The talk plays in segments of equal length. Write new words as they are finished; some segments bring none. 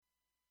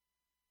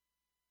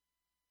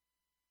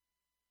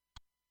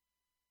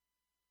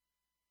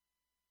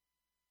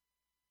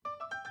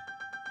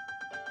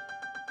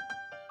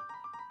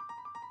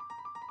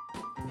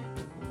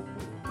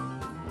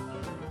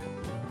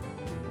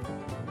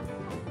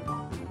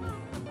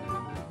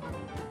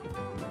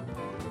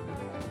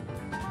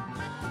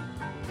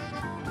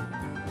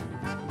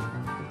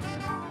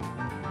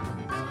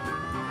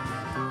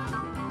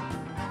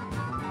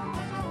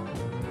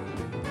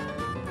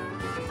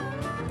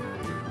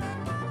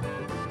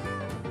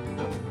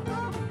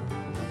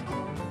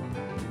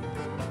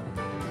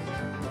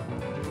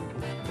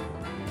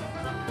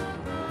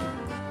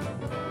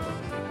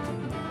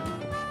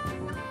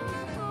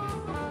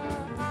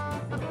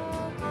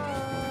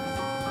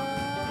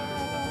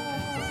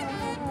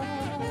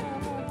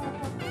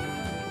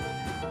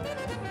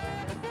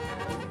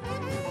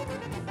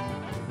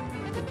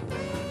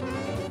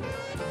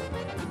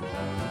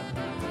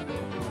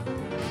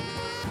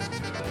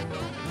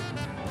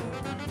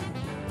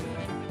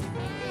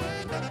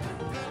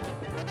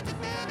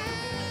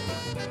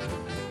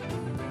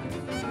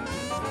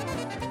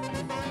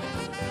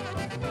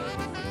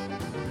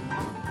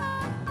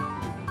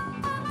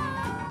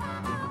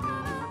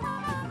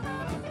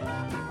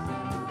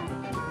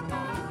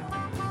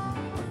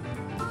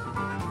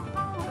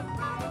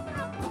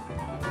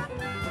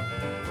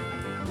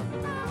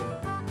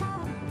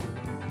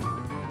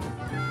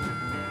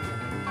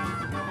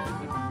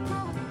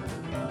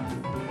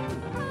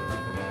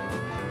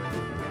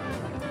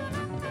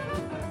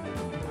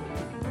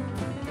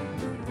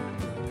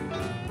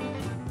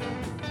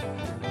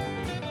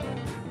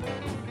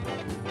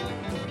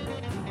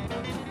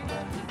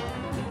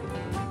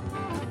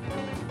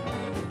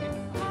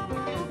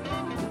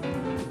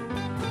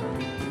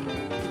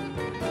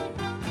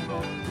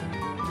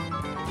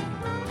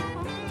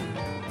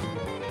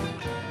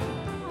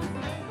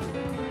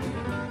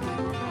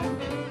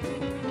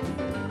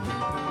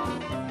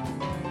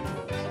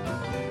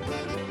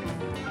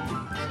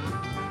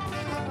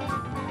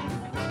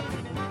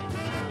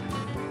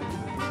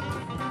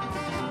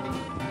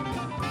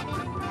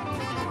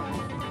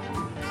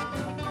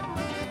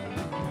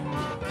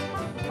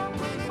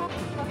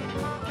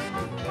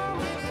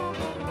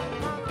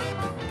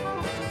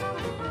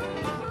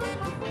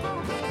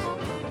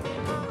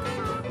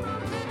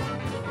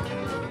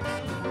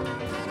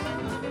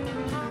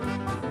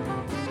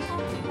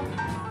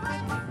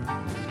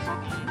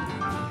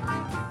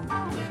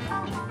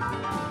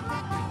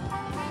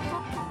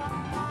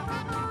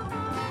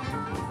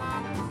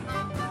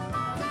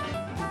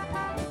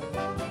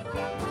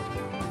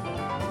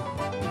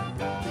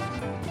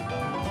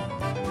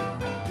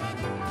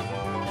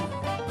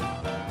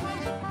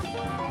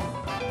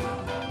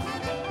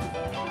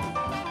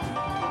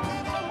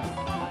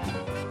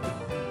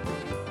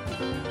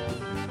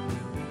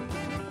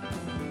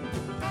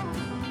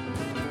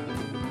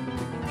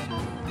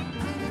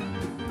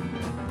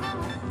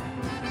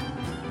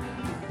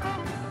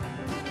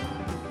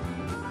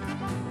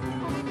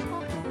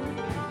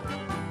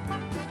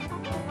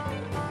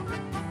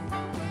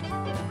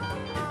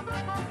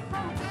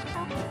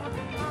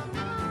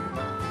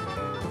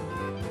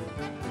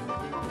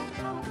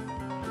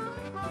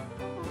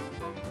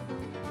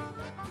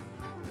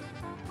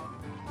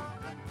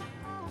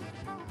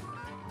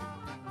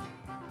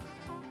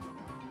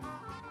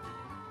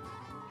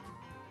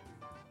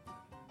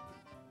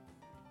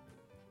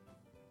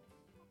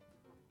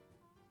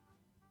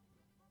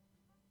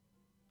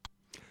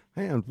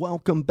And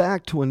welcome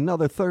back to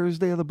another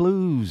Thursday of the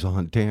Blues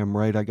on Damn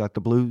Right I Got the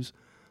Blues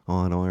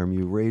on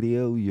RMU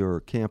Radio, your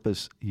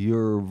campus,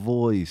 your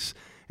voice.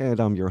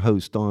 And I'm your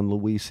host, Don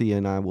Luisi,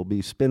 and I will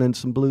be spinning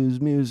some blues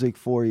music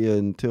for you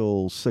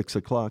until 6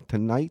 o'clock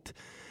tonight.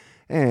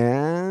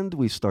 And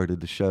we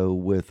started the show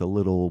with a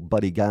little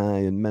Buddy Guy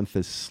and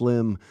Memphis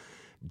Slim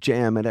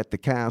jamming at the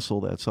Castle.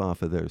 That's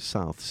off of their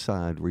South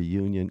Side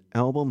Reunion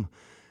album.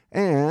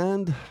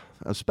 And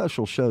a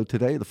special show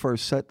today. The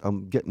first set,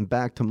 I'm getting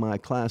back to my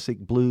classic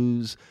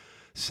blues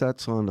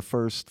sets on the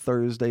first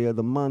Thursday of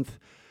the month.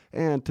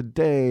 And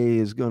today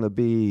is going to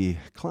be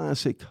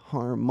classic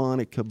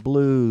harmonica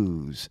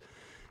blues.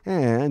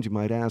 And you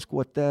might ask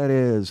what that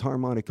is.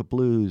 Harmonica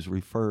blues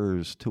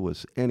refers to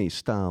any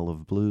style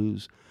of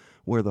blues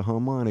where the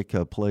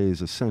harmonica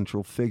plays a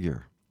central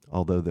figure.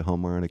 Although the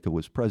harmonica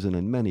was present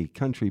in many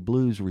country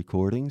blues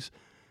recordings,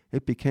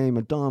 it became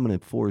a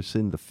dominant force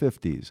in the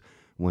 50s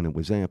when it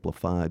was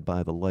amplified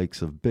by the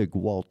likes of Big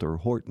Walter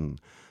Horton,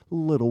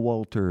 Little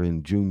Walter,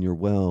 and Junior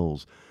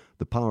Wells.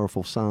 The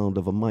powerful sound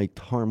of a mic'd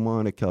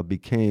harmonica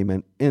became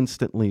an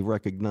instantly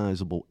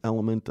recognizable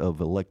element of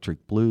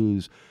electric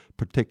blues,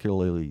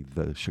 particularly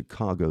the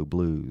Chicago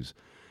blues.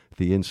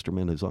 The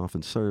instrument has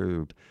often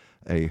served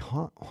the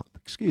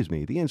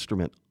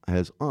instrument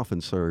has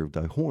often served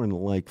a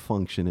horn-like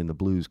function in the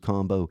blues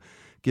combo,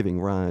 giving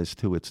rise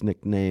to its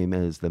nickname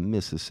as the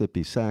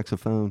Mississippi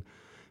saxophone,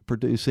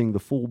 producing the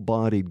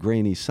full-bodied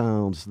grainy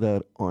sounds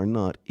that are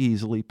not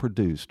easily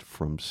produced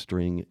from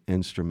string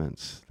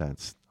instruments.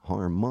 That's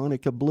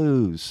harmonica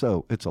blues.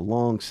 So it's a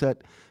long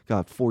set,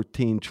 got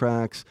 14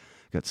 tracks,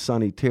 got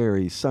Sonny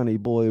Terry, Sonny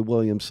Boy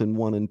Williamson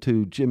 1 and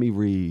 2, Jimmy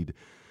Reed,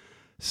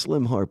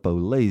 Slim Harpo,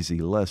 Lazy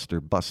Lester,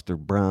 Buster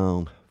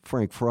Brown,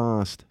 Frank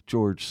Frost,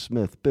 George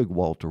Smith, Big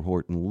Walter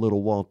Horton,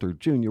 Little Walter,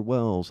 Junior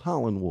Wells,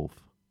 Howlin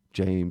Wolf,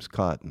 James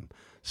Cotton.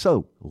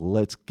 So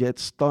let's get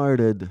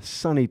started.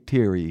 Sonny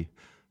Terry,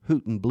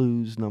 Hootin'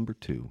 Blues number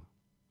 2.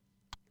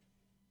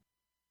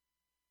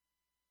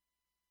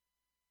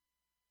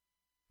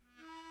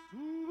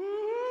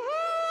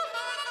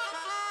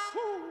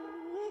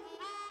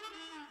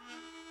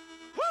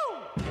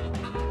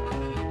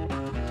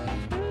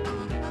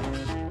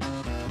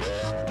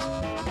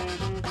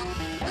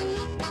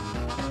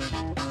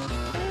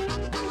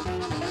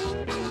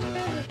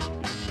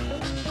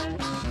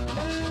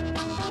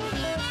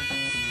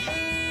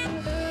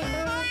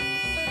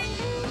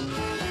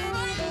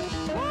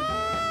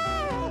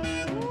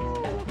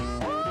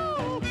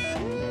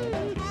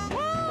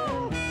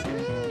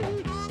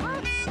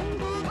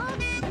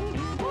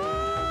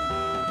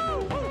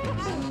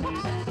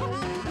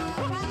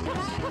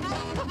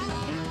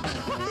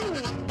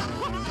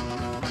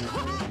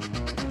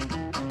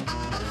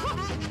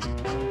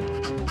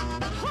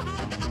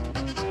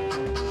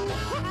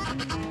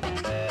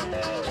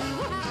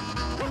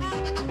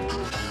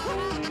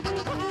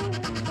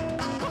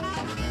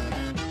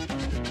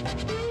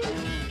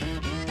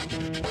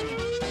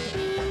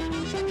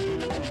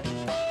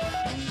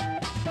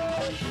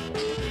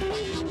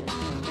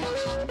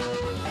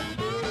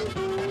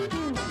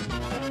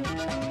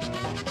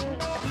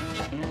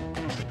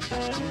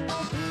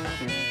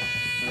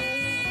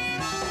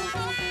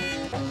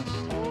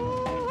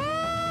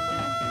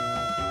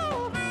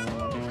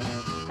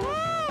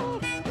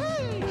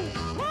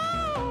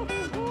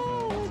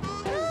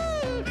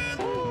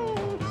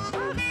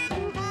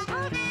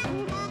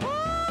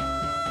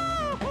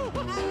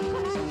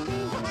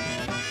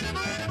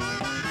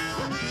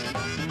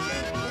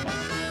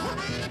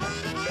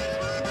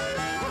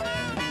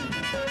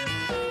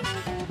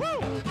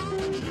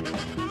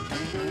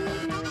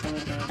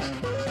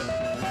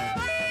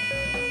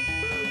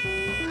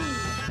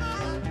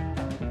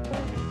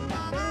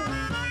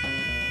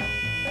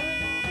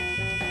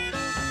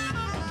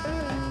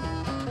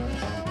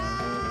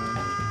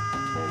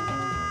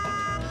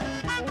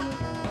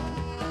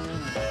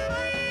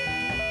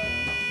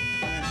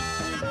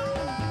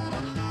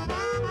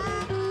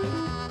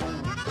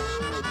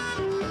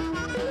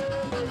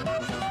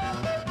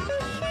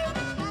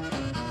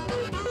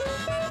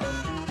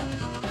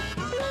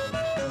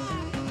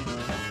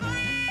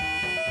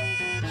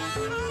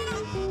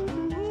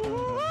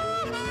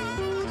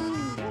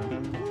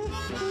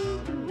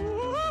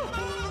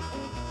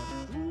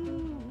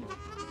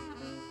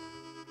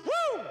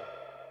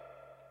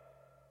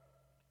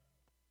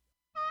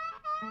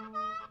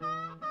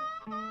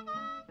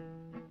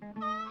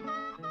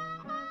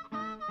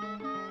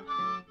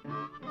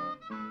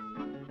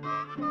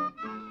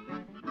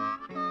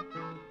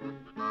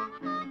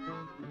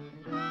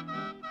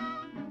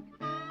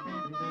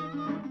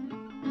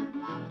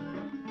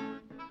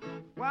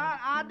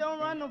 I don't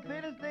run no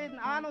filling station,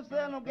 I don't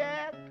sell no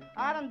gas.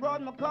 I done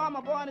brought my car,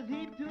 my boy, and it's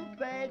heat too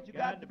fast. You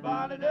got to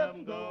ball it up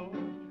and go.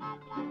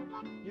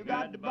 You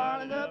got to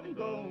ball it up and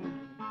go.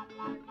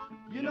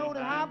 You know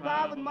the high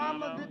five with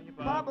mama, that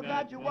papa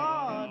got you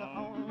water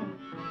on.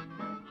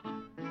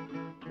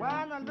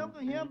 Why not look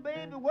at him,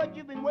 baby, what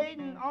you been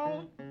waiting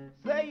on?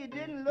 Say you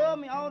didn't love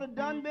me, all the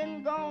done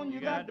been gone. You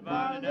got to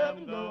bottle it up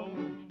and go.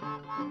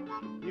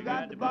 You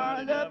got to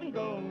bottle it up and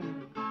go.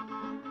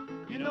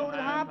 You know the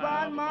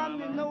Harpo and Mom,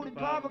 you know the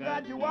Papa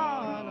got you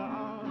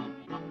on.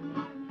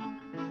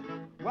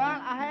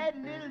 Well, I had a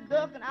little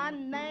duck and I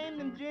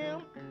named him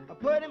Jim. I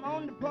put him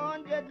on the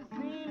pond just to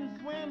see him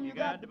swim. You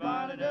got to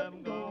bottle it up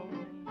and go.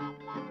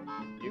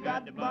 You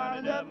got to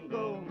bottle it up and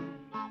go.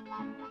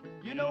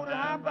 You know the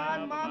Harpo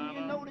and Mom,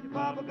 you know the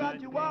Papa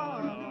got you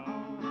on.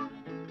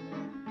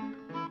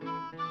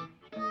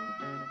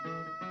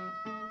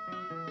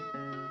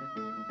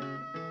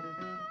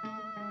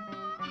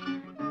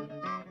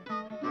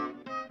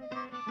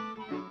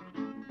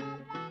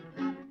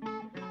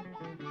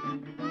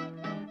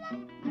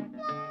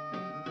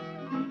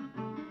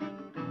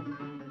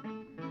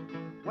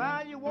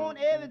 Well, you want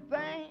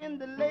everything in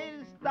the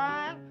latest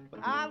style, but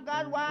I've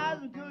got wise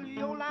until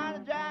your line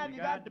of jive.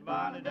 You got to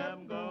bottle it up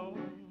and go.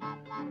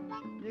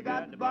 You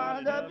got to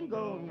bottle it up and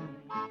go.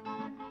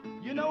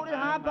 You know the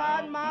Harpo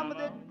and Mama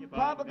that your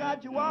Papa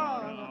got you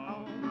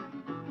on.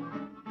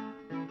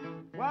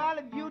 Well,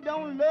 if you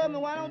don't love me,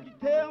 why don't you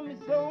tell me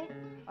so?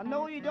 I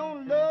know you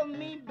don't love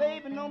me,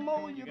 baby, no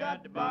more. You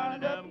got to bottle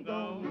it up and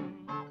go.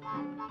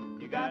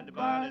 You got to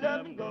bottle it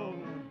up and go.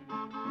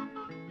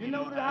 You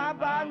know the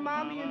Harpo and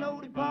Mama, you know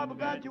the Papa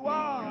got you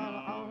on.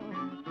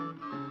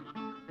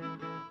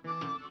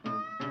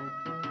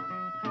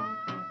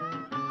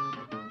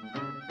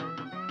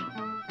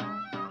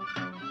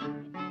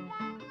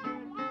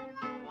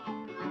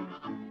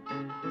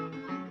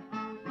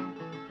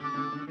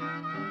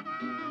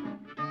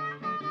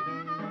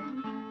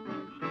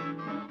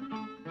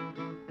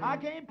 I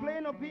can't play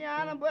no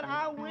piano, but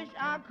I wish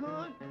I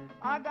could.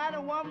 I got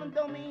a woman,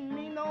 don't mean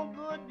me no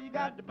good. You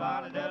got to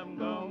bottle it up and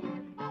go.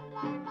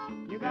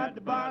 You got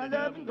to bottle it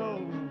up and go.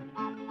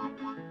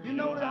 You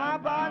know the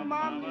Harpo and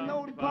Mama, you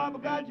know the Papa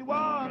got you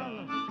on.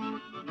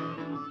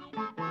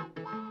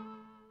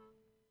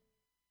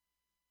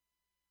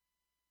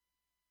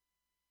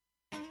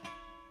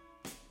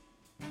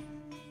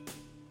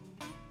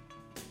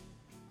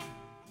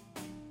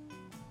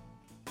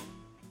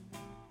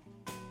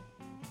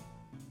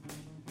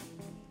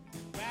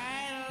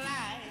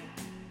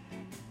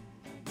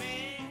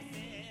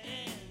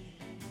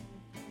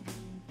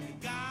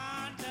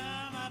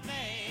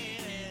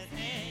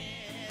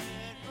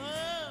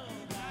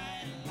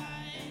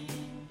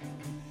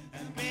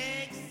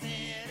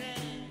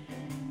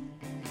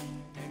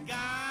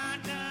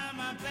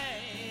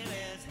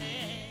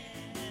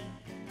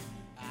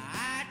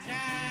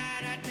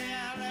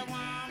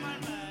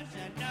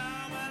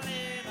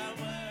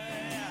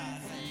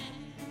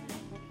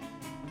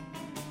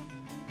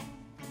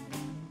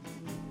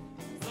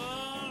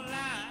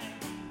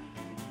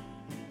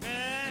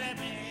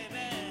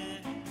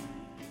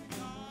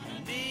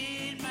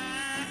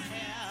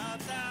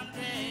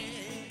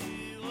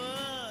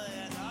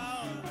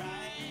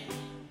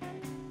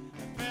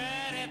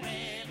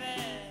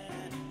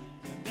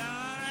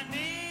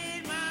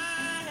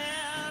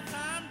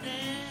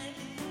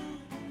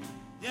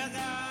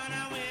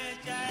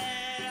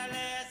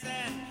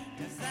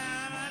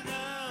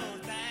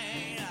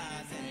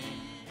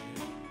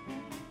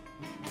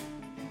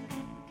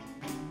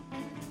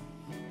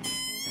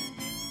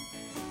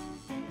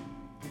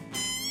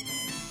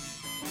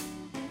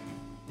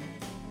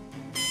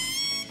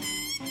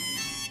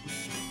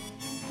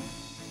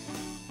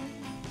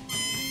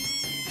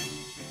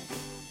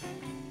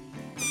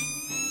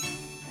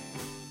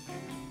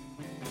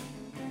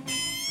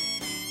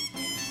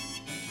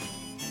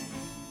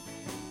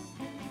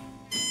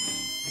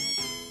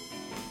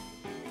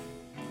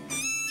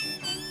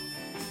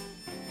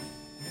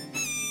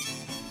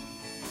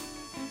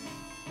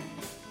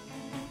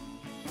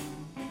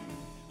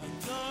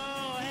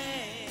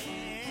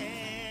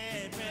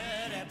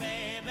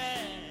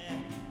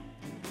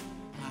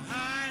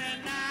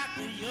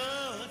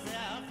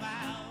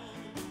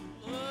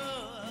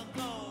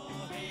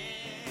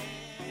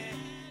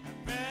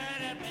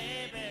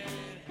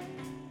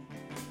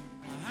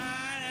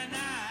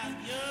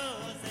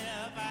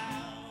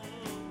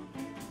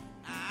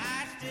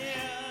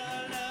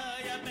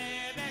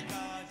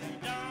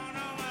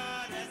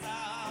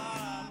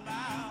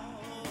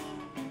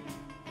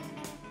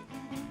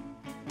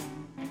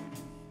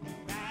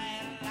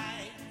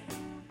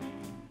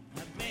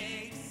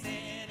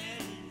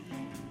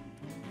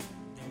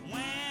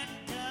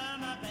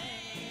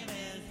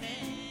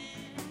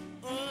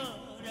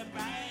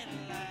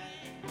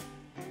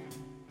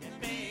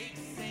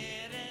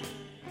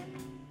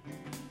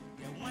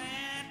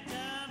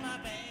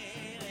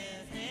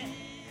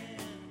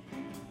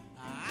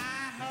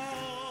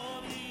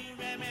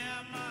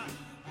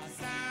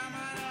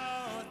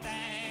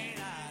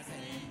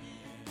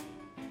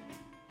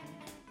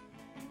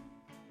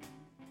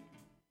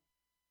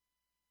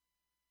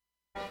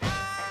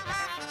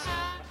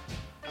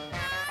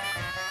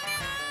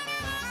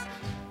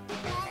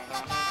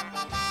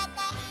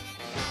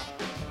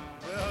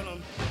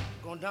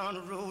 Down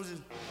the road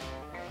and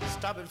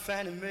stop at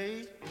Fannie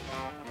Mae.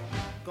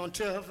 Gonna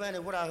tell Fanny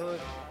what I heard.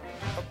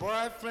 Her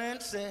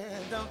boyfriend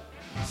said, don't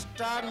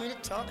start me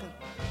talking.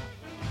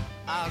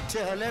 I'll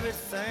tell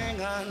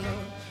everything I know.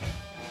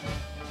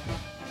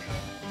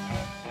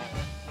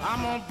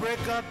 I'm gonna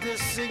break up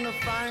this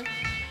signifying,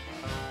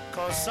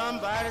 'cause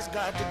somebody's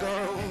got to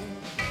go.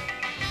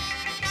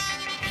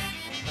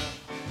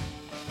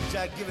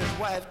 Jack give his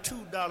wife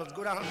 $2,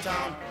 go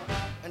downtown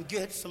and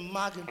get some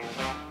market.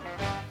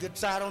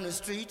 Gets out on the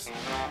streets.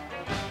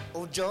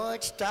 Old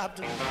George stopped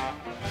her.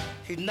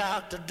 He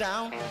knocked her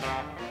down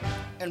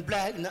and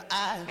black in the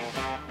eye.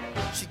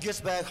 She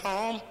gets back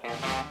home,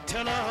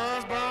 tell her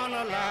husband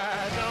a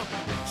lie. Don't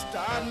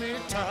start me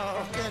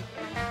talking,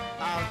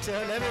 I'll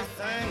tell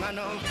everything I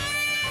know.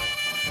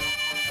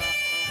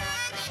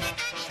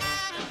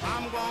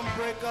 I'm gonna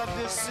break up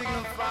this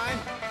signifying,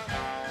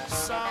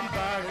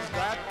 somebody's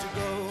got to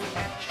go.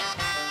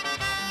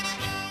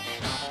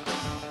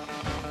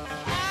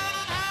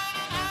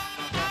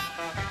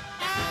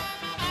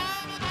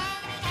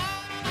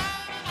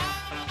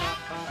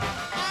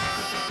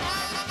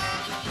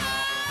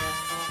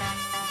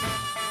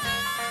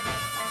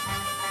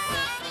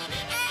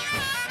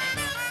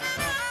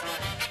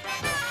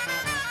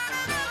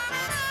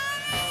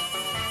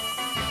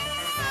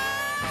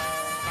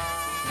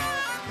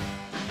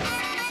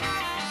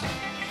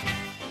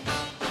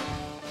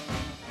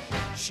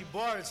 She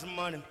borrowed some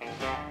money,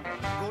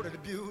 go to the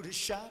beauty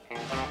shop.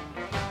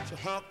 She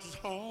honked his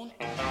horn,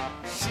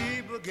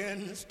 she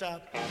began to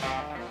stop.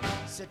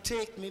 Said,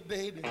 take me,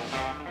 baby,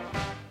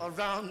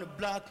 around the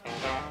block.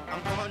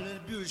 I'm going to the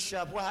beauty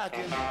shop where I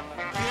can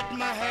get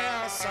my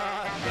hair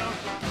side. Don't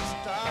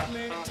start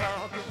me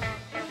talking,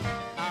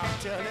 I'll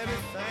tell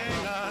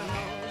everything I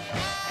know.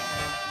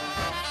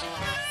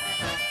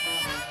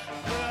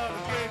 Well, to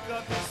break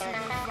up the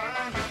scene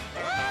fine,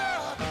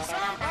 oh,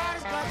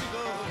 somebody's got to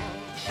go.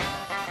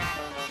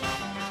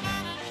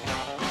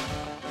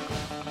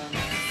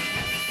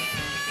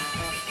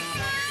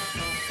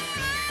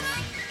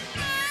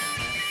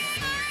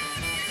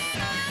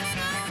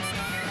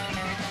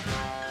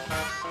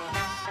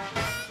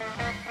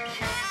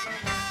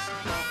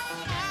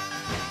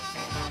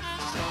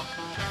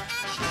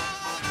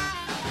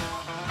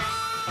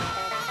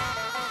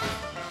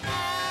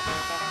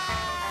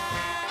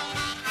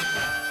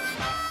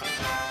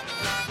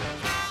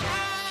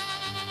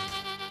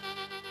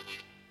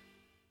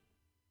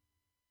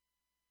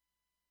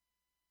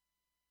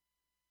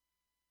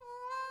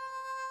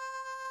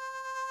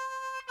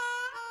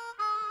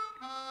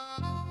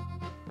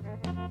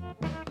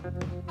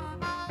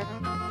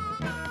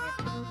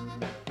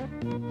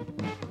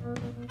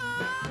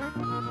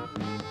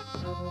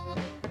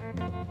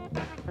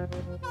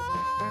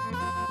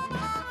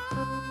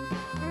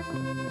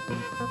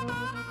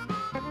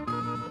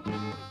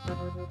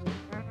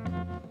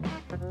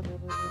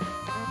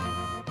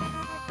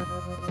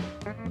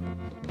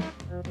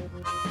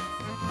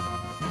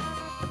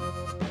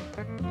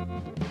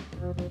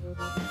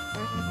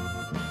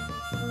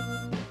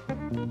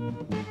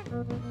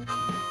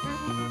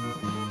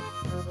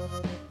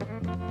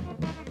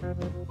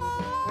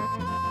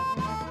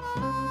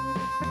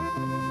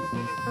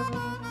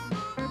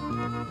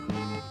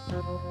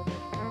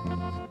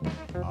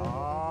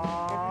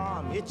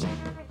 I'm itchy,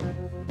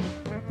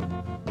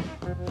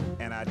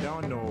 and I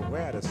don't know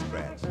where to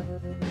scratch.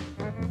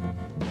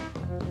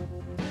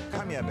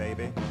 Come here,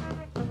 baby.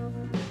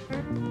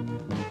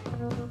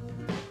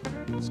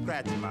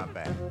 Scratch my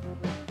back.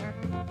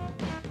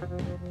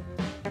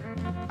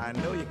 I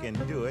know you can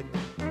do it,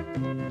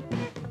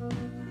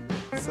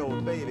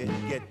 so baby,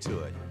 get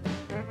to it.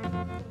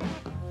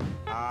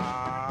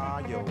 Ah,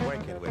 you're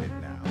working with it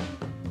now.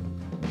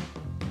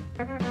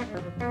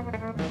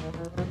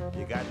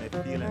 You got me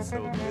feeling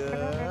so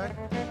good.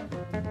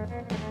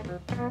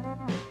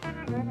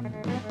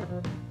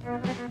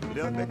 A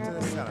little bit to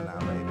the center now,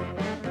 baby.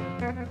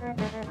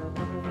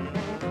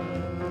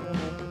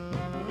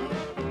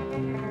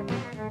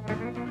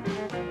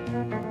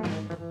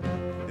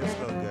 This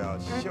little girl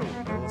sure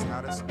knows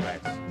how to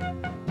scratch.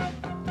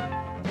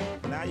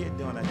 Now you're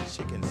doing a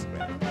chicken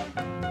scratch.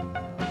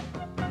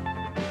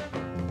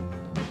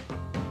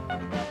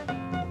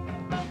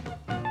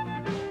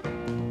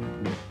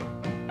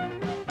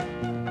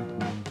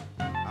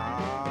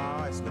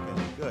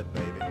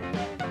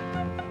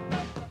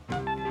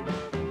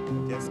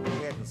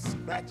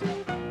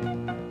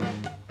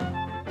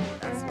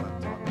 That's what I'm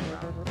talking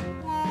about.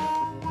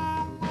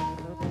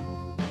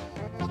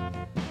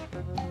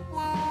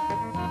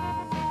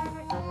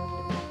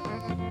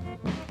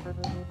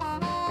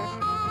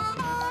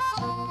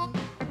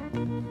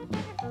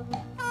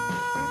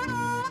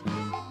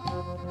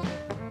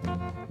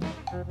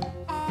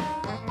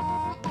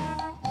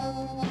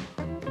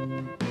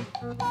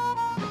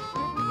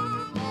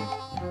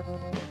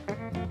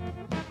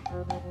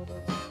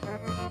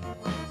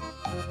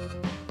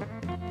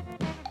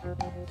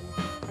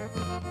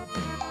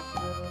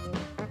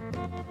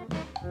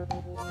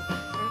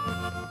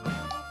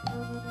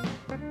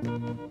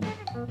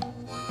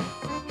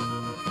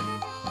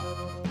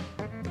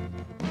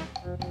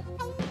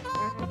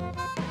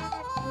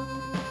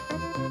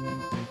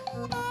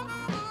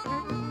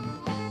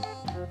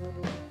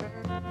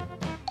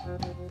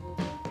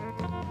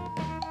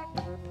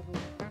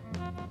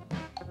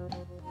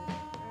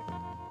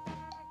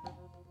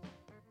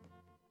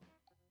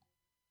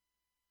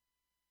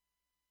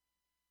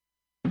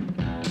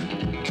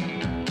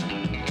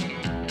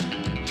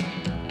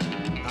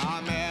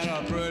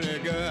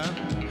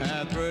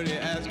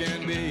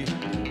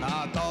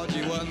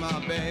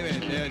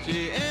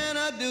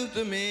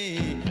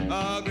 me,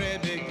 a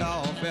great big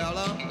tall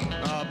fella,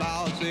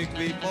 about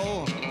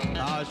 6'4".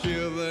 I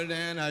shivered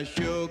and I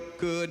sure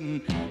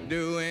couldn't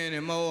do any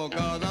more,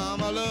 'cause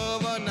I'm a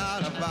lover,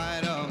 not a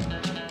fighter.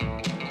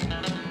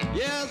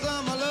 Yes,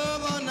 I'm a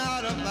lover,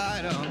 not a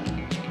fighter.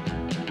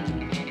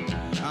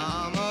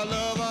 I'm a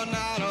lover,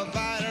 not a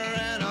fighter,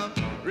 and I'm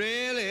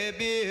really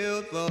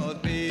built for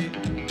speed.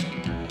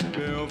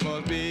 Built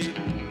for speed.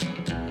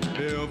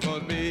 Built for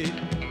speed.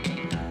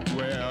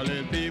 Well,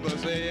 if people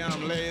say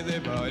I'm lazy,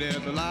 but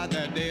it's a lot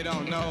that they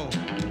don't know.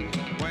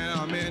 When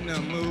I'm in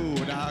the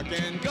mood, I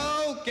can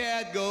go,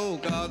 cat, go,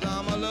 'cause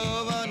I'm a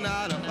lover,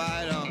 not a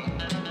fighter.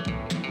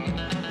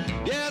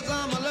 Yes,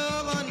 I'm a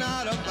lover,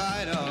 not a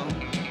fighter.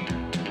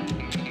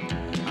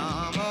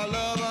 I'm a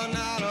lover,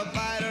 not a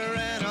fighter,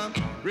 and I'm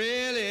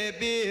really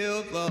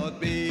built for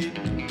speed.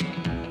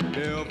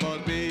 Built for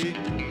speed.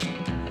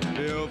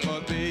 Built for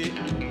speed.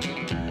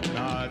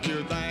 Now, if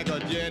you think a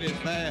jet is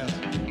fast,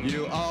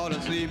 you ought to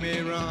see me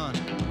run.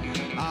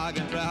 I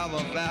can travel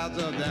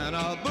faster than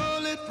a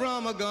bullet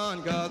from a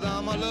gun, 'cause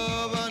I'm a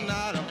lover,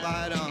 not a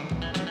fighter.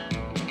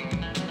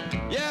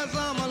 Yes,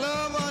 I'm a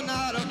lover,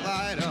 not a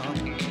fighter.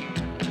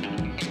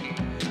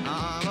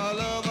 I'm a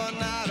lover,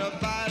 not a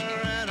fighter,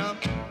 and I'm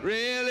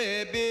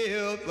really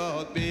built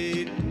for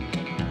speed.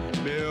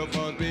 Built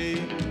for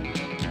speed.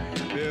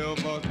 Built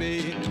for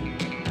speed.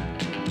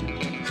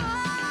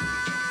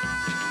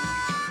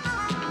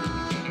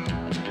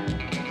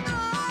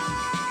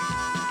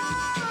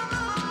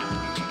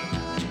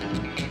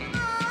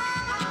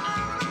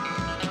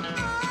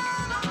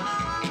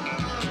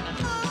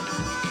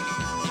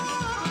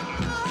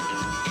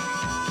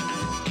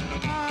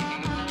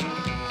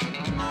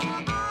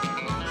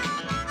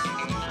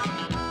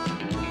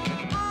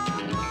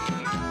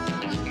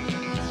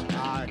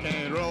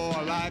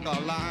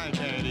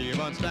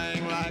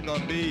 Sing like a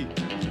bee,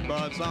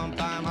 but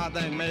sometimes I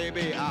think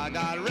maybe I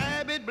got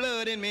rabbit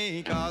blood in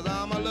me, 'cause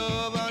I'm a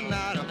lover,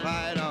 not a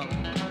fighter.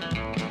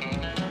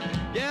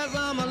 Yes,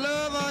 I'm a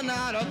lover,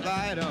 not a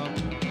fighter.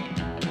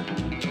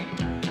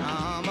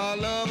 I'm a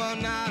lover,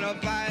 not a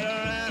fighter,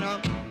 and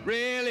I'm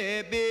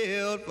really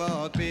built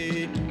for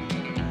speed.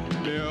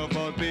 Built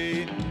for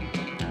speed.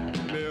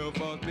 Built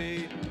for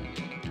speed.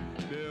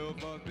 Built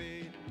for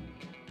speed.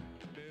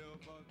 Built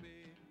for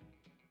speed.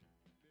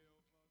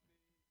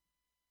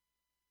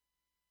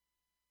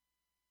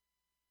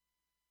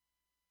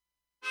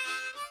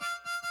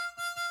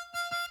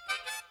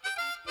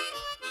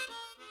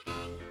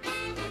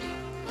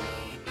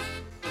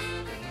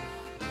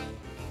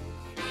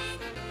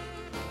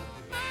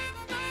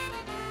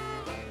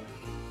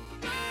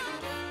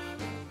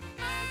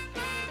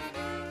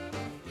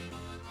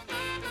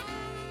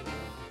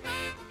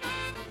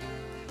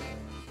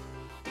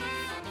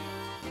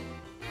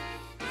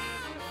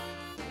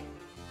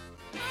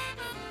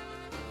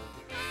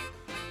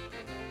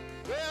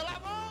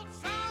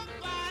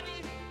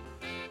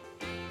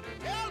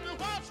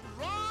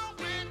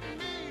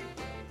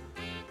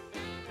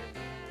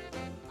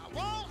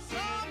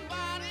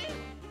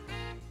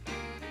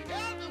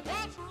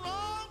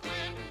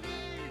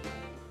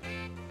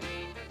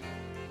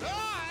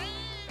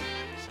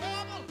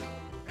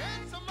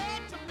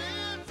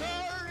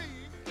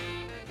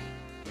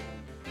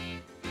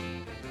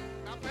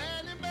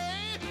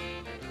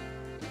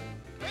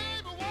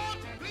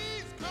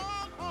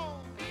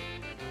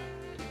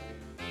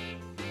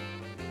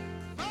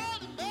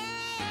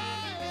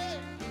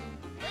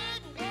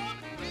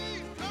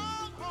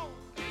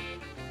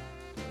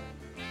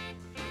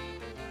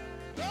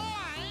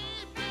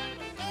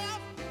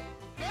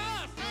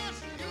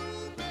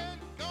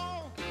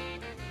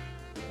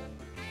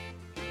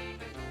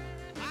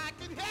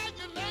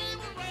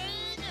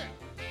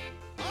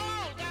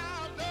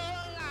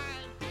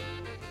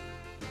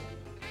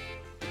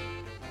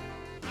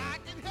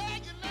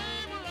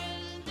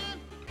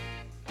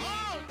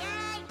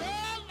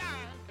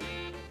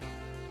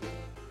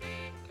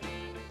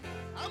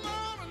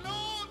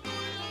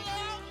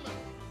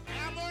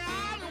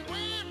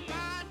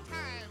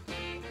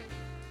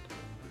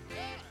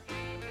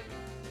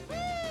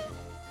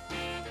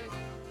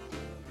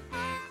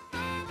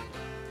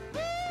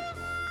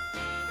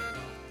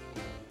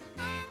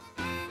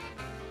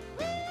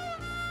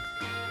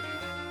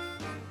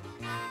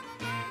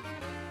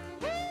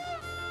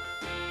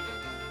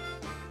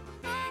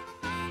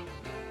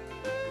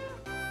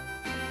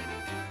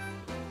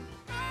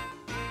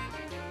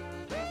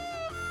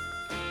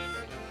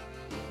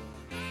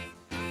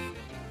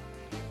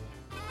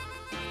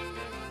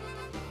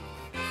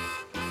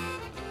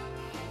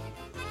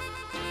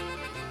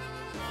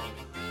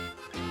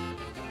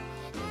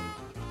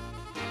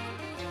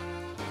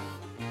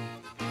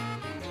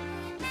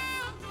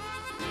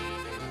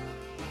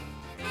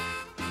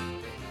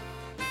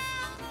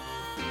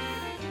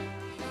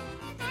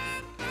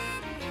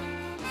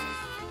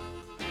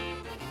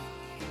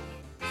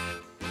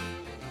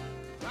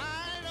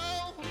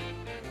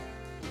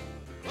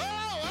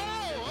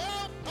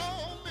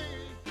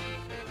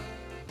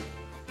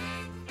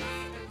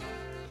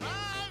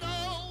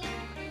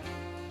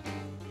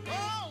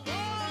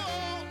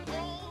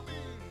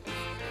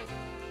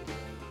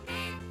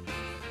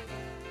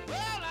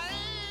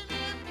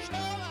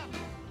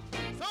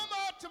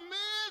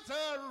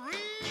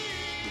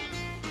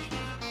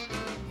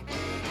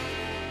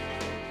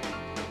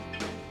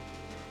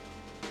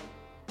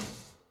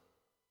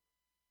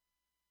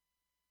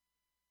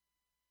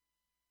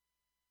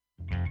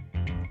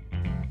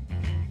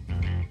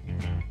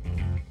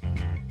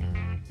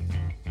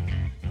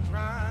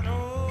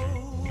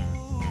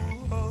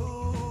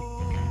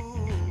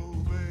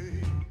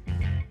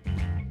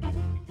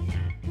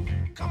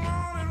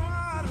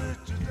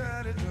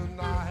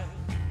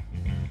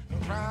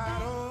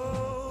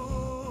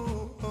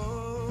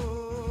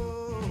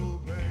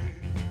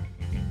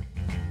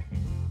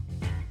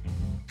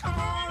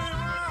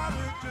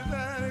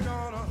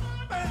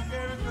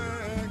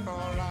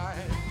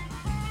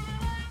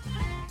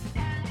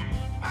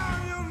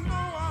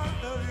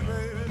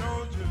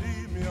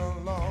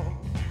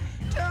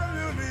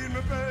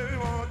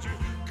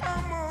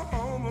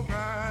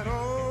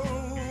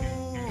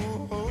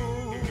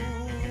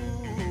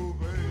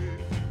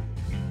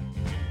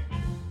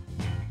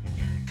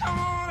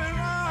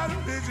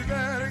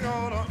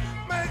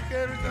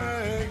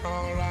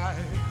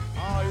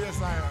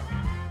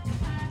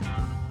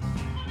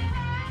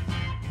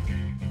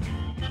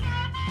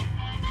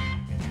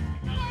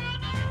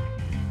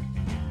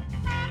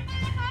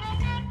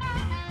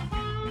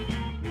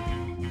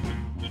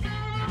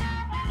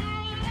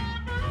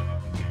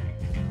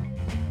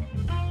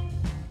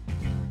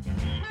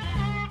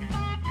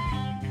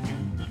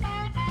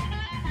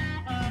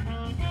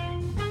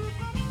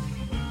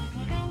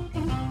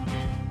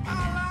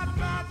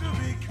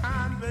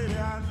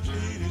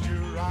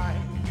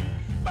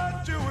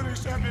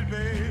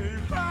 baby,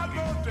 cry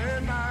both day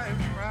and night,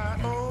 cry,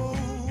 oh,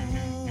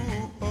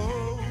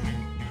 oh,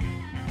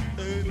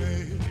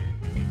 baby.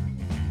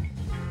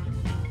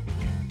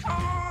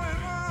 Come on and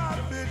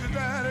ride, bitch, your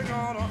daddy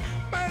gonna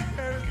make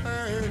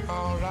everything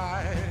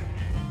alright.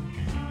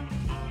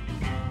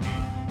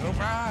 Don't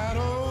cry,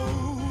 oh,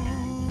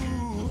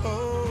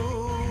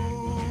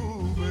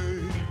 oh,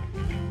 baby.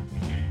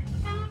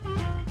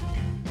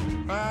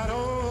 Cry,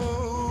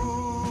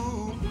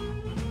 oh,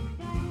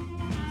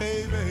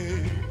 baby.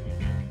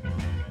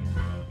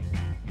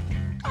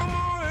 Come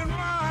on and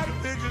ride,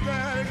 bitch, your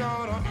daddy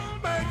gonna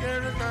make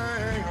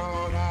everything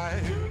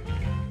alright.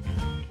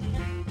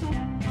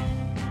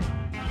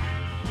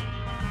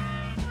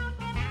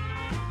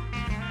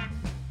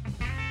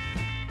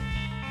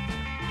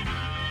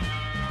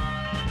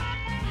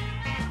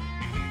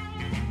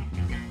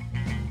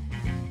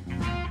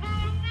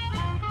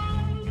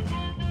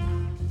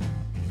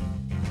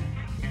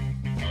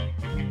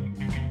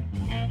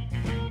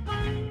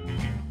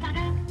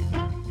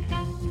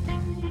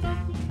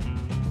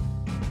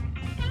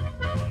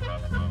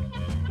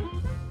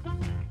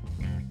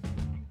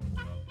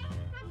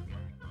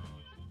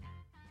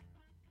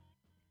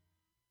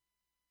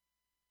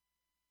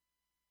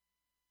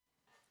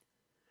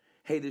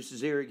 Hey, this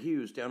is Eric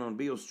Hughes down on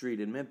Beale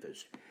Street in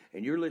Memphis,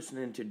 and you're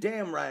listening to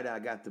Damn Right I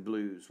Got the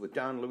Blues with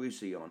Don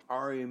Luisi on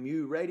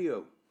RMU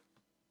Radio.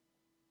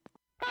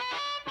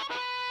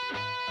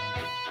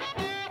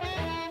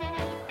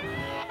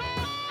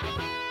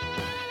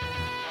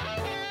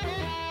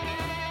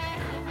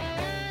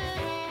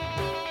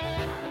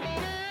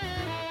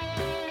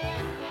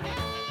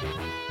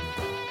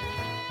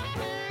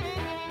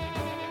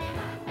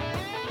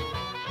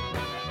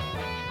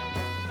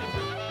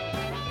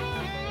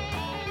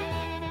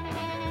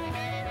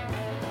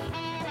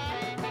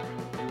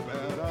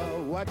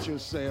 Watch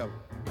yourself.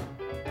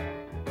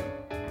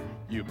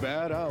 You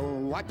better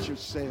watch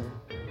yourself.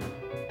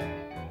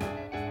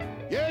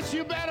 Yes,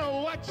 you better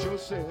watch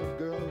yourself,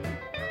 girl.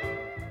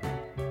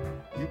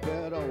 You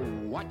better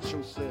watch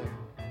yourself.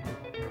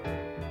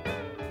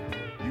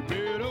 You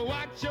better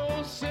watch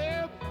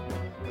yourself,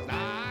 'cause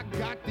I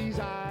got these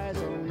eyes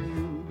on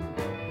you.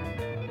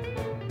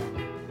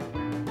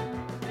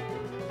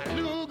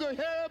 Look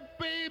ahead,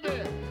 baby,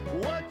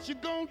 what you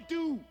gonna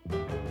do?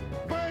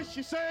 First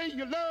you say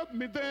you love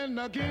me, then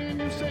again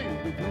you say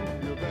you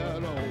do. You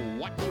better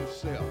watch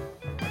yourself.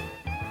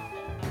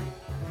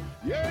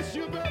 Yes,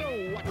 you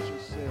better watch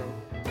yourself.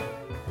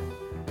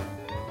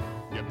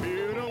 You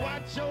better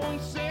watch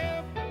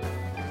yourself,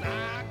 'cause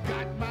I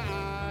got my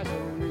eyes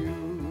on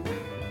you.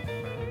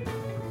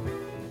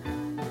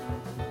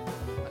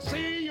 I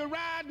see you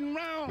riding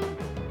around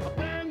a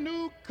brand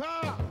new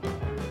car.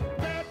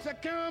 That's a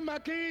come I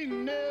can't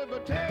never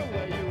tell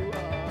where you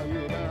are.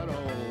 You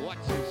better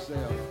watch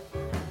yourself.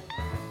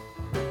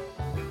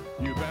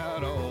 You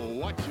better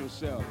watch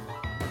yourself,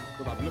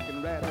 'cause I'm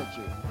looking right at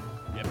you.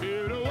 You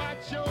better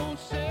watch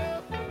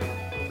yourself,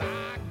 'cause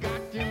I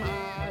got them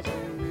eyes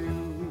on you.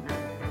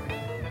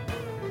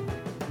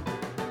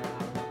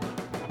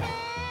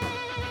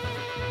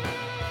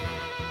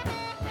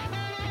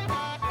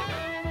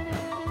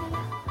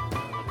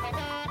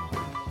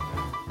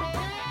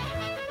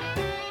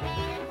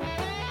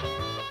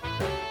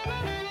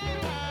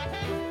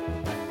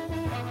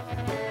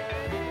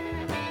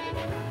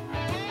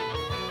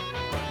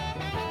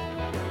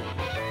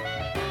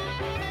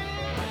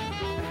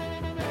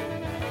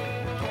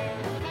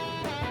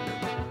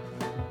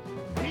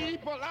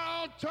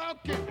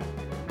 Talking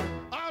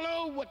all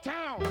over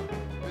town.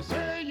 They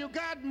say you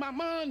got my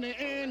money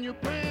and you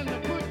plan to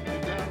put me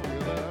down. You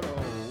better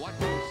watch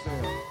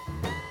yourself.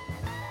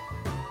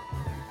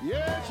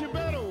 Yes, you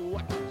better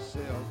watch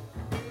yourself.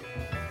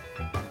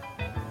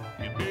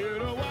 You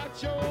better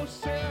watch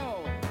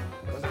yourself,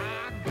 'cause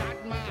I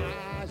got my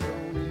eyes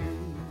on you.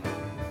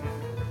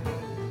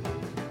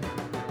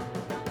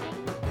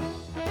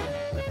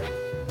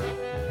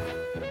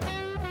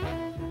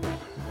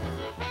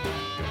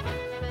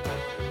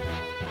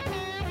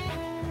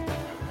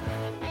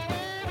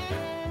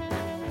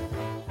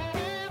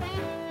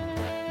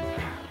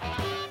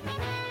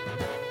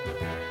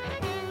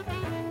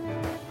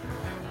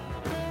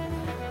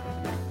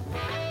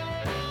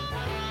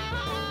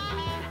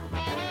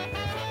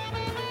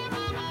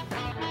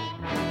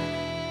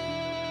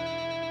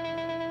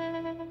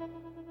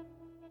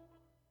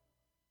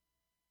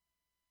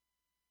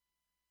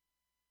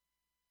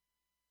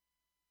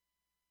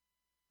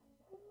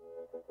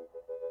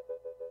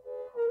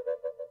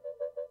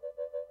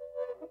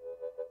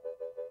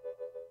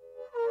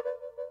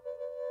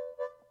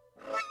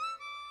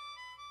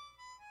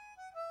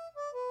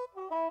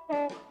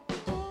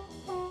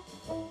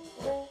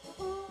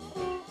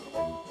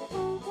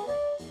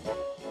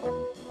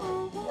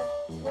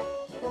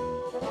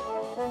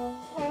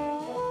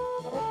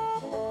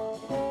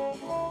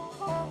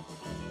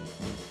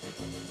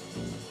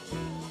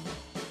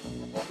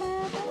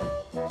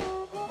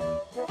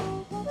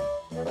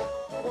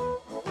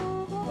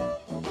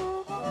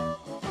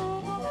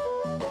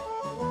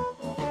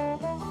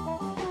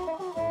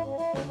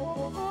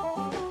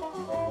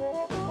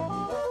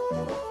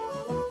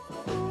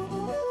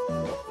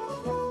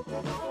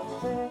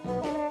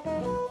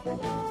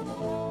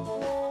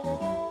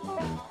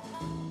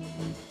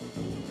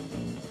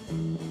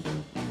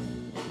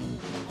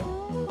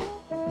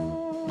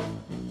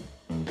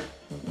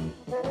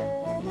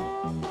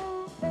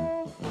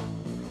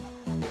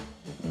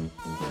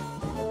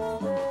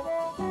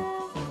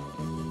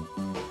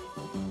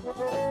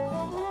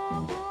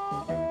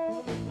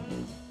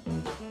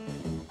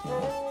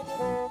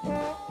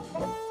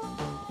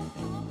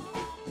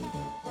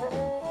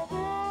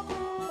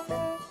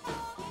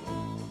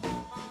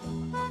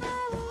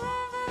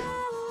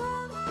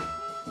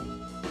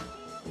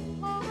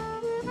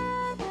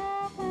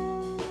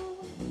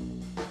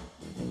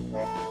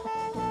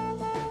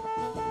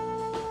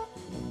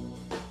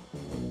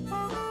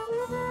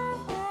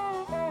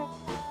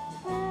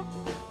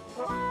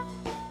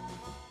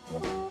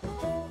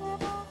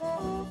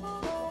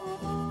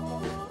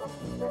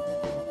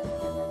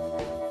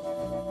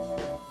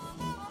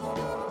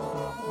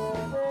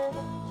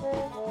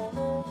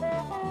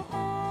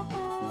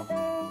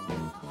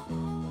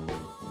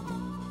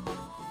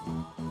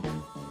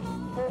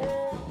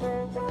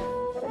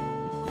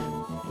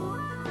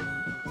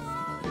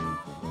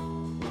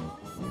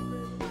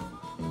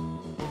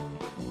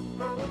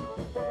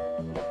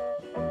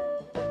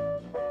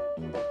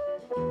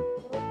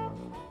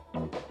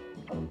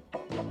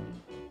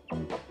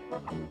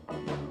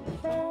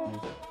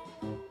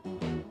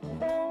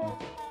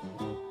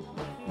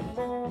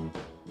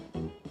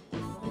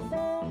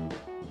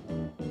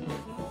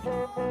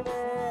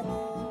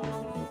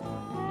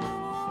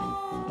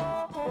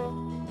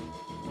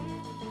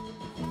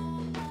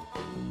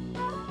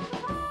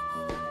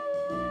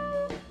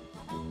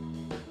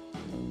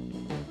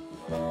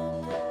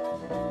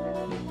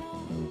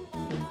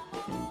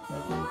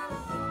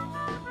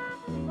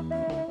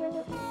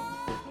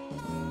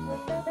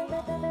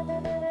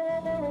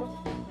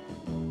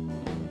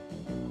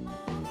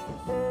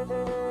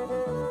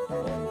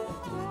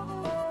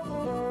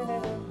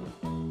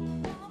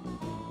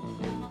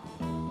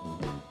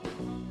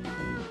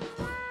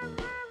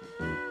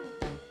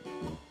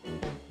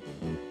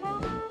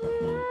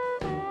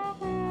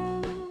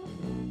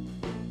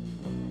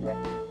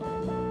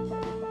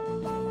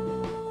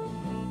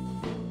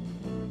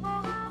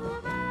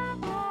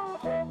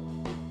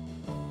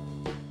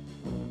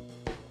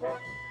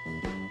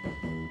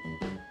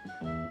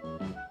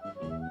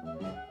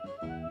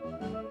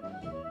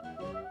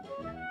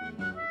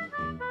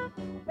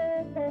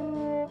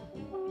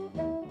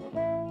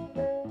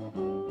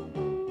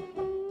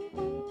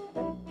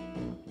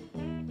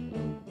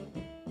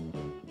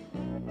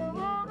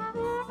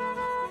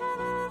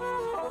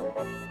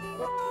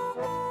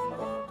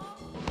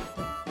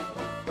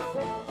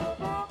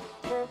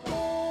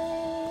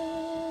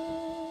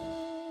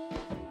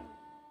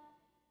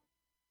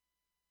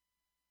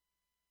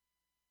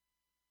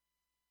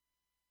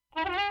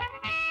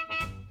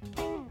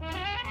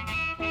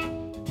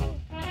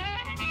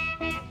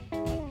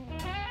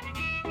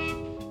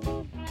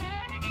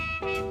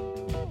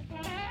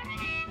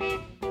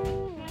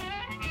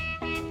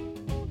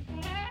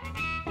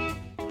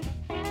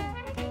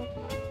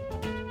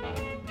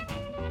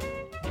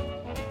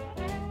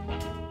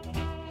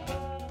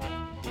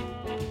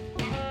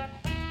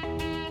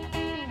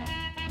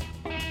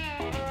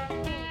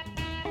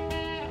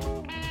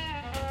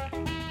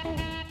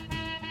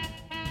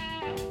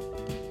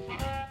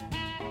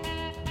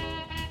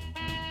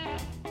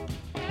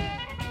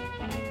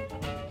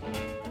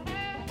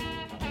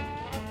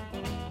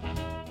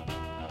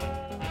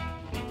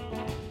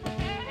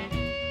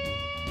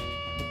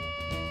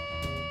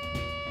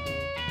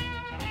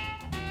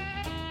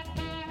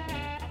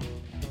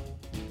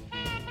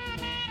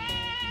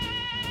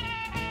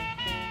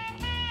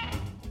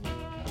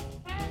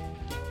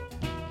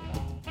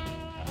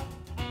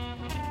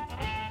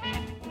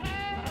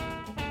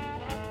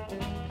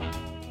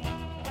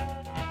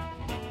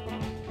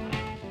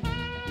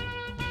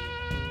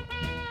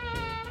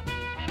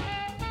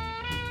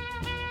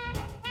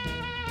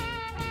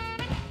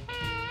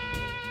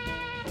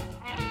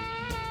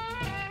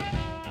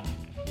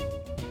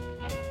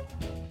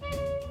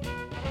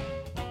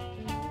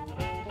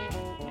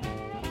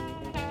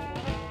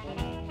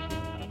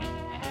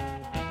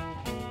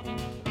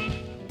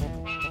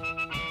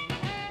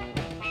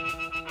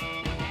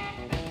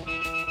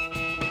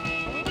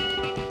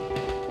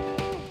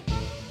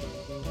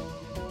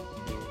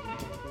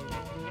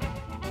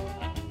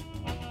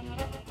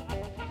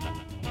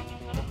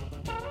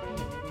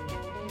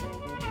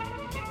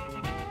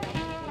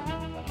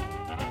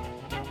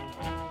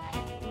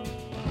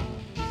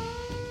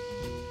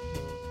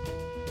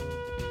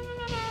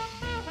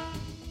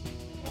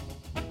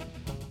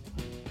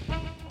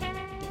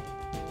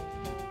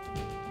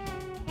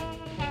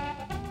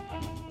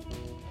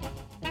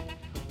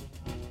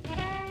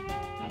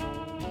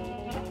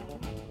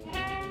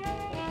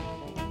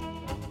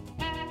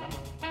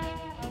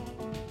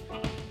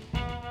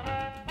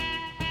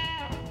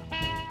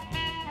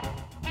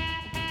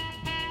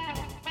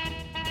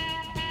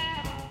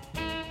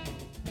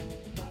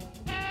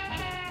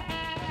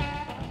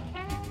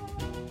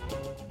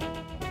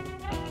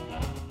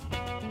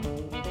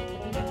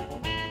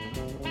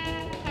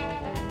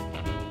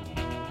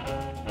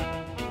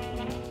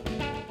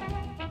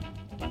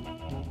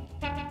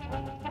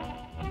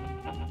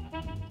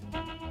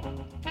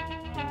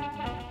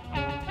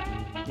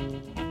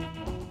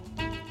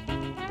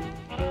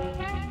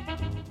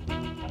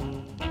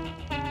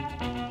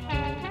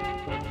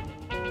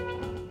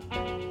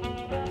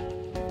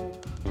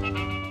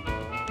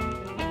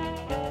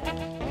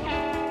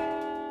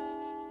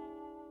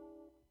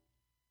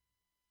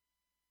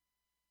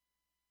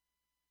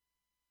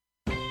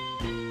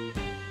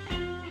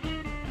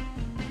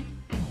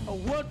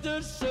 What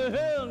they say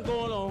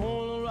gonna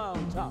hold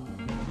around town.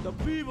 The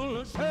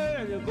people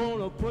say you're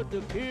gonna put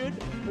the kid.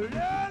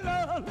 La,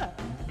 la, la.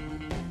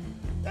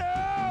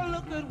 Oh,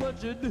 look at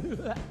what you do.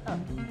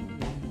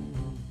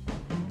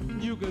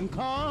 You can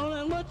call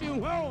and what you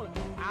want.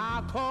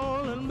 I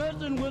call and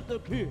messing with the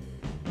kid.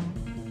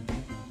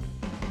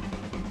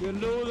 You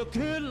know the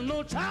kid is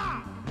no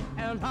child,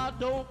 and I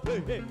don't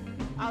pay.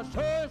 I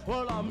say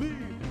what I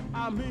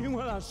mean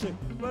what I say.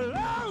 But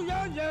oh,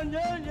 yeah, yeah,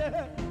 yeah,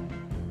 yeah.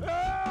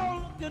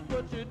 Oh, look at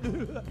what you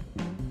do.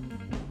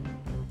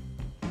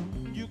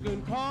 You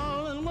can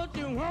call and what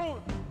you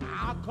want.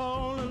 I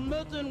call and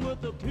messing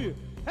with the kid.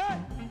 Hey,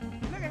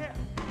 look at here.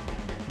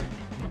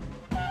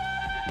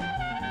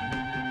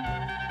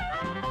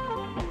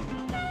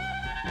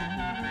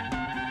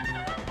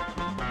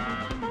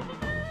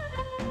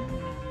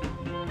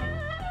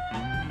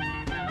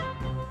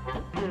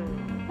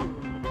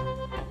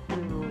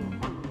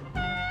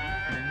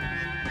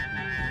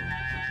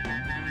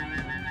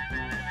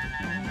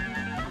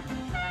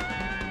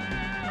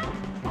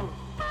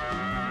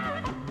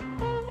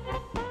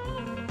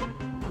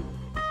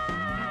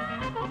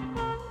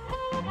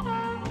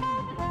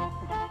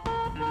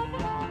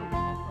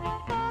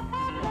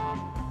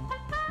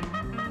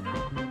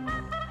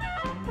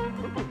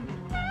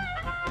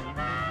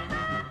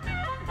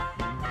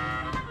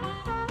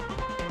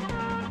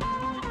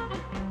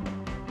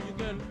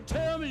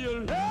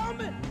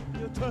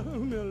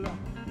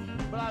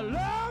 But I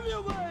love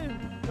you, baby,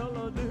 till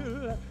I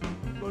do.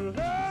 But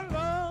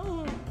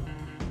hello,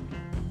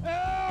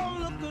 oh,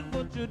 look at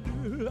what you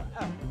do.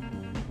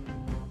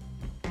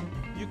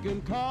 You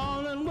can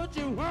call and what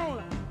you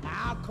want.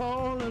 I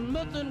call and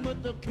messing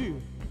with the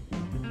kid.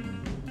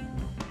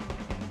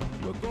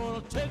 We're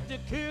gonna take the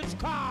kid's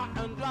car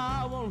and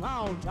drive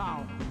around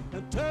town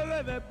and tell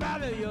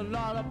everybody you're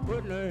not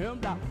putting him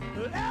down.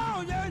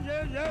 Oh, yeah,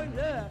 yeah, yeah,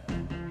 yeah.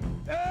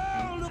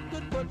 Oh, look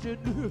at what you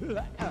do.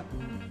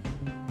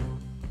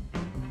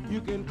 You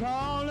can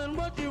call and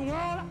what you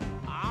want.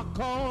 I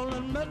call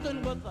and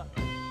messing with the.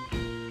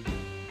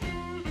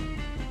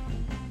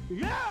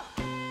 Yeah.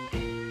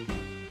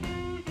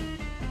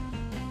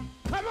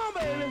 Come on,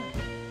 baby.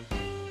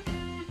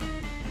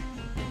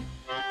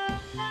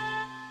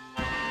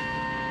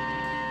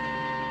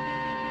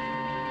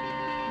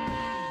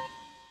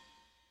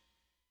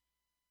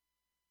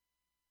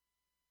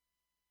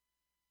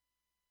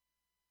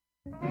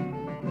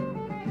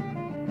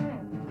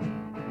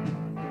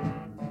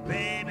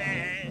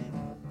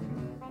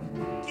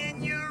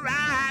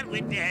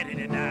 Daddy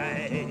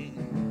tonight.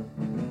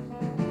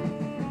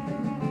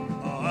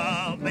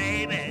 Oh,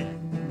 baby,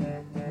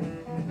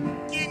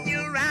 can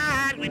you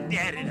ride with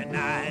Daddy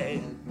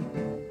tonight?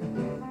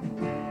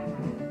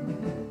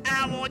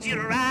 I want you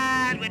to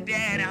ride with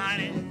Daddy,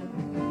 honey,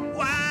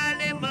 while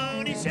the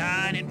moon is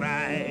shining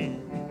bright.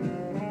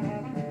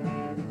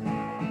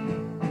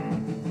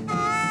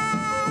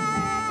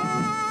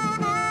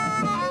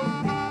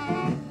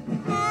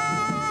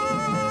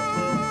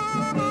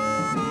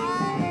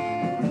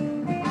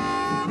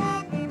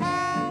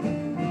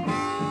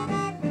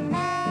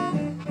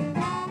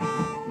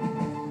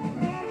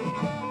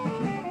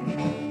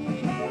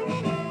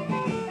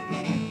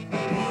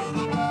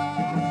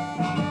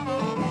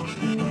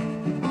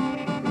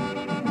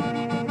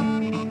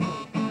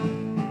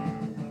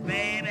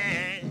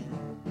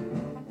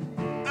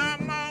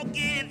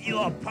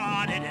 A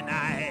party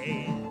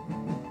tonight.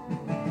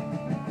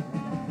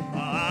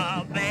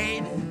 Oh,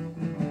 baby,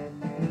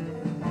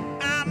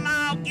 I'm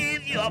gonna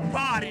give you a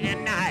party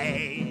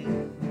tonight.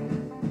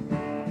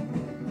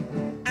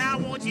 I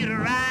want you to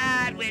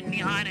ride with me,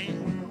 honey,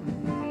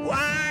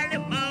 while the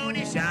moon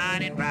is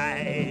shining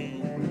bright.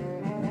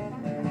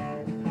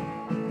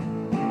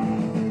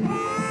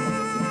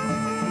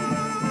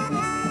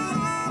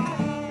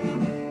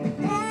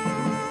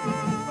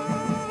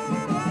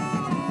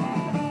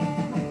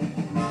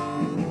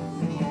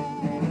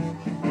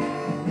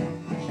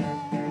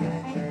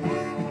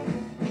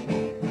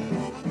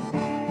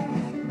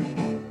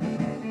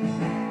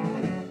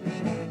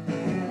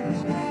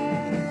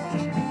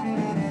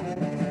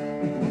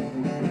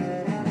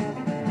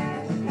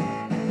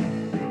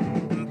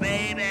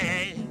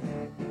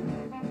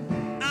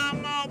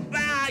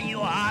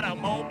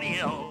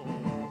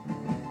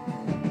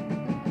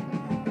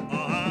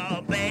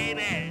 Oh,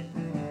 baby,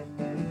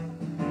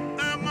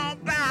 I'm gonna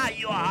buy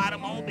you an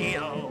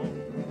automobile.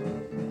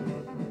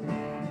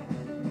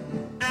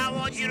 I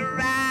want you to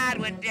ride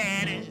with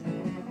Daddy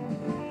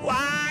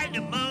while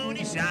the moon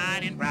is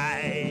shining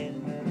bright.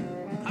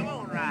 Come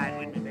on, ride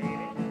with me, baby.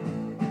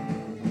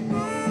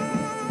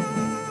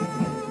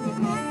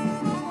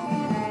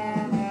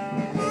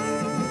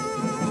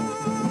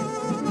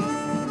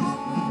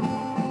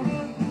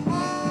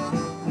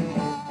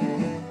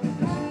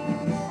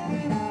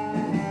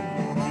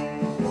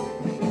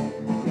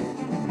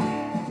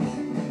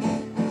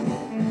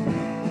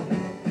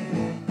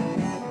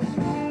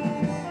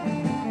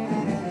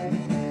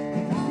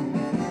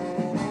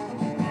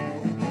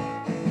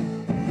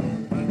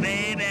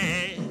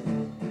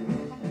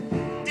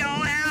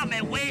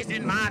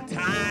 My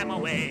time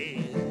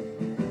away.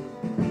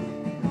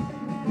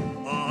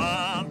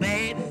 Oh,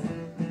 baby,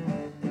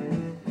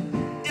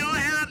 don't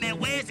have me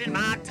wasting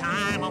my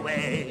time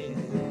away.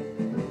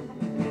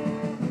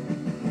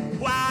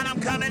 While I'm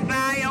coming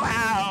by your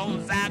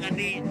house, I could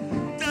be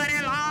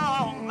 30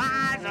 long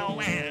miles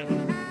away.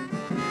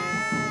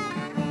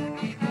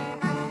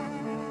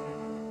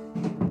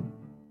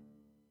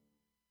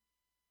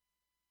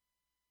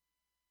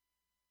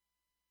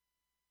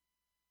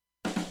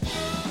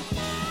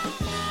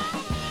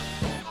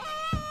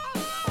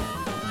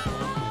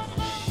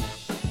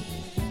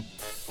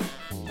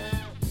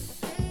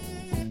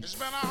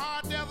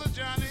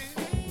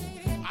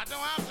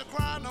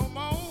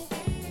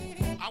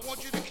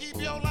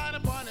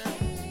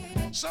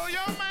 So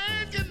your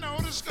man can know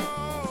the score.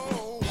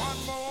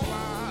 One more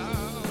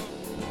mile,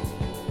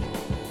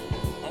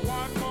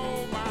 one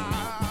more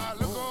mile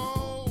to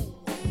go.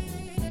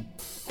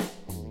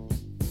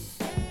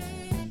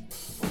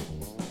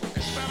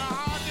 It's been a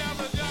hard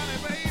devil journey,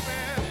 baby.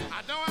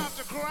 I don't have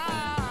to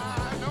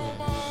cry no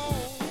more.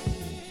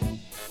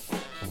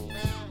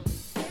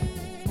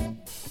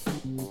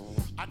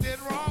 I did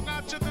wrong,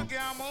 I took a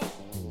gamble.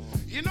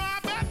 You know I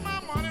bet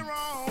my money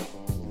wrong.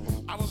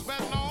 I was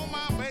betting on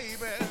my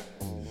baby.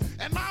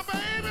 And my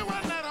baby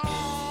wasn't at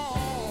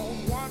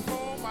home. One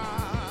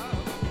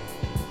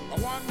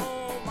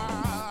more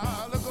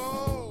mile to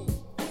go.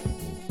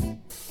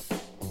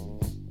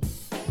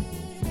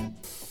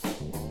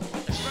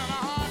 It's been a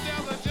hard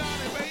devil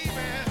journey,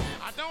 baby.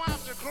 I don't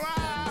have to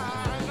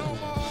cry no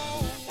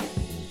more.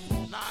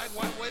 Now I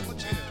won't wait for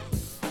tears.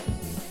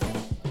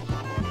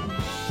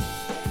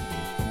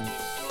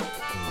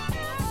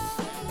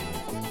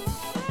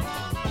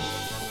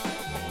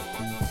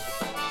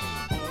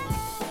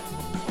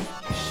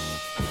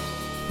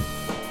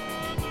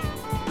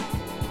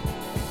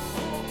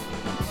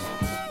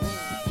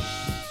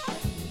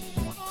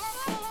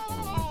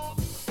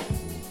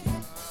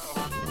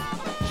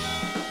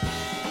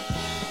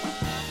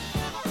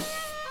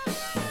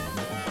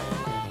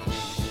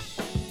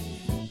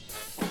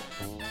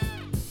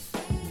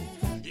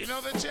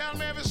 They tell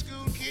me every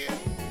school kid,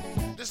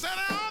 they said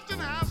I often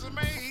has a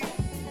maid,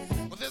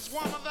 but this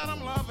woman that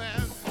I'm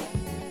loving,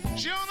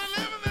 she only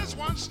live in this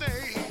one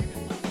state.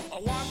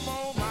 One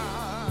more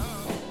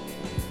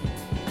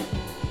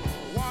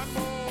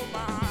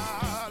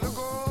mile to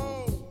go.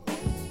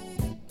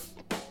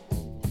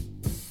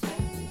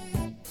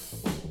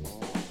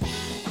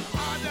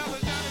 Oh,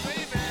 Johnny,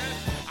 baby,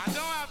 I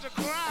don't have to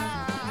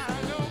cry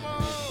no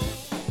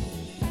more.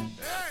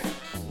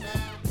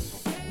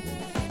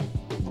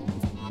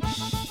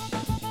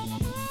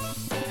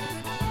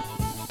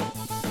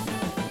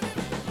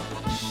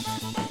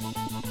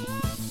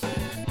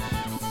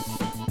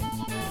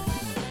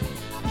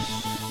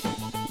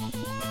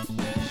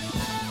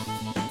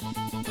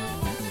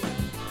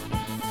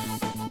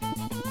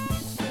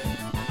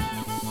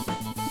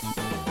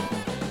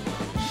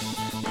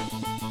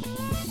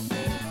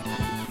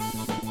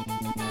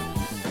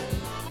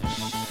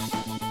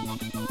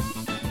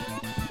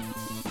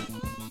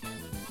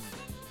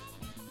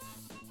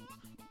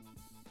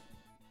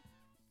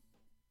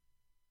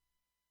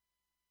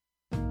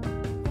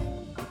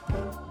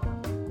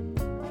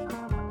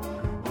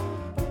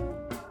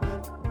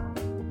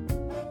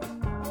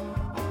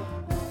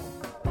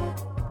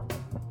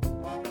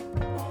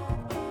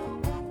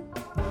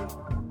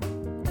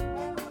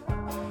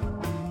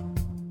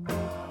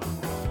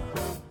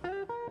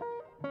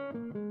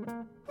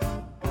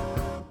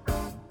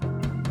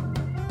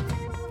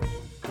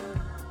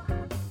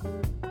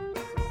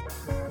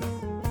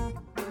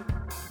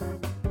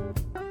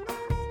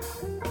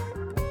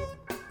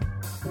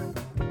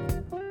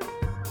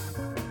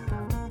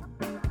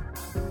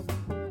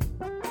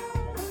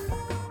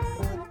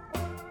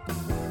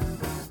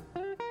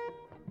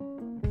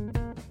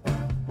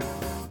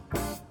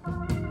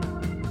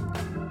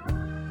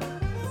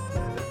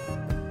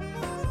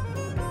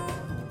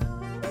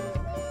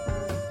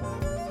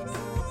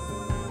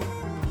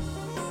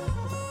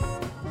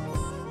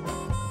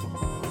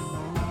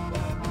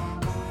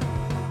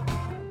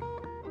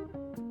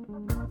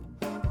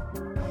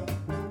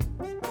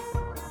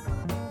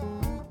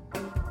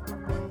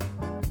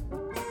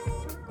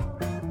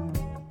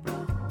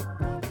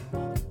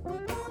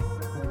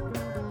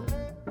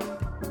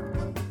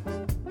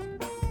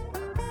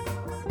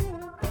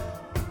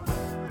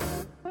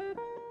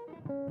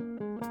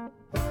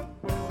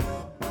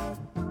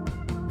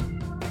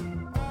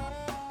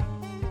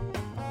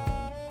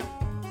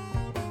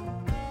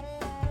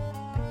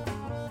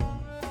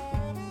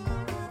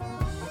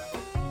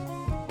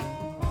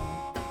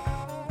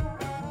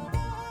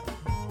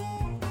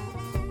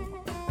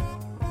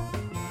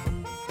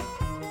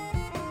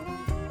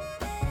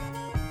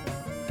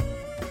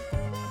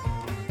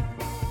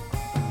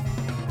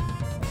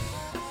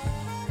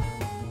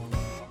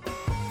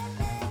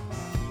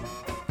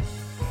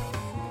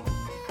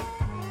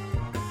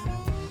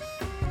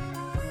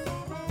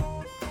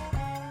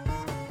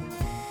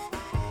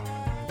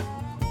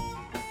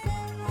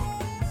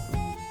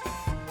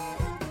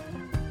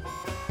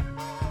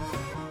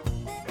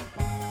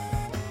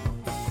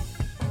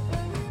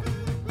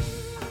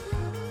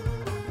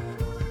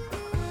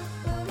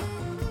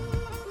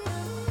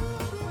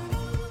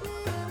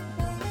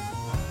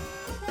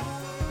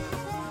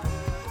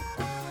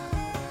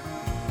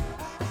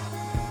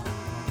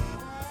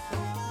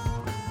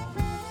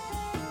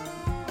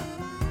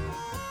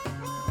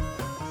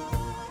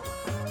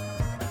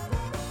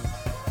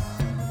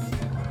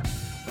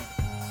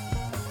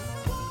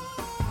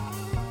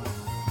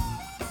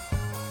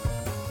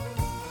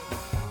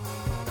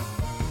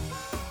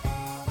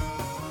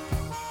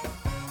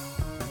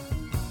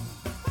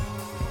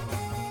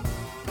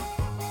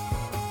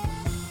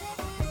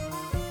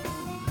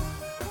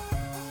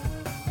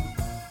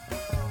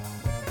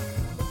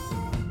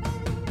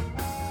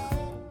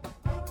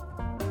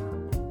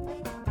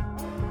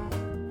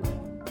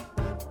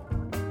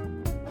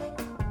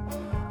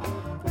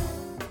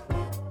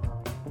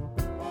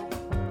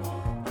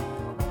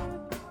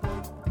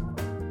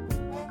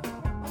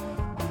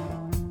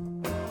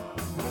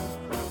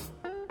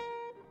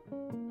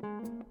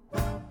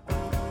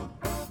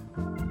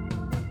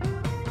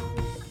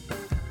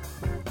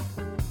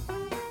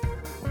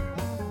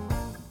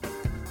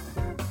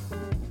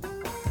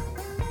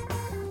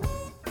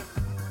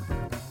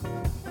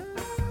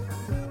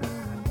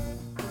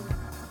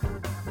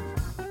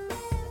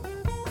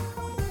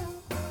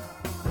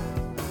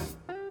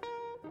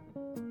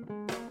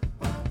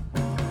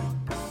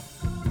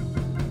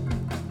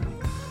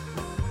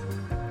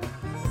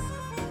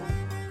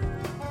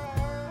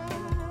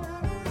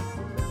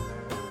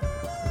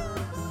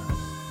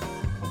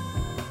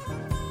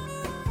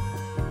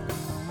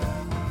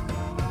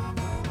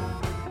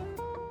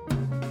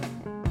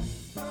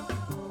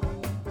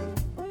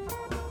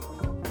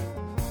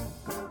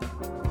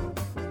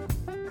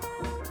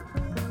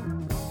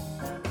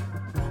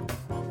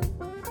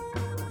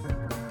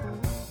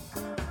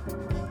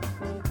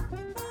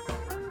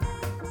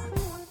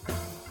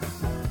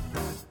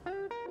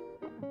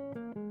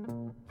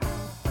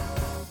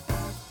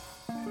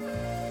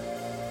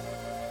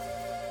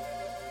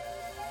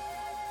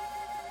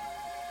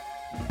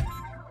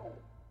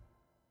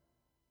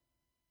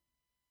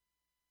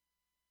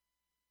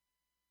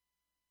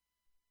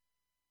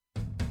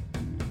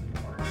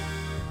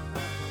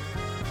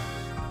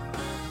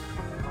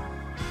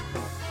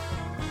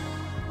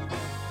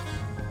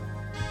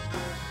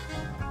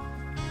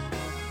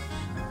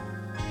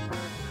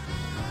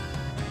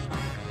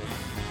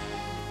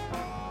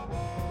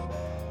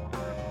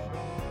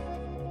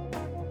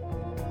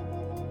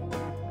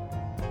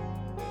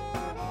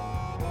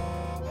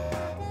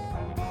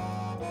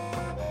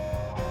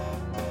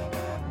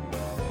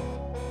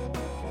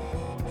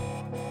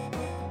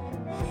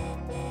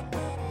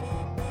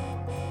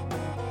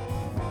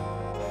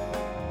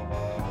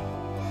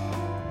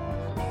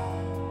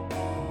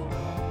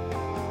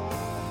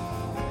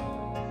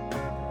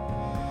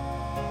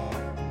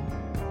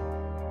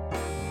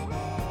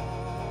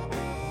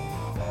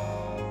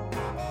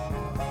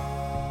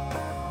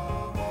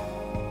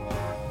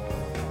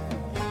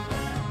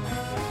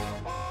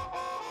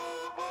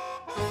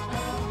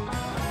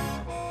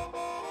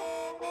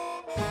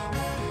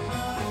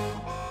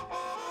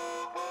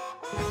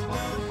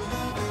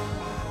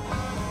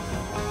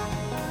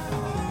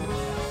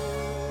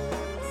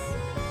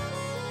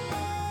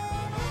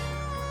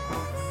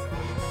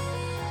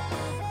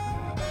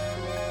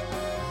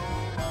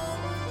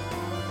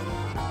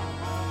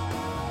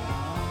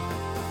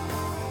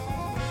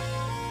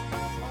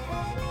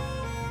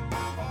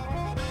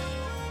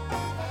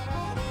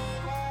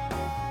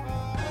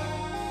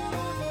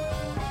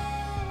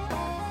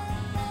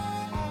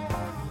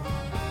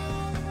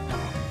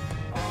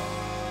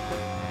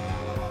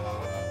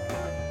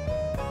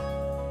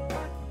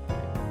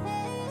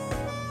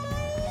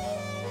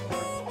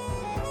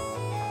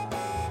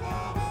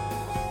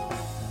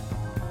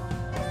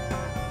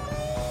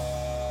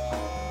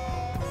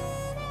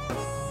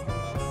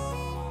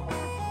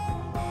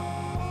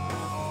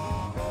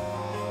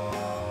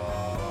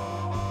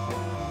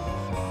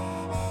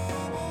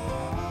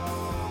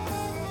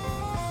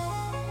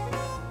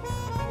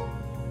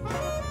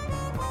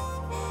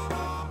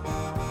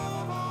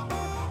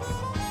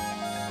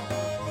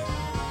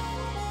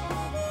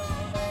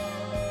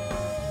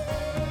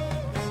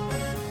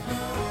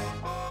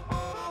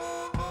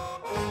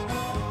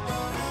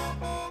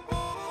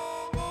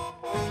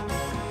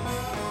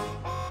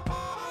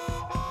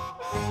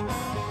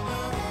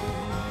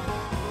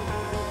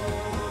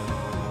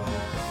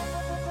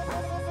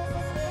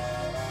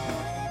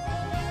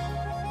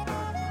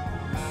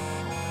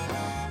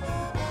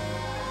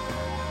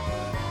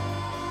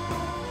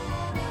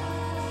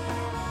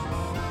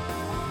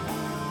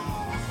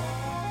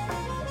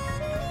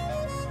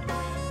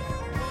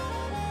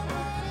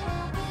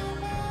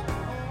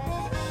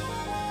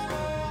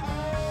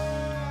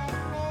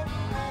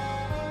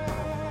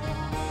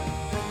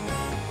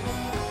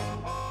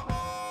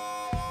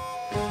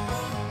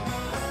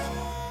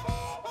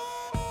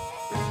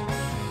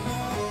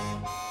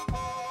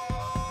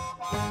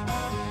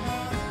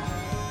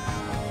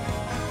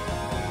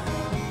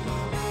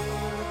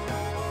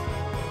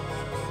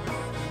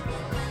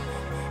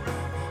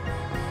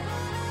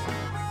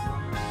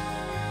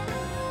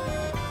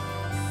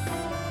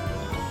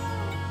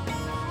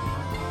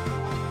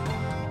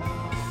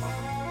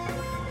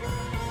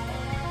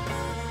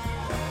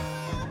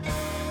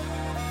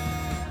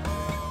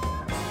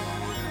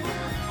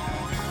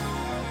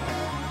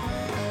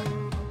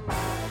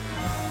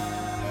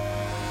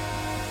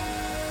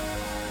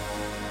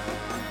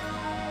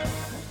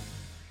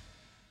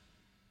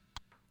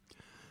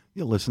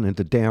 You're listening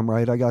to Damn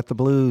Right I Got the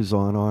Blues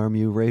on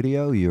RMU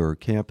Radio, your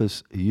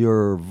campus,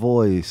 your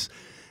voice.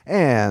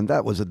 And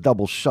that was a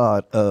double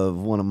shot of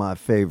one of my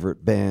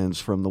favorite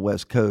bands from the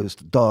West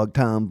Coast,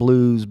 Dogtown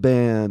Blues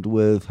Band,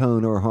 with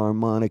Honer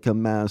harmonica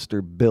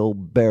master Bill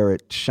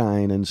Barrett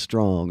shining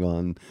strong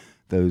on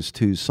those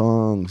two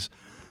songs.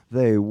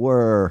 They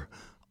were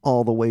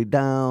All the Way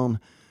Down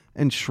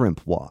and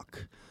Shrimp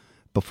Walk.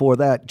 Before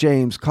that,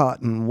 James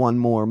Cotton, One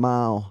More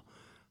Mile.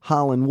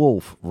 Howlin'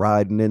 Wolf,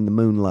 Riding in the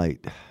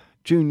Moonlight.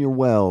 Junior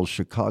Wells,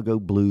 Chicago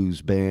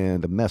Blues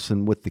Band,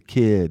 Messin' with the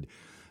Kid.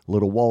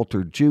 Little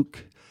Walter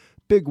Juke.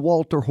 Big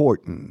Walter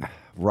Horton,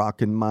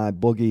 Rockin' My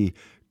Boogie.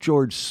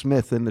 George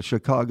Smith and the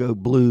Chicago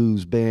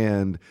Blues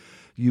Band,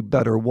 You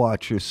Better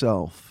Watch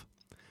Yourself.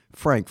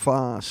 Frank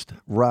Fost,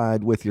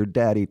 Ride With Your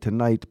Daddy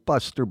Tonight.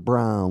 Buster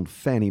Brown,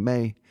 Fannie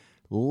Mae.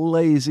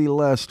 Lazy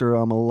Lester,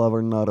 I'm a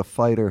Lover Not a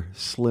Fighter.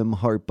 Slim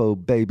Harpo,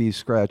 Baby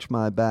Scratch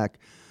My Back.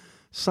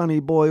 Sonny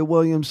Boy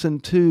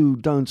Williamson 2,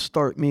 Don't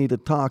Start Me to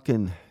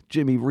Talkin'.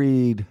 Jimmy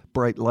Reed,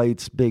 Bright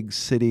Lights, Big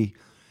City.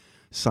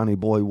 Sonny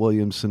Boy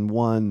Williamson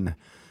 1,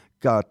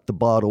 Got the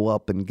Bottle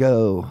Up and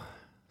Go.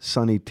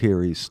 Sonny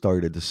Terry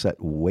started the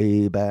set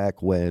way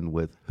back when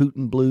with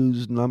Hootin'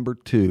 Blues number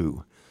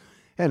 2.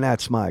 And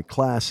that's my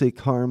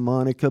classic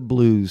harmonica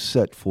blues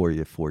set for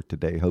you for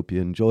today. Hope you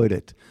enjoyed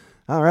it.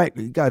 All right,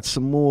 we got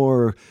some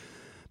more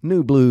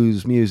new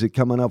blues music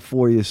coming up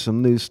for you.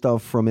 Some new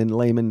stuff from In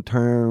Layman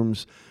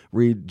Terms,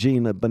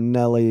 Regina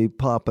Bonelli,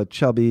 Papa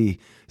Chubby,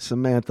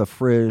 Samantha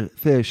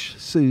Fish,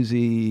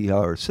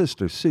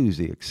 Sister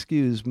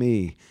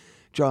Susie,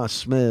 Josh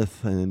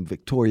Smith, and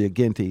Victoria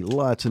Ginty.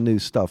 Lots of new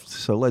stuff,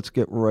 so let's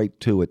get right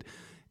to it.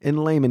 In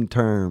Layman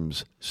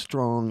Terms,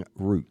 Strong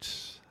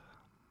Roots.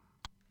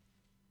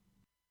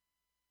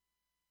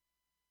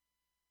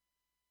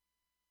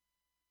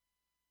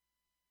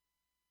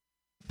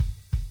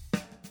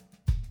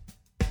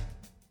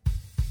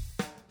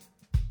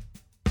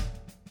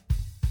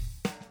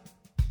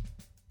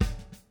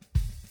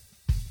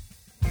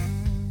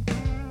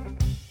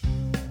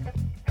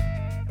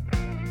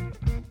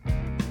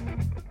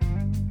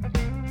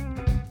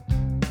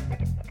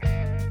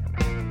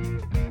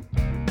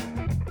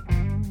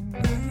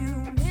 Will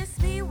you miss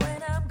me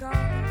when I'm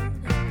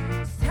gone?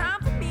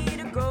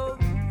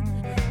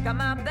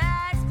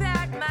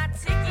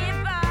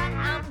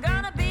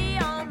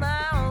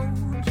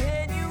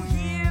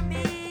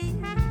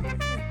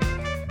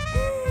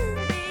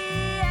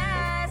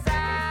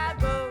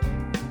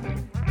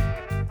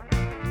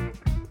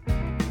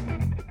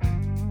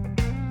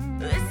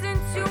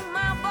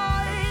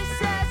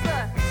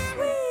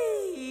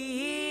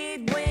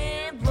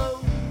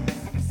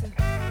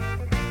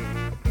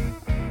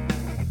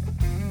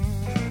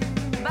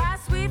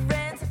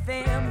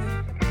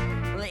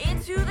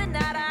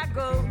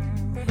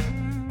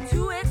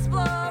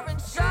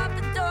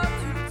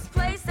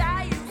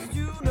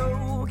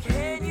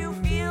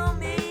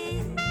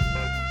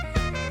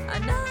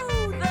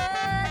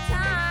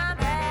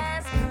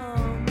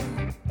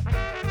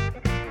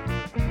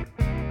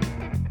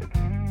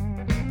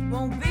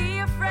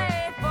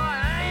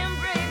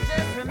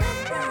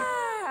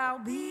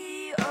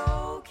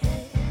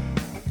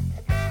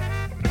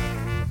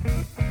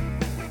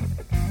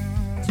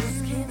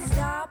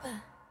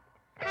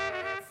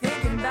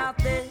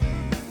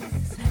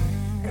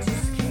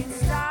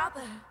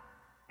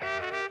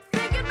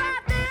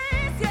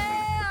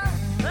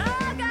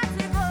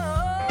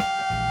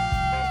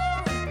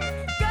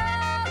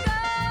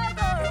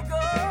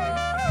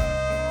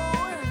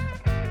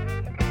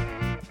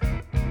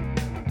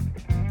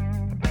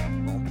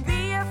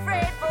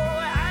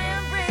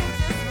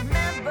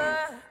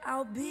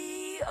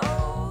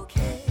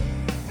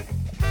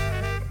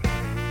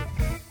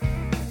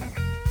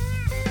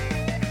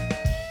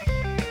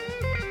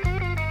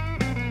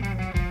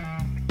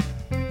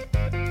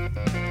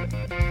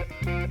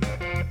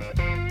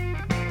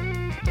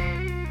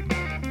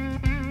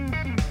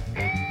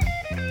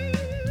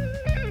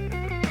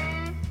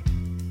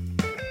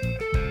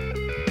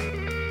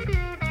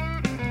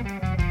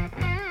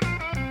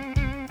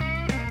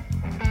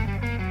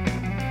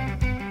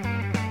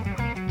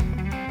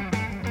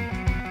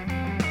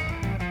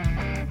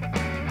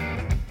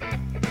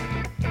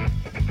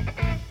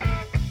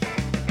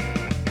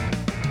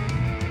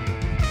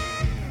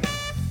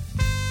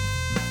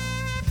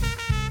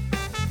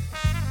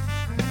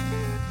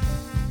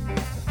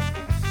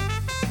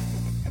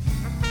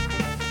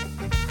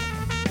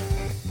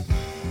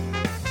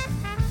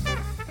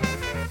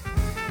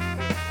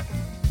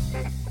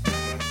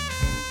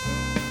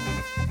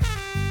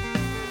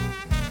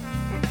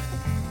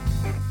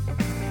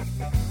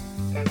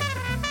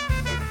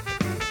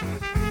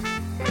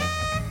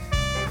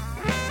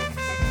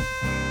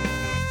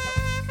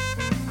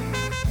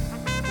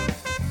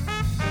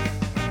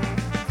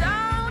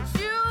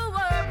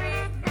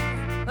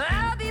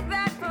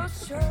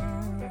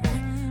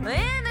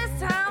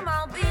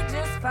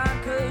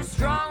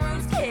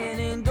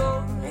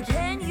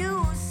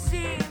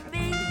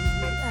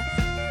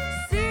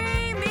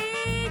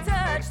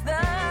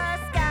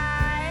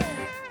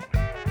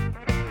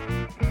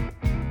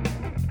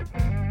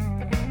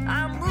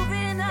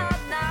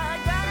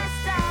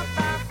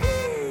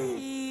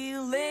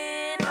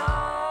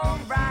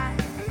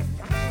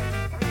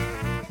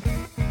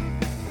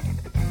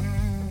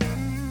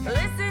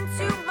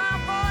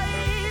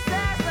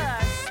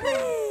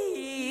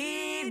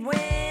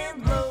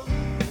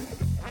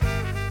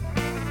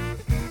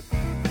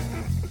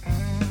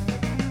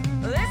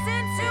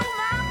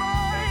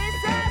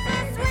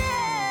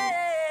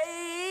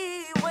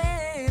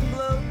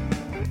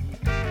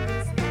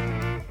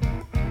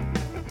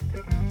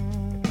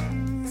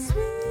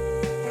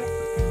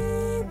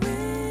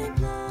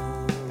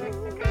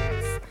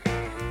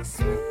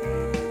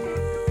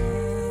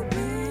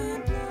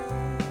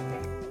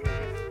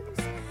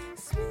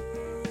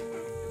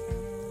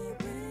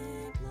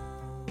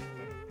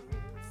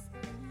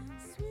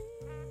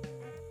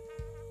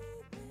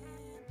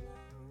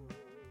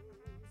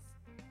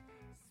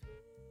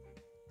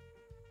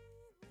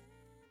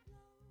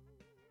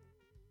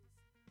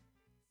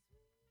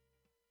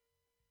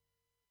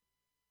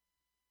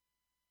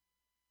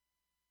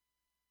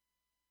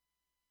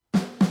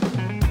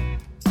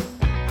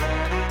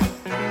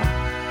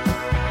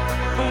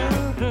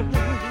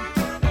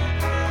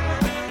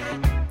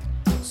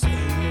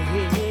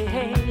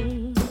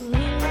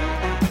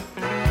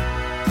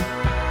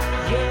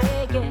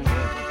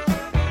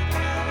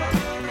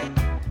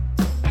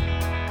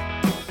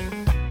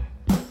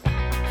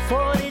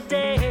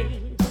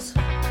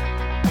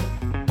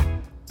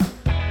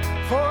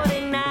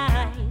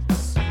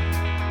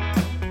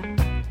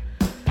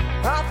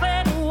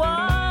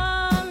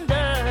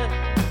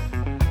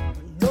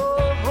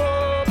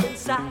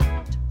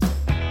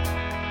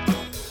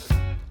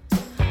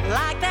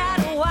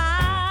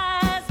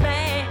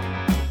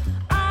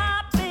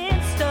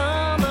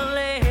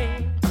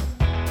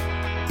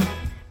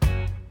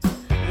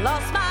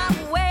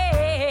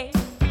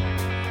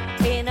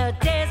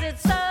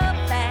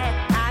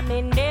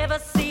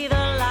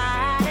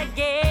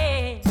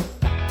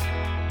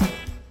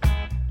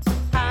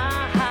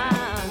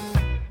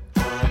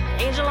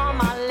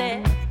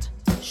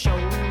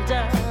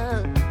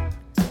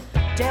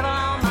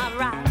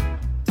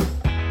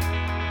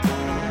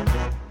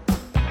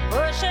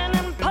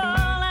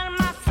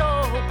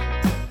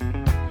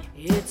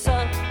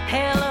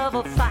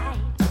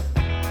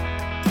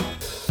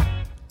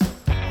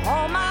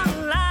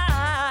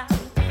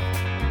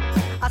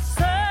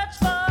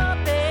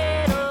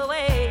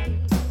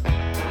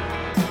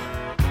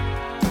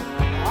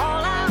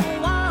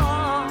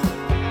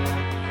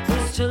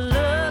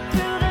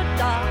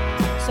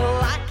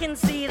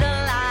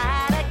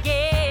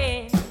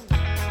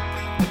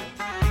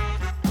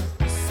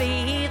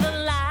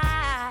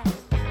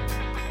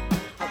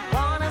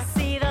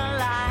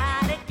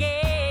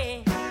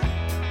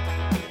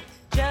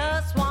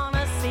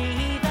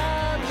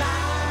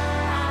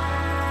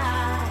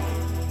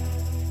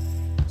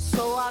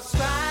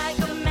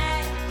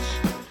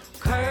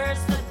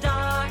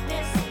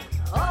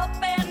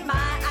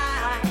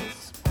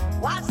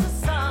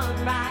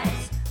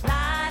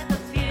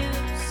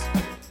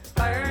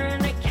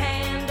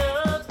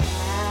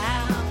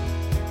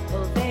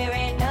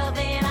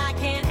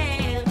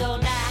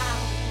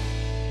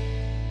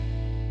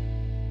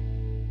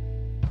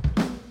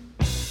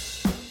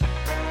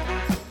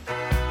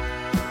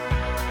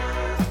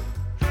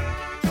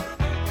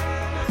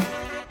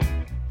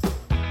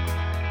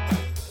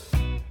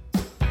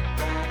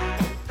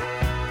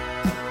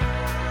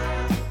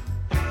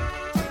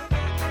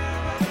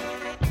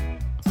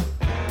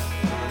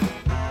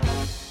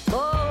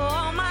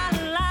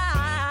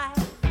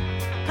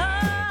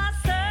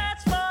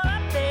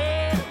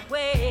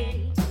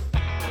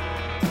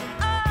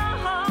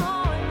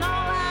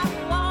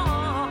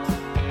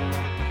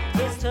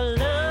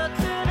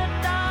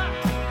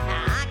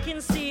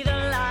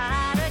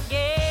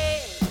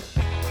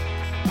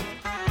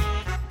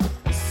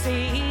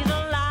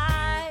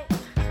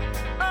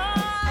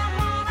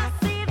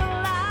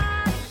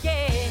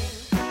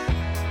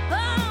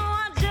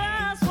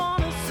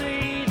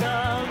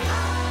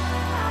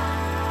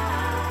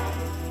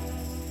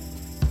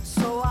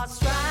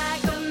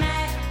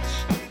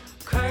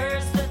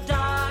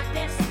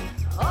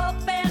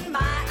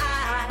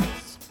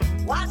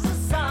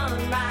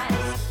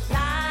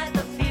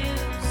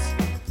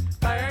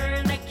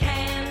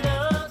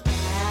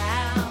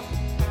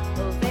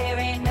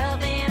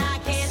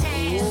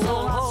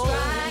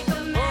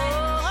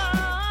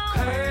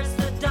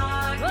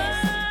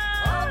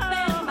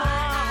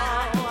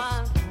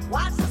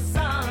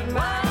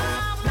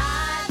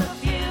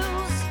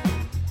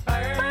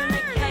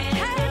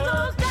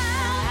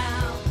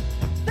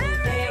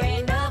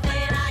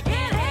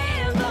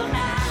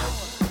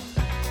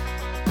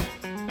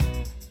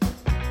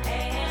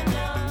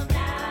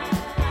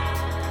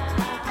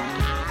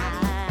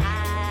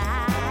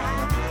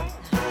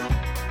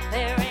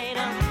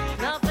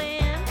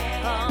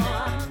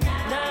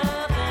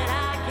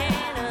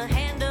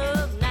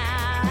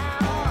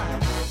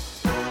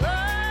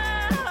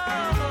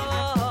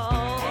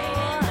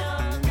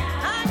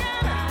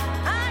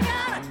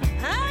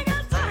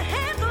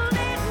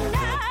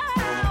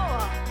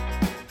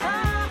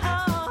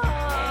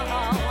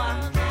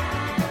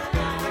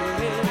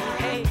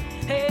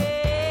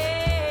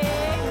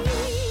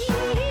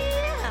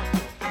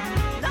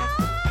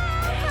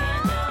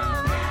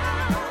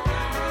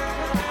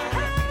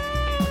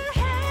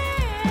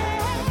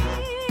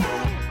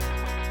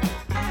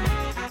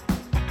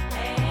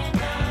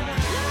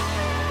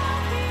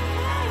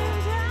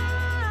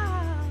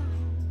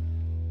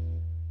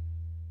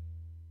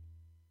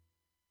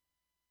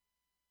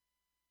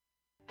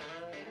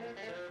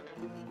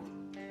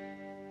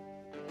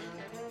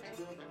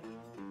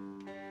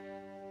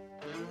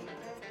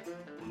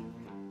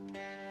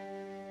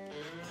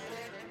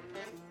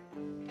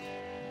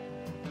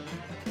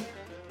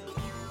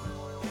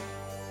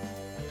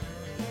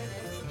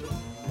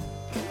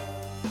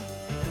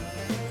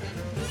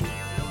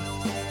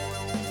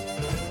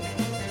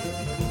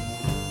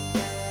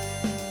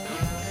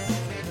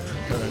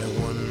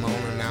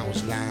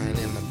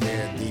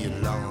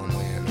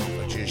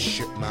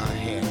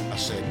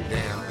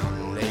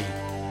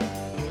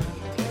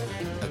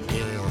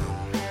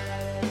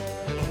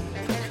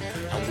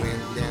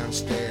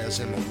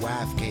 And my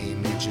wife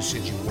came in, she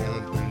said you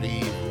won't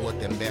believe what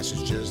them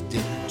bastards just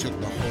did, took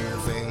the whole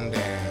thing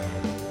down.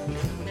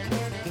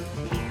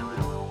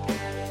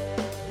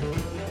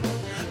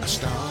 I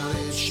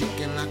started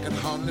shaking, I could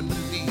hardly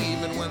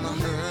believe it when I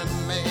heard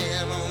a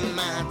man on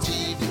my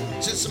TV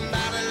said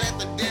somebody let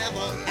the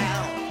devil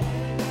out,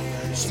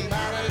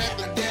 somebody let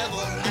the devil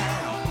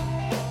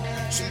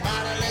out,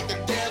 somebody let the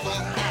devil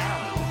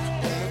out.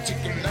 Gonna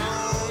take a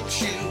long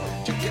shoe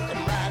to kick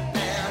them right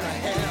down to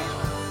hell.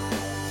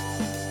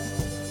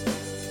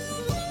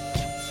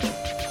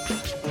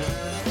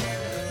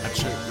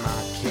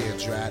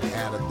 Right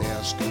out of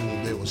their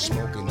school, they were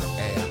smoking the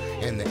air,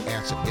 and the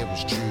answer, it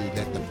was true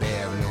that the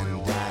bad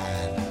men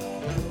died.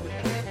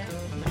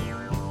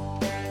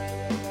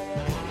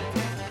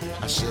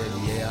 I said,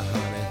 yeah,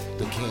 honey,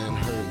 they can't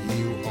hurt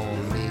you or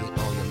me,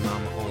 or your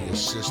mama or your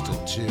sister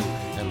too.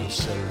 And I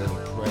said a little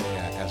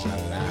prayer as I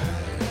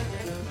lied.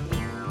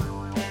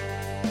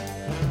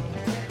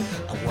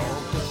 I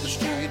walked up the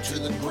street to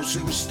the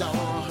grocery store,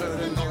 heard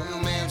an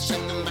old man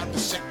singing about the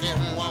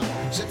second war.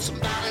 Said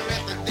somebody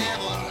let the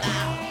devil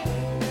out.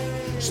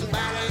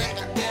 Somebody let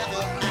the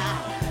devil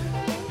out.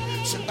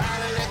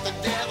 Somebody let the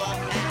devil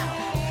out.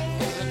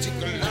 Gonna take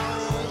a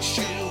long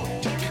shoe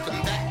to kick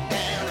him back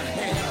down to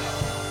hell.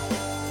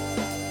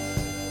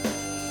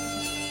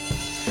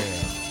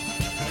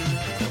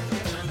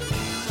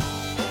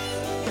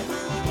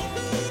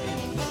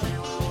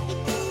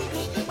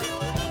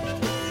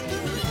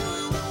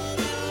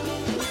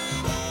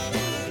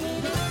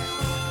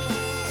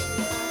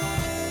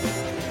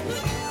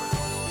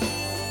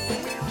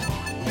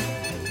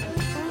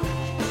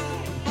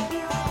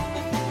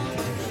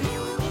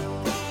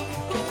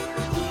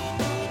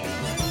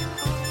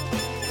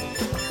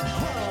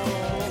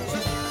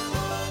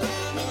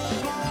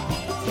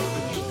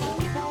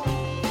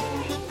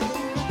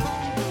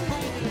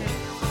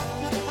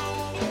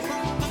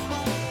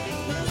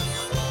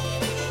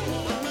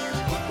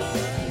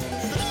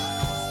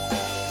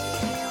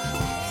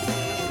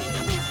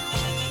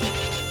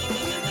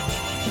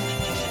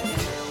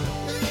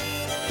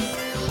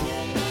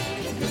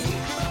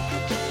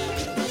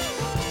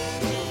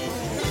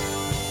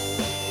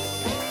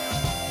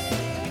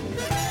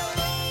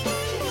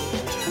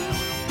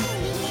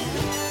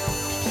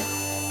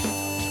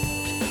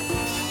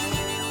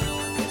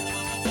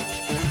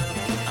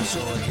 saw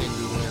a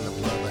Hindu and a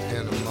brother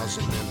and a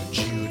Muslim and a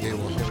Jew. They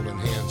were holding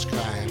hands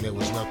crying. There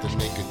was nothing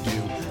they could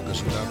do,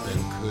 cause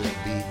nothing could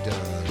be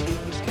done.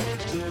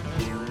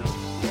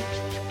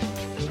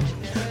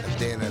 And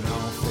then it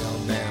all fell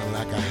down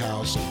like a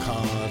house of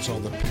cards. All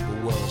the people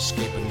were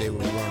escaping, they were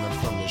running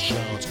from the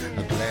shards.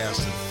 A glass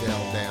that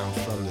fell down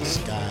from the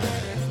sky.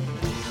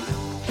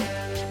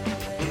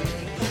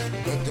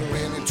 But they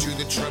ran into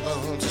the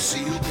trouble to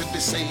see who could be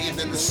saved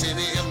in the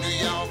city of New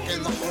York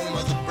and the home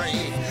of the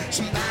brave.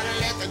 Somebody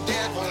let the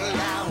devil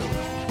out.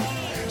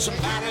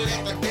 Somebody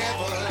let the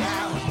devil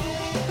out.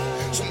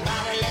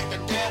 Somebody let the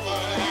devil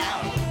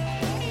out.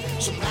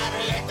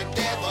 Somebody let the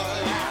devil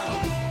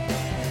out.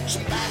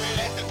 Somebody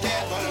let the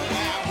devil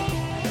out.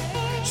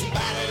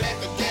 Somebody let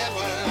the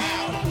devil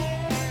out.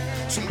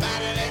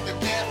 Somebody let the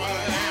devil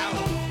out.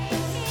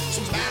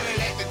 Somebody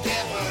let the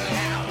devil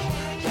out.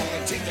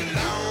 Gonna take a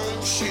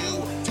long shoe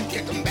to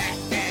get them back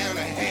down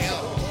to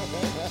hell.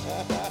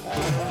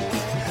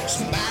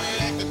 Somebody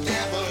let the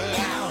devil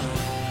out.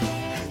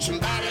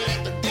 Somebody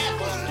let the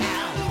devil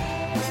out.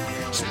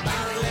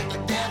 Somebody let the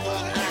devil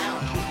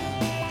out.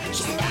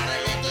 Somebody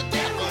let the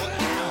devil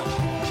out.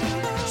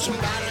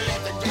 Somebody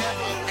let the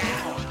devil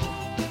out.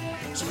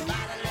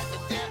 Somebody let the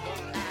devil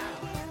out.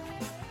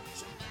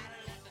 Somebody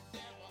let the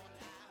devil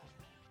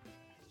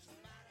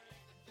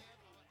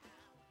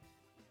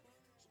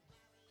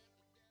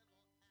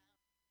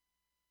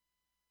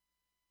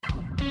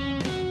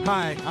out.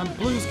 Hi, I'm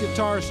blues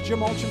guitarist Jim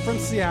Olchin from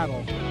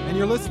Seattle, and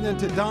you're listening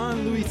to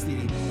Don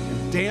Luisi.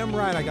 And damn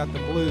right I got the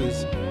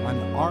blues on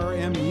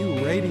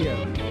RMU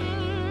Radio.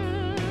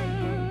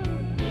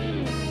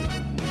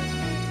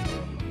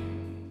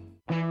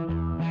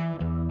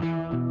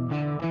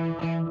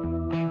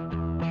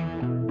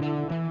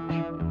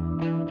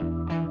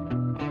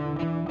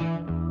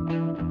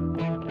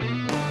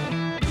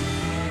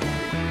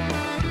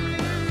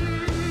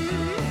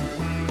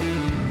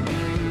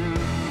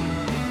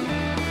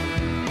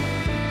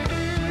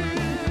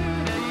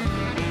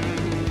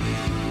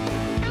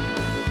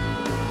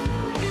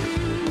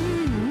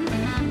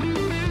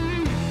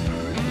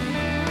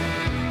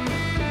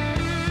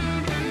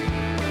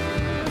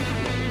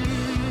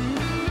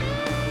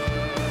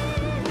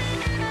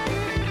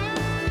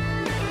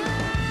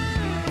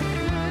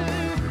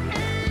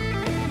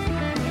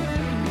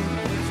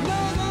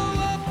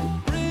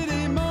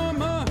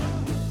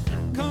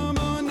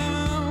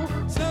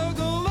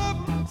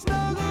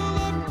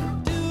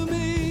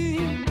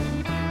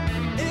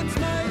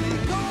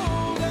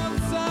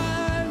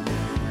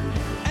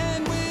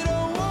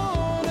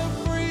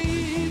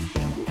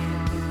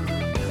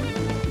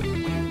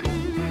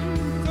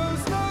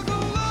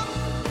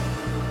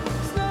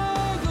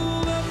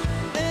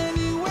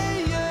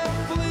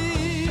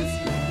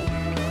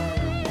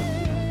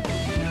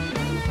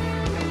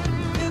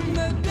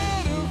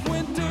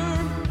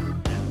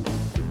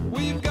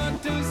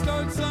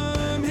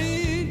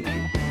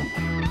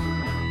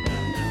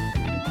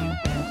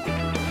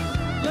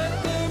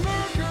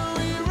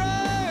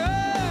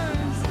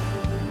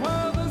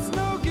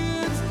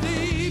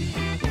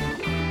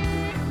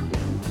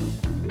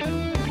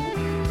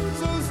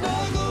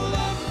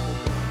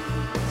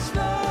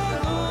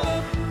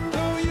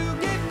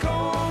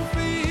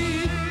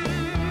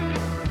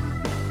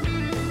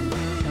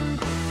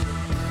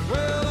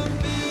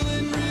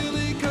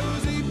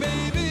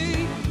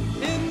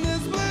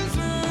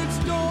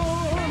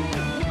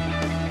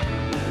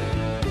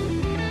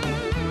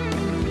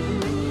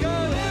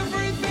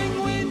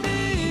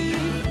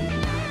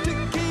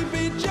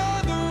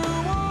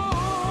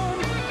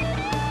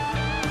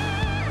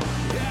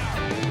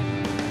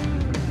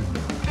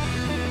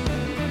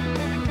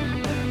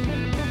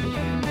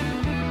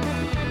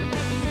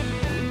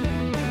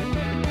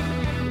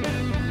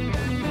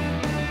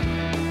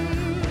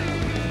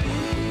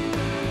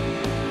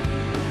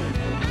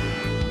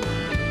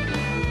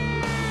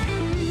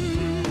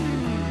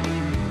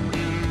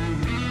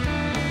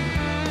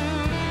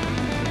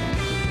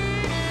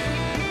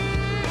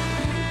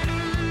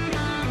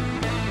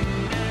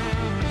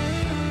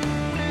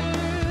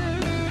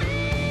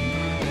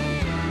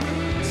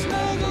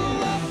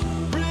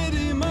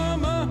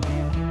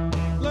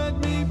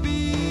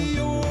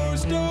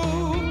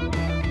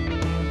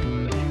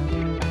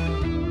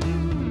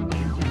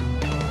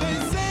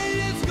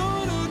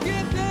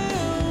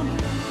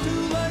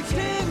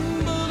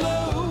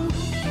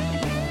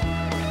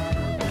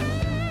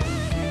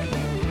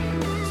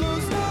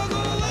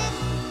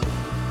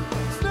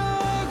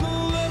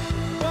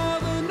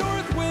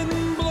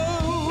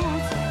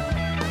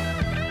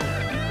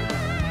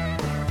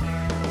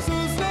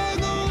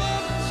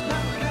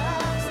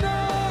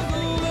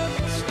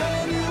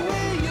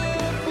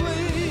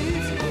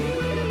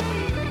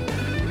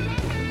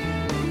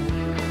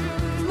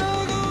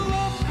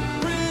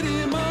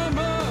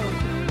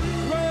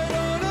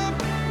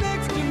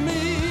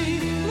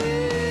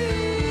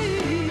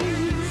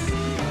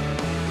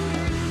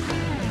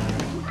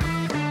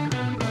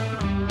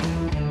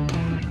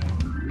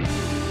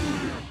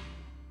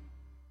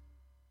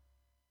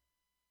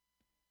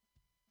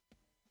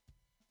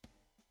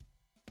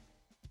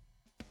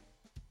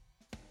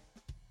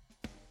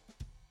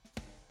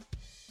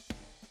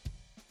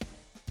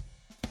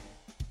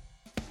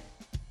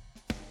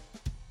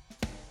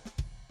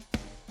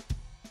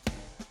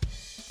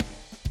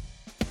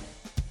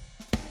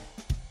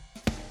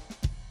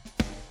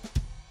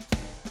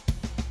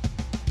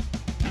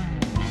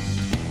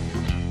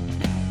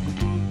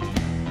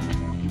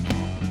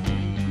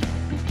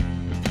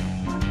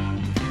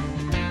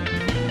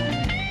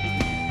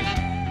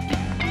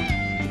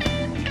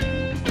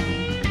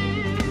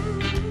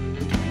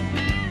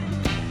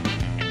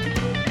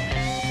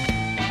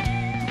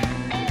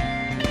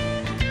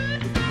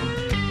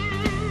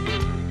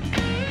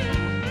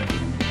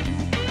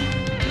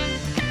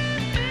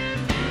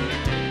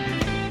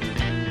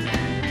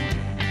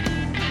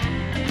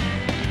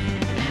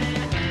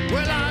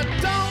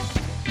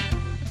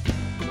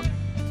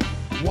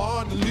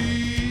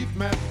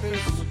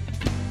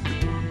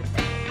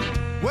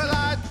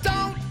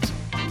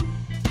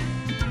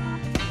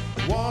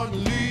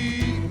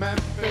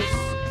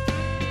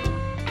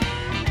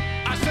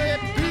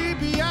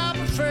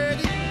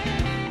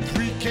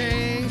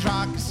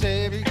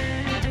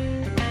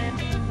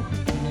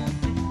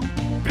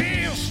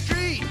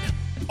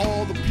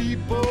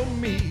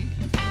 me.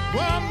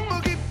 One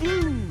boogie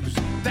blues,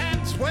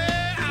 that's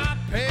where I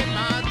pay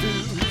my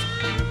dues.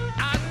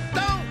 I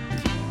don't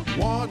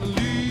want to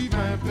leave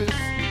Memphis.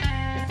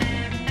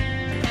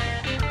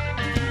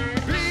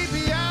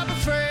 Baby, I'm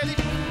afraid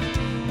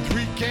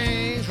 3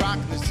 Kings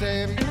rocking the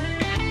Chevy.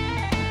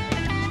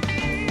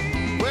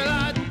 Well,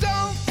 I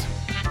don't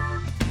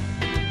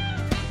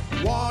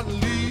want to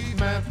leave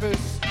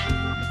Memphis.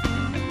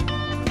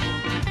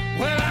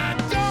 Well, I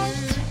don't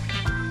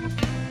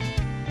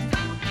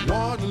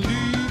want to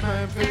leave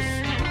Memphis.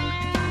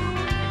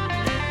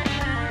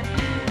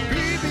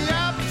 Baby,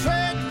 I'm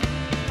afraid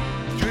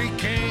 3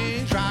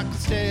 Kings rock the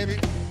Chevy.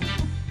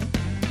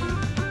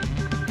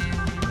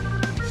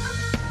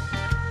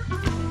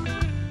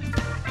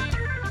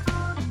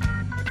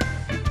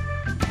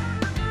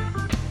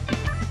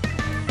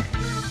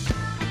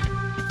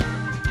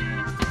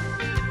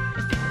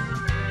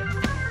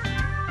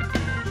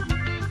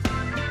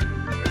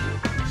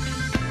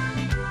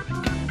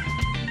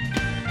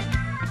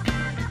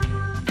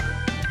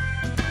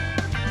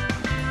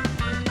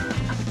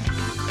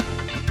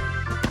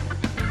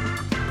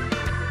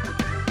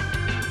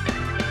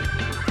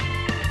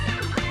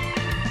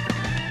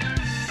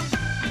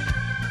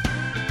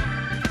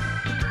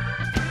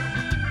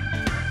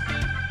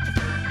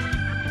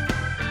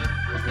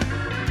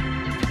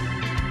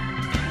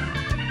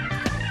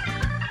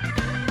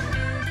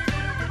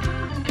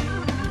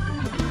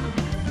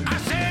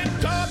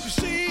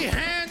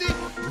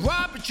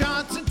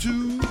 Johnson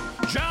too,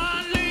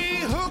 John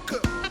Lee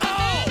Hooker,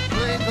 all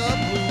play the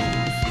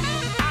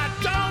blues. I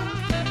don't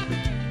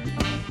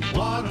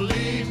want to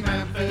leave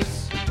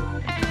Memphis.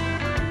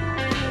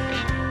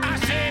 I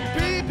said,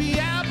 baby,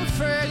 I'm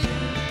afraid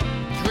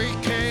 3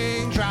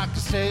 Kings rock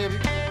the Chevy.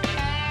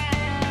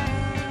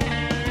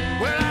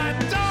 Well, I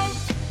don't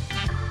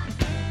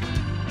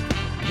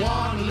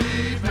want to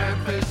leave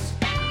Memphis.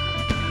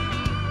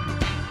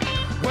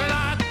 Well,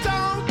 I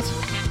don't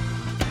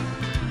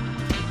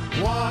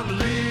want to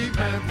leave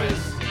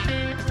Memphis.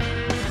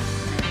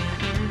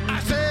 I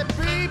said,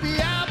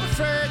 baby, I'm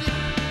afraid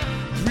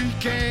 3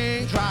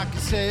 Kings rock the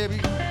Chevy.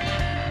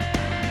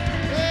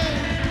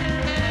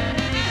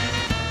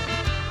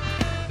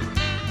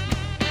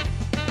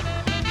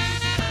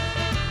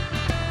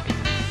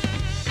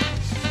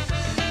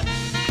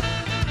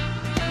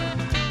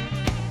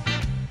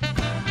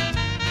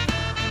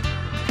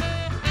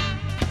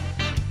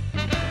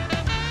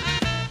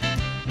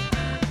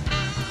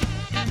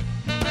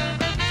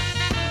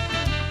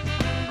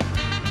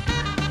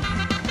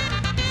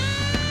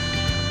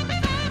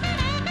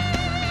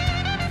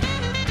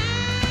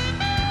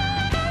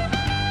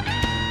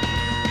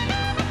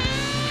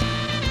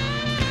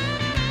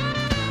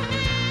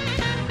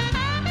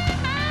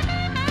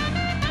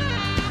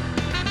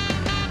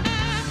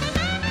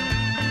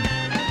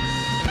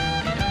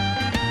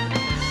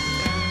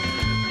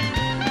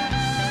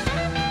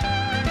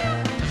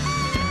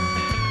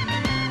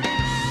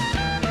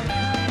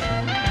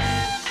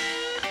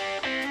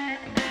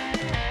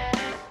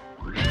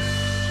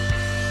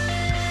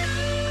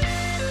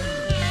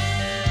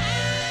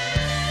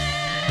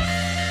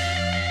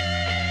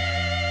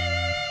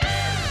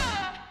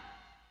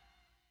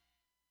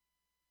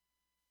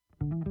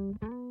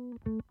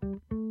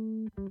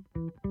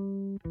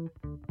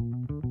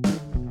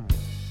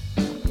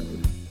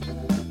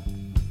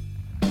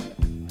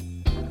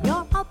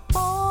 You're a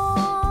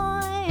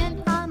boy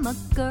and I'm a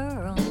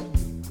girl.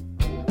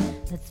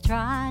 Let's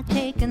try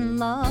taking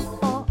love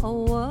for a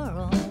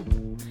whirl.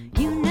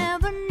 You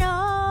never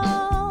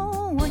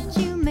know what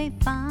you may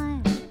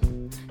find.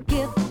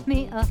 Give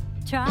me a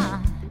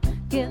try,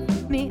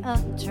 give me a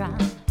try.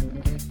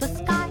 The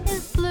sky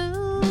is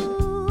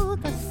blue,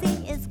 the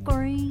sea is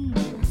green.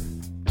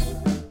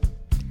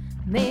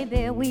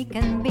 Maybe we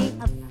can be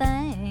a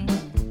thing.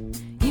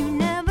 You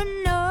never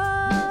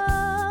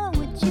know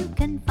what you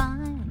can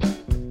find.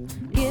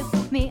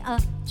 Give me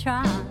a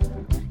try,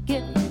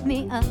 give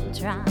me a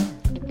try.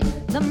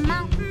 The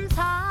mountains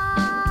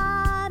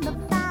high, the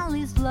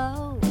valleys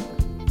low.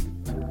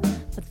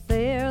 But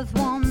there's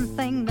one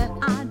thing that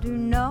I do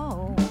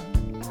know.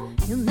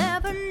 You'll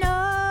never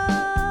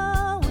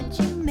know what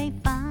you may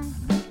find.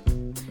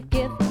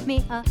 Give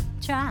me a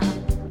try,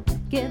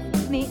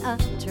 give me a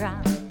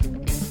try.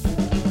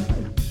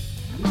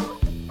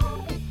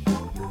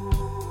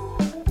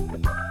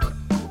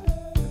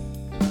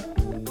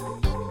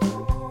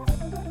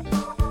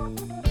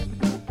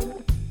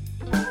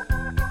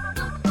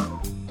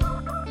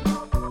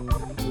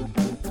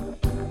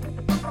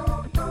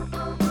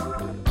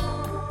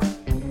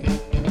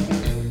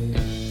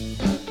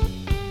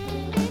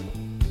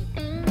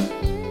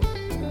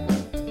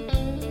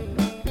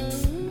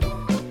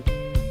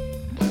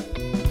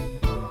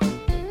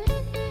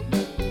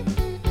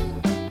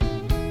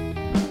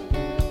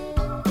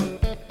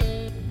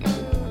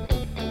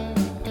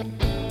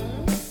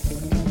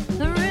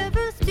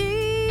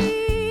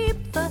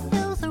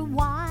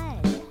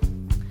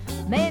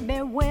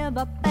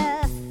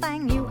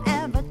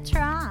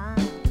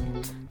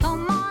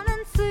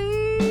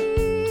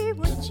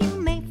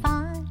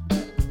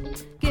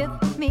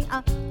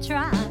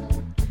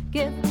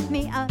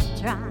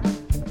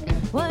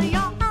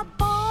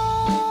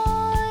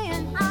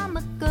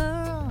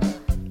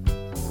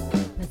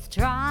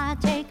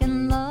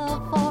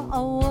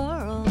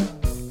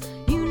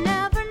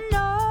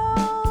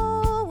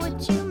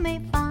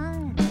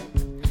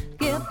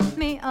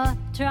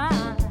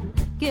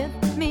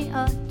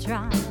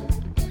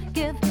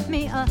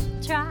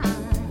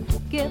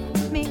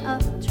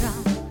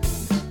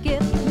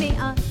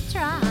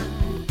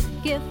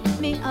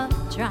 give me a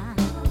try.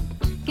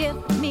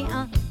 Give me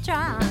a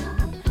try.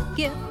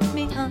 Give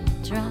me a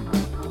try.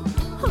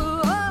 Ooh,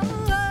 oh,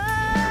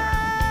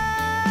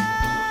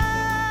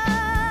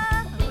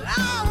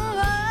 oh,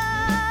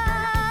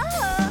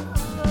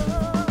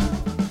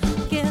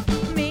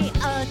 give me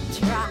a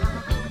try.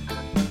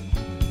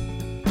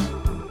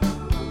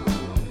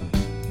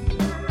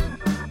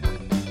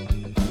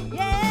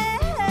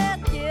 Yeah,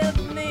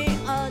 give me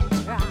a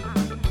try.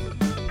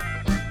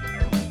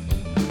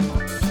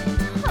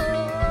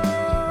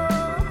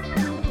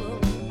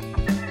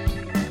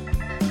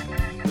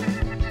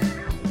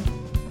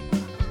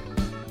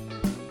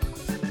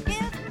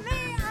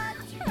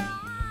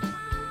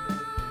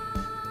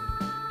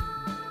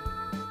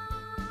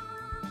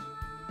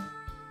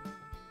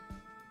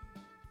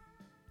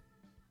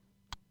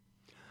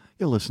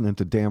 You're listening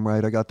to Damn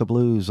Right I Got the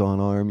Blues on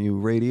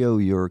RMU Radio,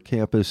 your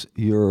campus,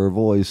 your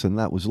voice, and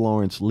that was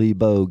Lawrence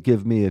Lebo,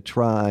 Give Me a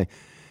Try.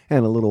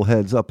 And a little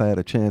heads up, I had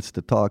a chance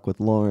to talk with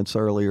Lawrence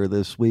earlier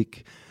this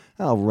week.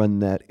 I'll run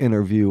that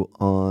interview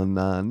on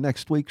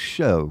next week's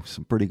show.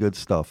 Some pretty good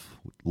stuff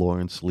with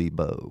Lawrence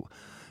Lebo.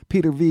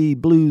 Peter V,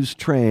 Blues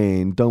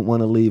Train, Don't Want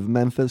to Leave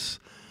Memphis.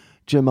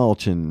 Jim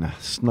Elchin,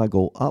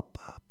 Snuggle Up.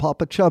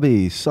 Papa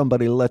Chubby,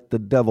 Somebody Let the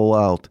Devil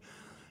Out.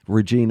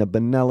 Regina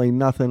Benelli,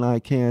 Nothing I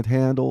Can't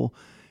Handle.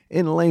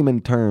 In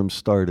layman terms,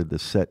 started the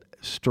set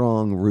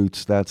Strong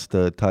Roots. That's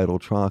the title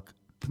track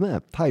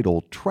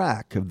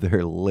of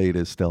their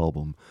latest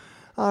album.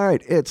 All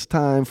right, it's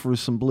time for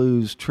some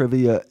blues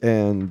trivia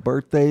and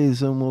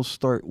birthdays, and we'll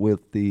start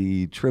with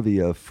the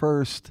trivia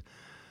first.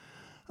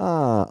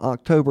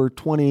 October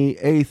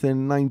 28th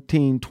in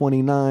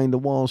 1929, the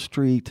Wall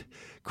Street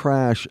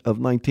crash of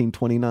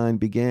 1929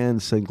 began,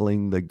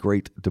 signaling the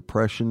Great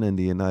Depression in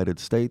the United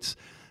States.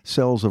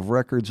 Sales of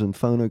records and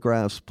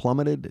phonographs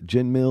plummeted.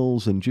 Gin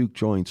mills and juke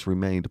joints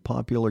remained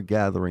popular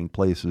gathering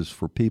places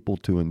for people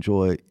to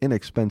enjoy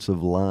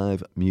inexpensive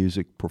live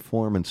music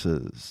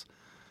performances.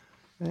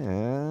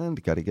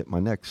 And got to get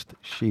my next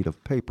sheet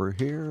of paper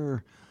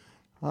here.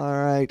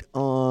 All right,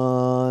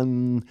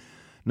 on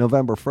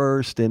November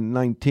 1st in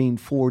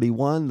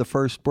 1941, the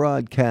first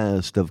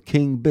broadcast of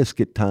King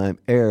Biscuit Time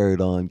aired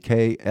on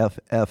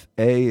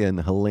KFFA in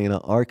Helena,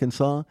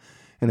 Arkansas.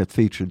 And it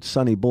featured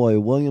Sonny Boy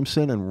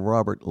Williamson and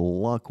Robert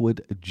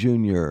Lockwood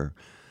Jr.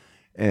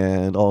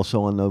 And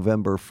also on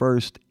November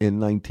 1st in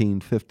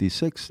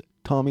 1956,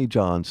 Tommy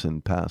Johnson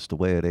passed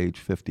away at age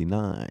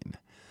 59.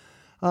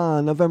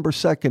 November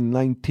 2nd,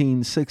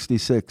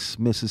 1966,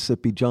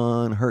 Mississippi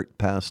John Hurt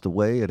passed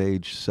away at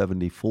age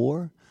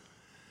 74.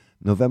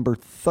 November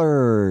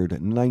 3rd,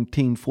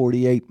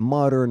 1948,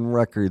 Modern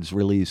Records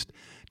released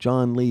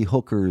John Lee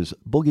Hooker's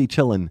Boogie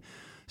Chillin',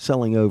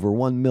 selling over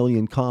 1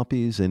 million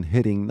copies and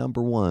hitting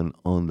number 1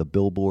 on the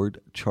Billboard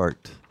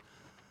chart.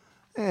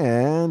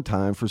 And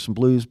time for some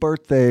blues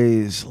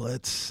birthdays.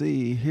 Let's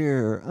see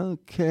here.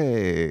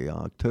 Okay,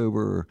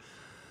 October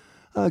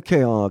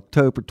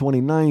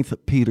 29th,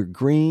 Peter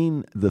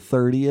Green. The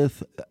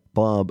 30th,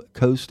 Bob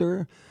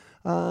Coaster.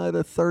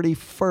 The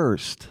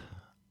 31st,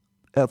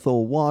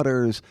 Ethel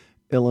Waters,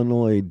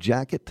 Illinois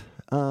Jacket.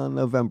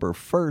 November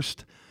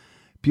 1st,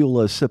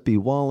 Beulah Sippy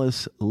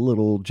Wallace,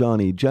 Little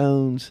Johnny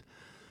Jones.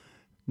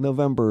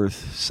 November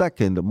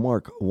 2nd,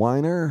 Mark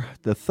Weiner.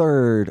 The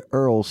 3rd,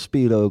 Earl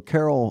Speedo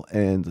Carroll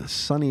and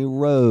Sonny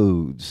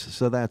Rhodes.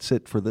 So that's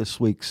it for this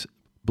week's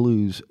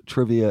blues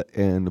trivia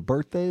and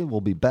birthday.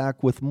 We'll be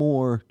back with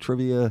more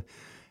trivia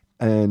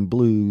and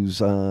blues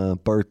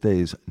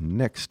birthdays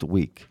next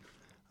week.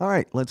 All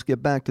right, let's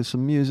get back to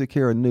some music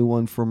here. A new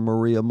one from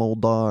Maria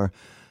Muldaur,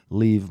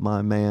 Leave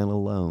My Man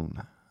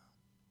Alone.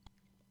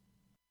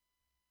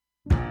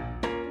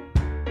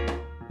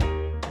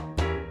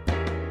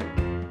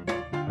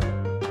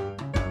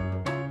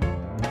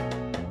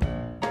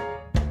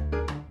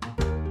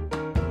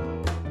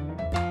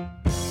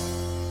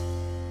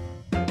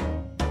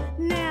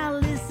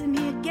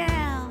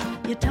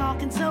 You're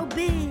talking so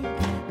big,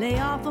 lay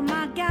off of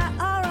my guy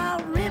or I'll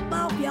rip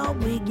off your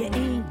wig. You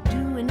ain't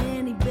doing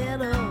any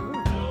better,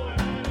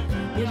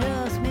 you're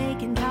just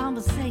making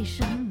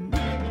conversation.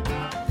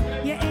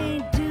 You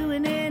ain't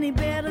doing any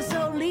better,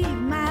 so leave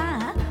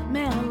my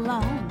man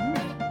alone.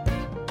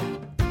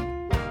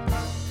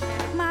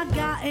 My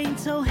guy ain't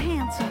so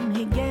handsome,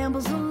 he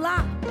gambles a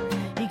lot.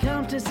 He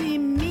comes to see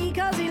me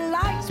cause he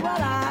likes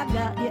what I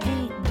got. You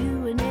ain't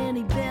doing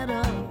any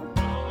better,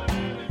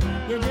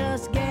 you're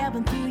just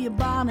gabbing through your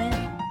bonnet.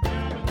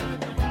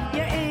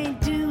 You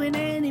ain't doing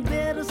any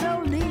better,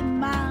 so leave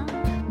my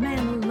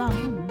man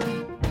alone.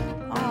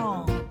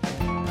 Oh.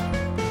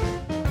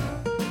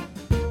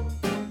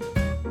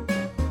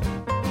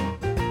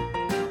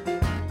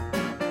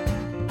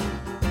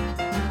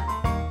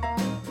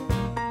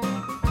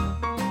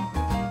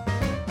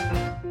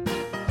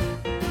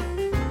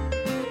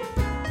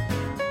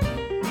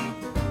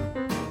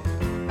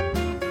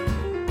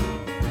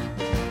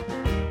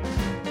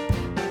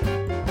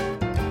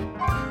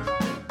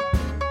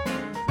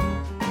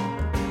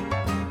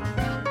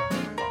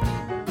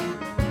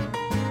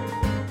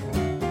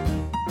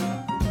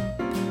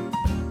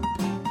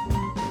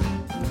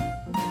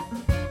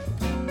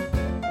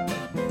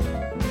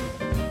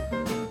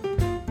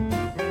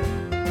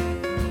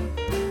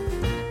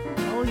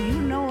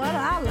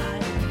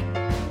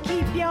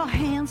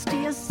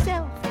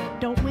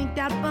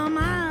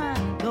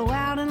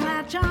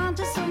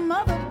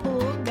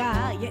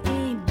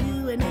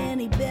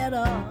 any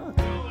better.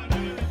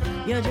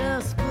 You're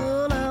just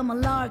full of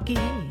malarkey.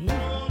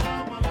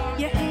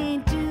 You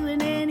ain't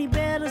doing any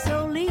better,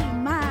 so leave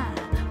my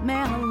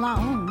man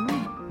alone.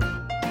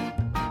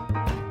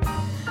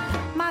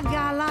 My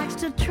guy likes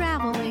to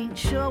travel, ain't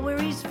sure where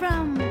he's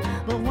from,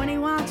 but when he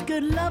wants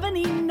good loving,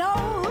 he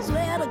knows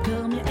where to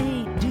come. You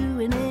ain't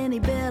doing any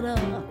better.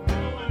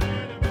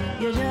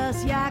 You're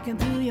just yakking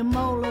through your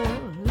molars.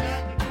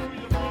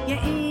 You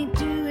ain't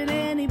doing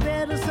any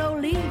better, so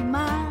leave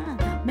my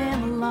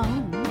man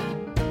alone.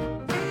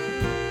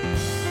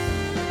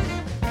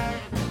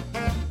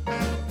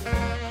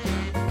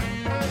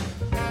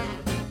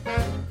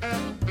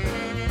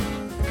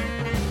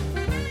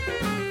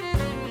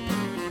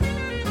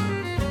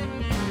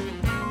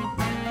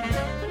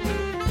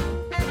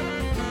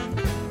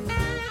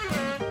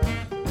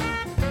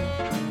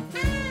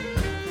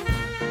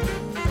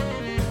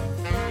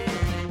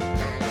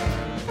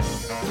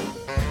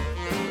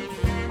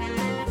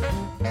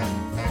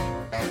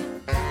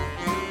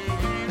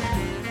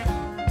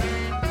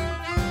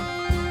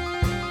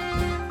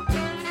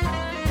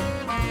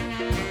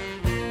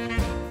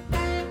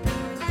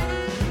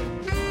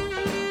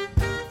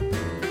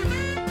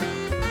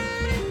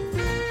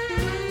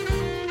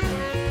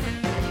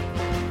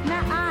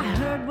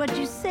 What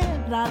you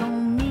said, I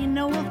don't mean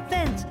no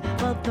offense,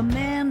 but the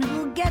man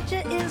who'll get you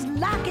is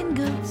lacking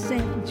good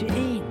sense. You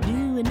ain't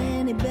doing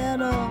any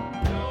better.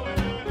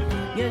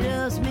 You're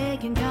just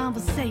making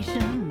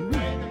conversation.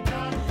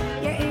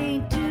 You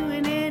ain't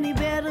doing any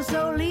better,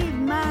 so leave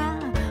my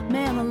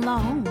man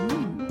alone.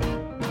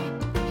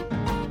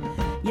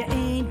 You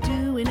ain't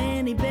doing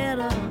any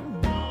better.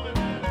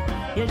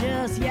 You're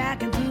just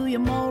yakking through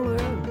your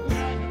molars.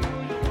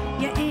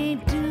 You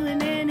ain't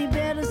doing any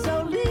better,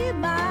 so leave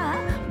my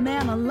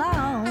man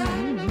alone.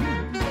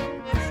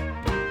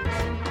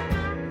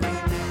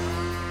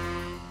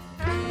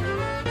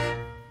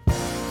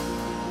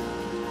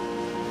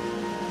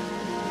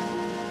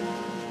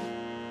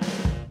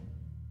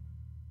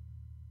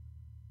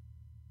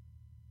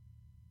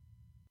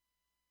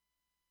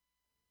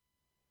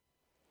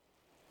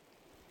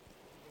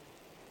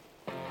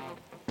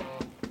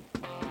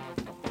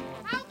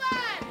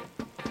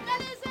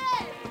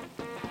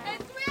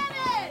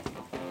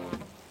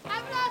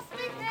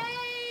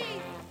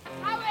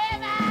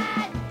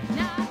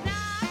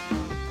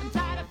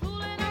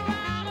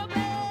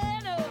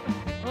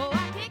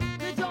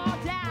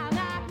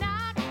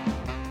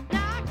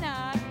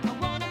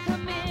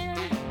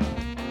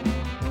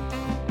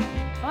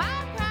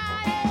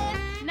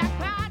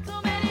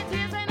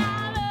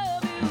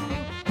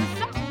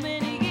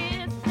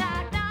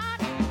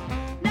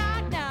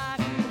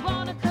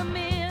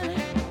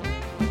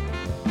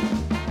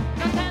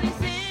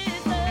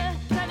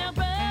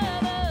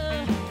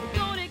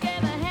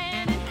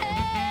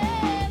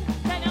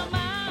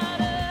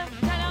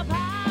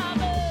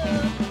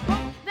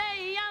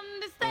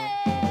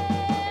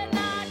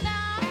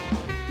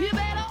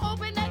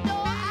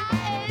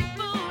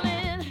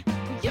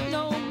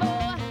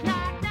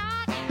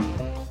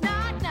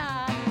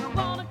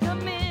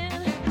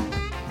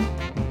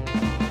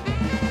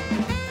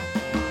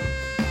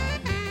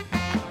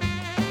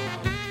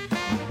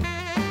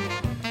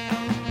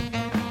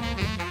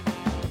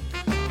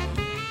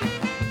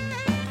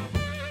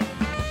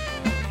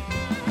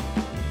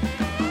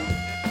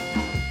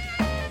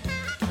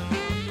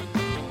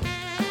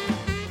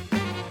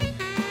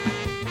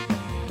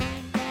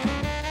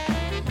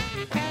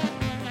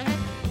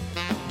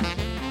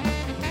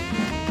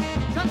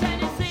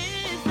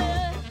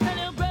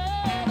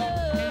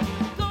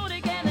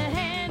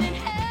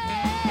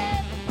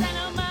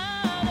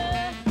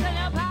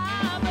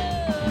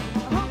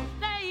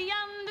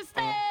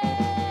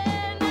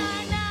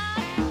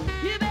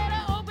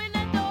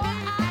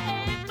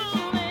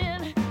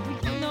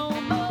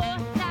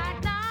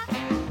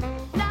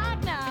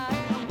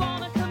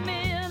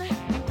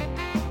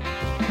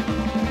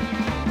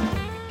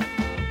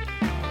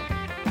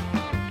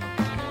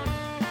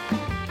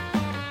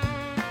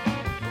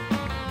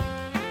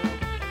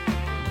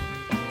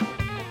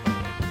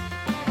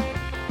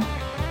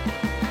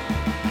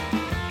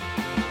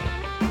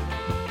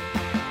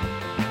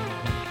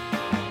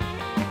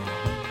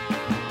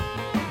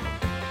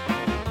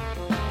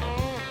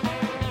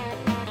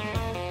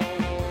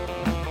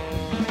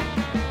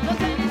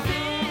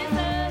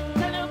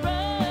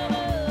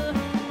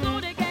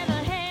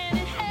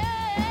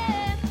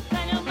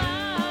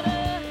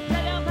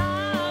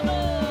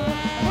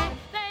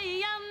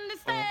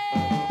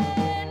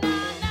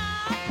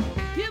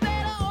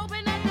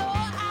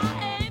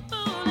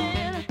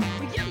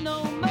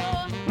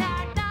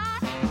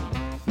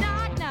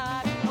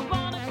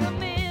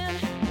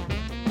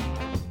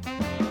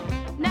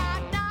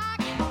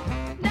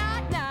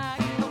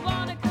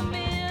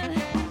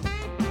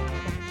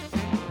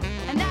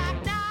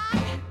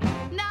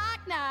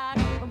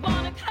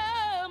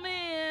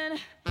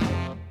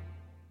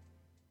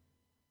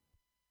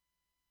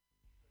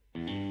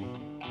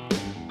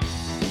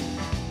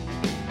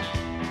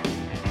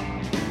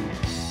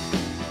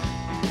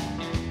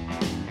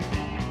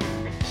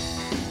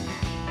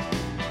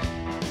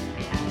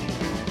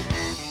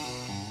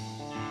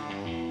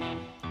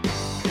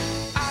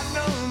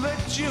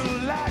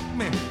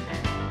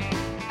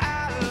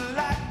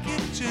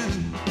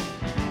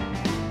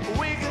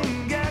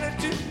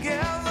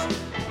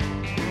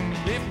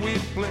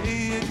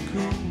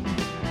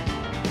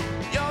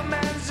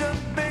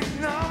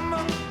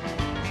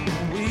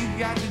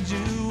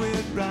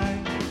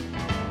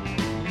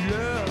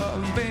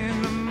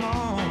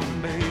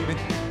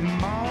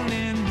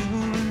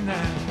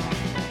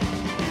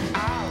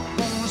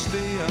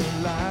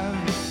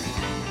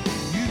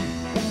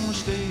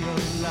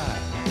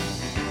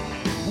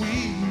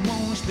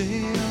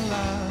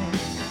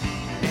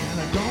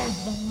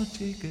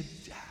 take a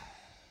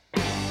dive.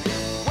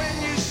 When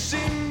you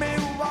see me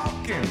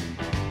walking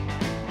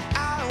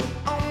out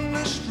on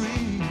the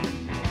street,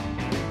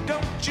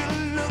 don't you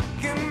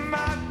look in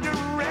my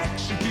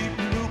direction, keep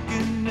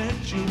looking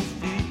at your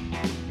feet.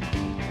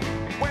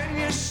 When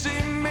you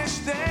see me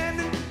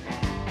standing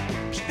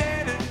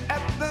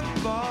at the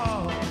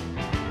bar,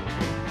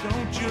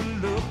 don't you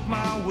look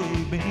my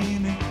way,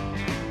 baby,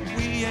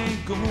 we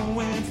ain't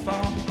going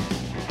far.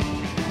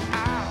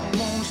 I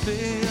wanna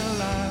stay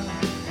alive,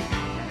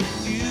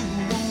 you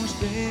wanna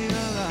stay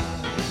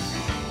alive,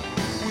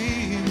 we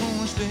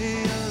wanna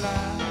stay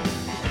alive,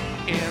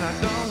 and I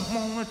don't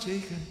wanna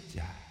take a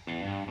dive.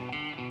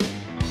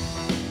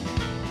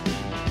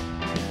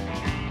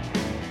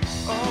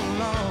 Oh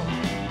Lord.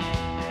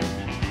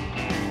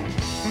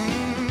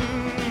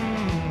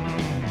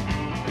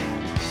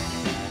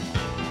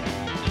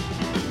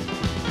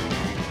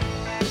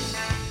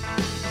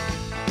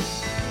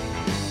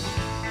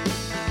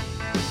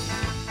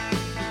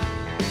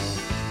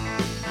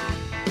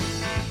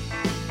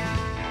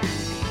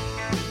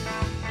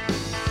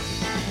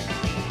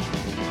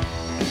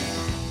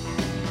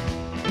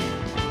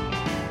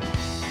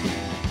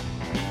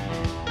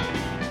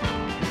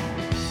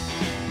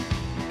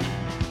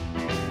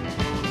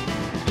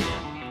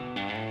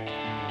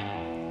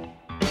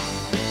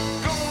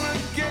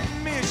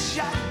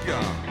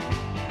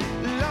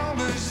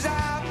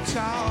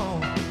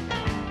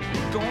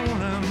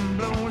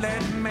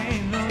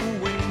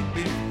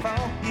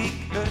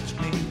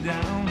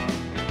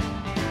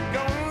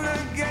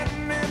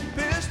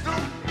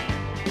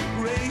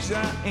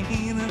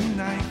 Ain't a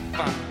knife,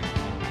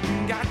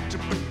 I got to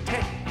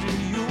protect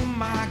you,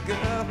 my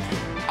girl,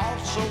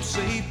 also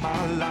save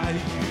my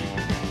life.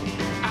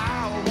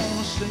 I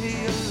wanna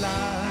stay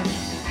alive,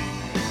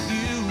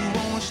 you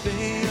wanna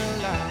stay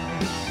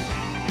alive,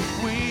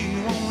 we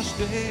wanna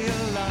stay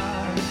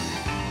alive,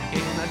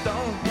 and I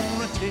don't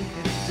wanna take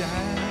a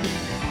dive.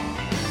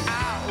 I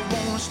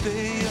wanna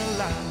stay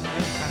alive,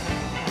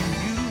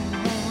 you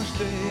wanna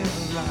stay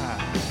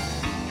alive,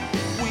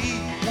 we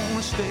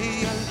wanna stay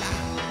alive,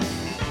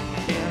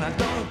 and I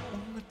don't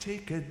wanna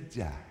take a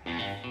dive.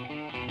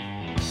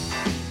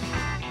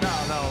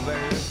 No,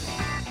 baby.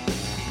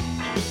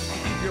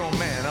 Keep your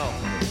man off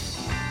of me.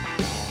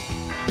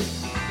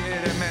 Yeah,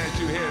 that man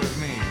too heavy with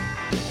me.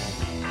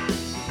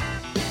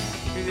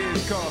 It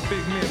is called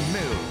Big Mill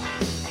Mills.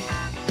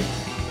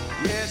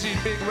 Yes, he's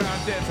big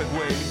round Deptford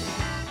way.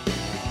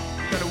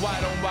 Got a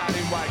white on white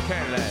in white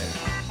Cadillac.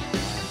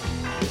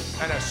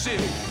 And a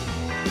Civic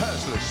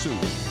hustler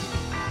suit.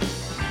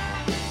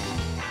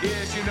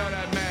 Yes, you know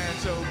that man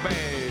so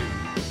bad,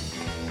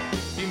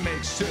 he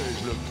makes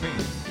surge look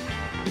clean.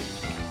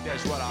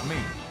 That's what I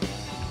mean.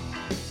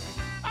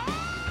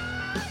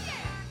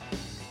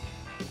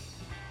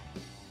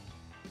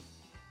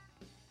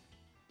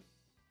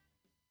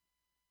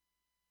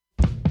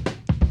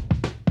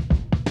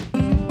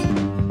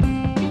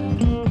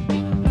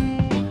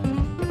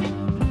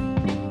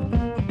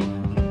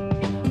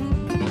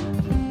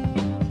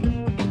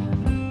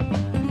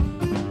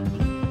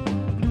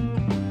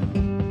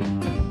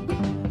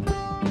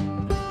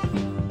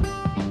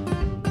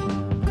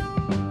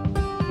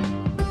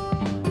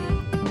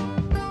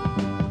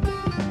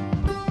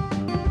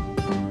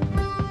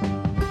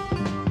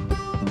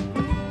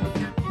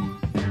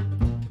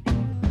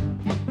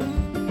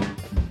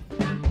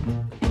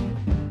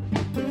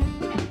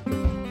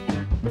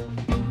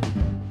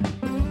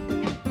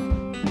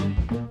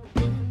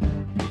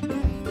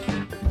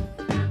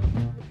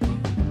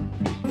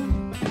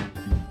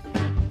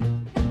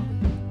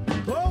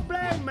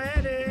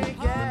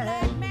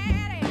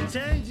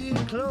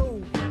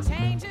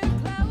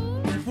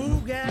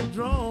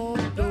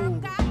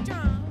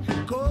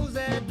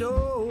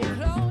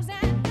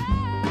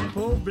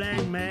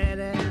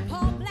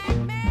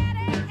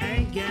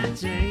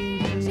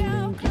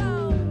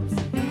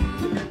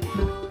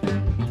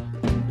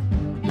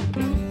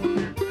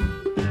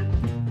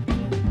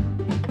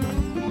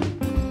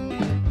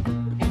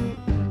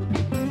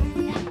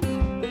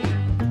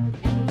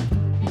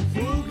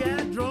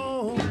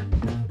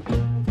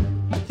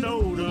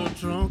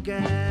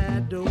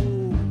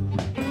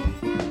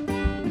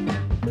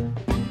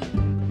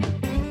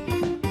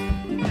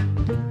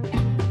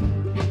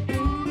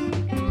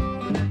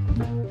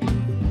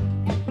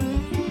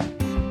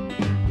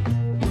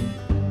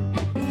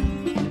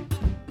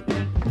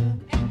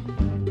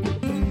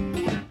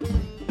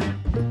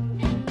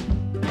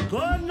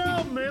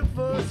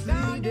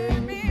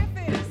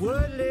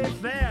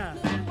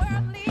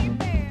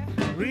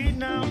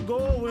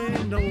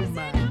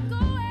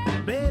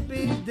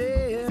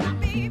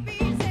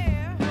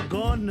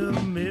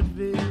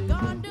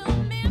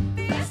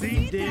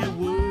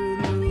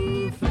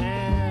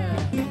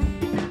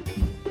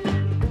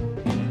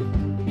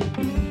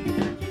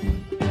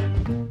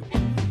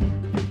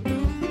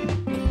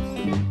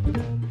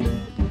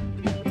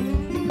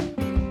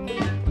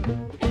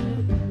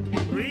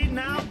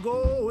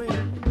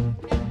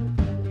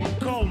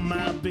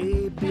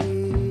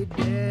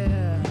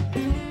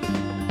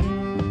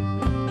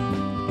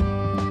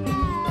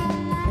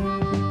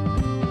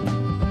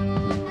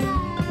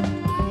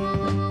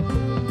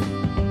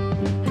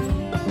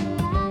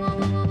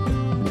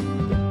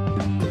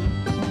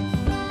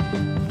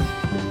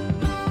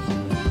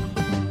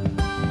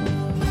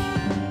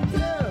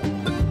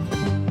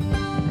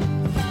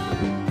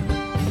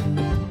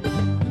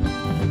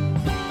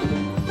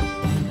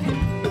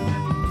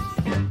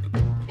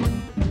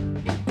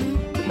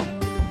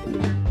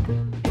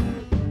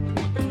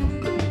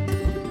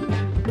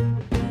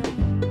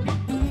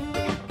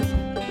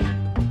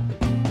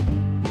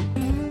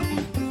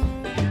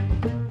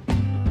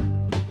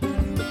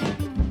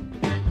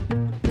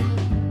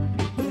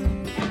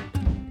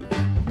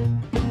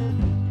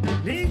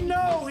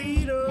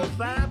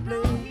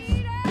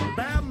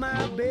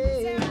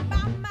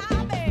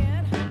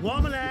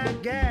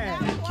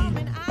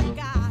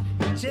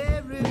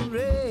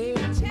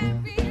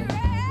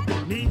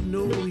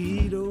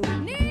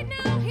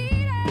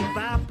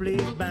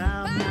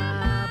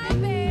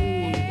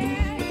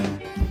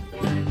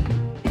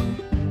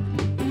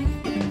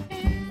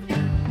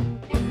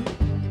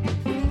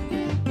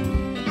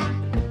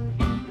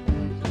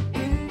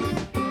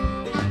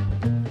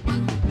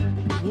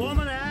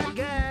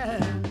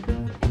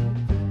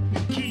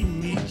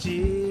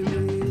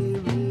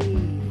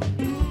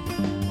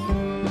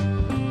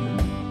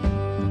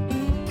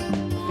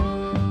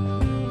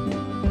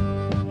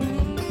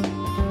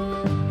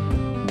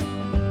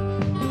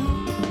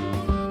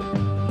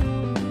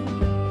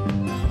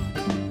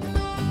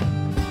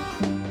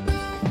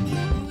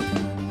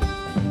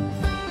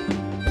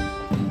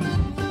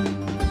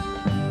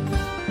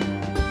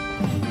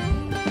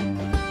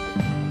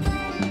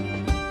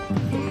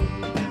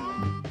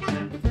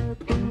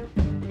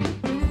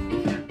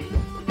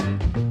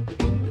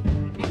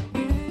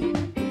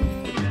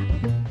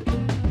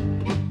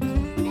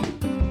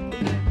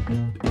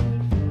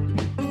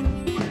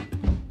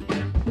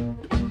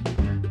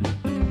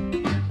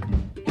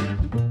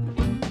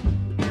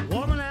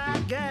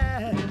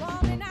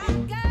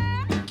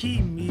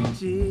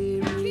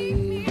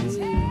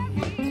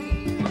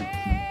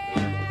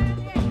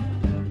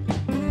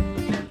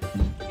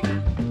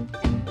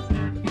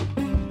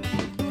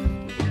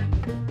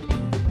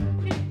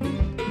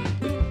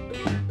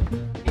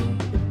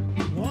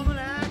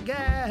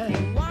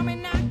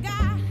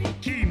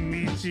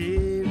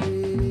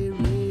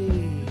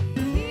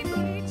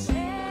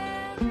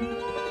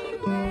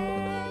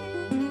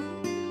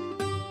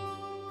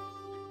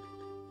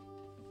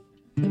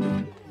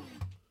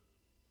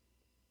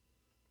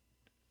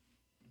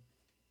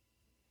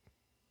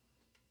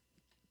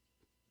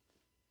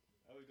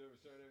 over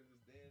Sarnays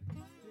is dead.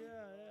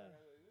 Yeah.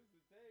 This is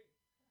the take.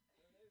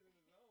 Sarnays in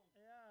his own.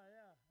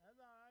 Yeah. That's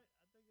all right.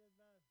 I think that's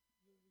nice.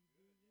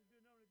 You do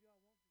know if y'all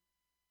want to.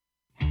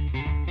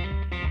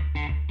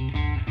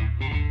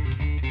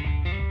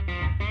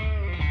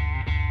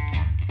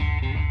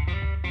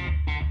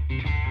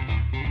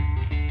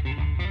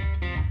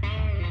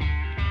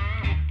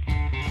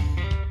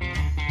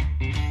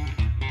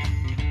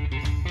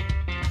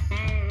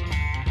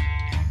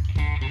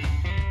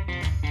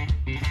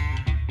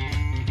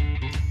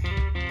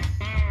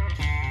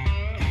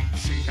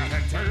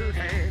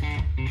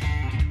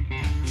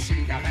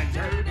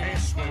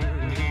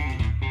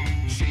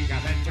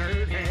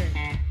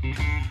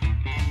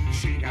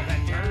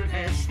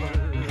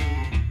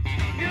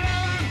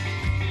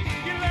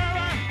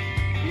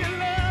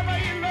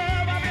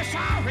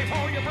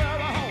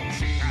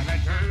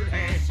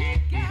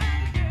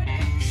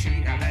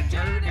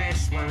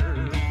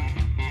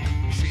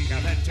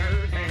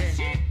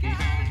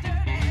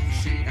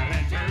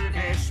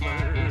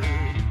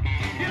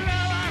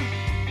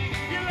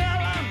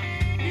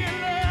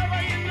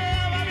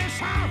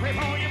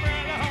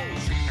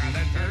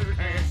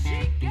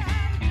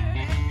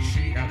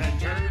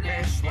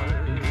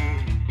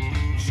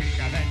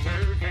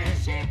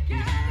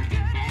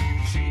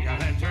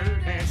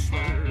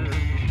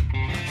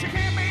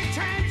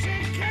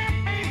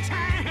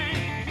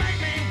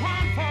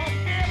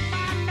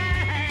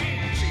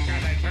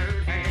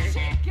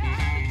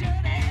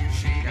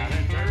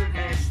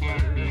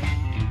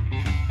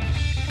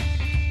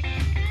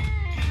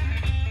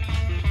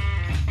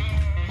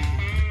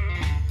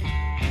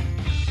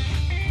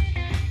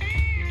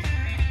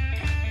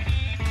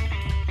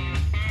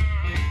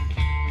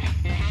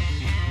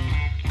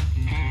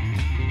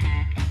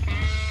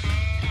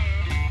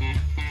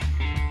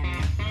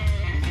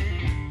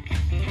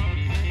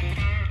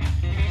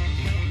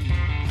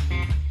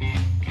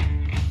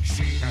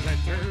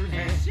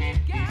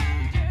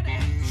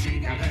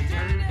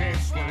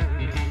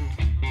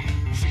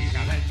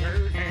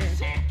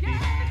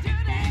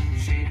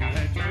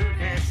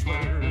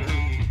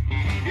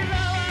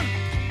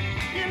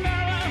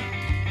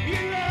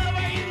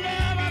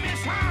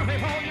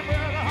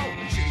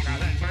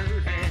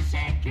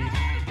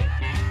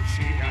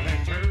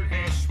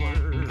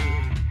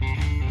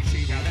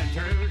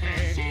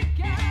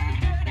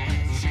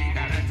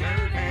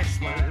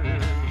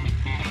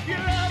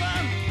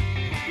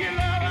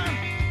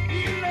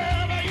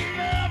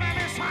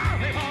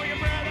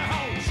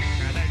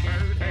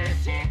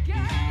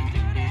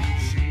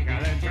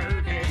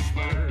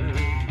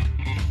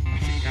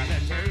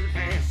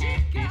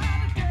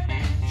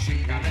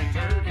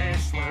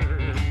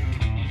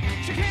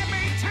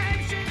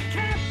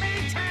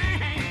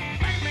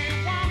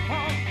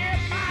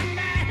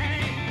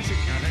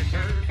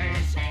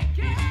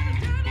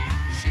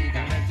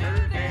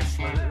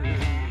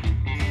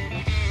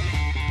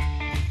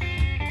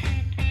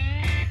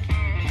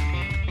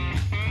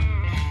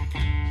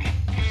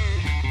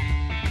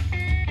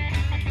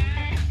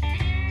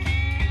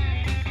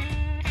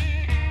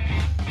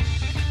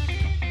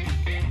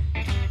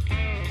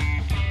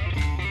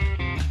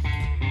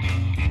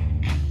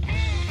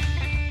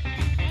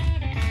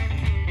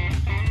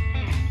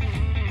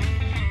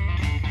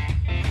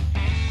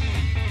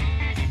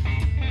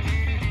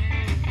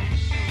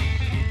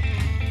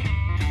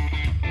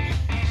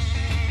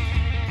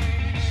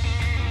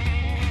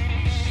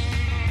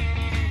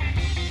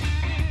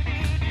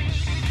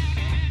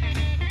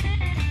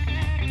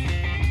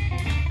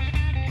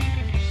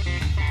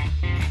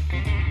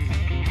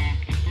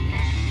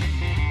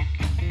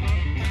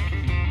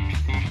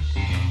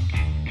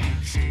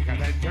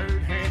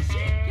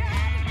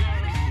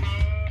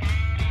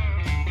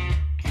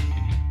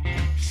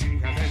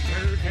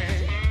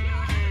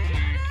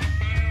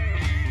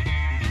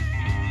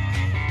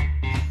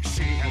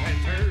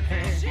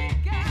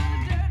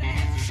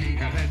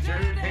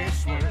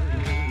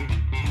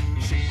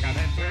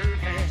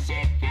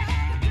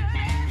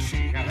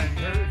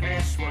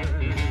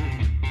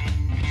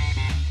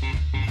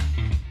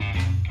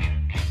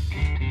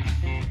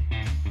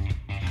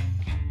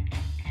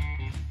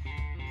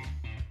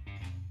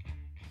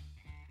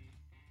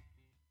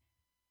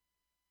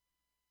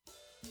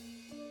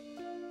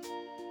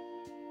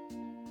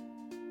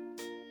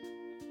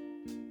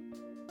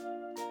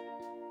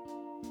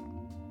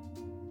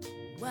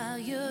 While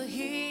you're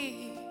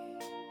here,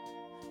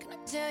 can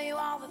I tell you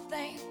all the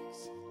things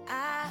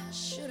I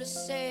should have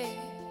said?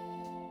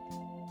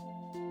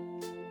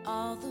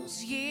 All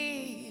those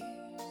years,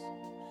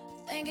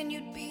 thinking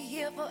you'd be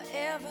here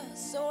forever,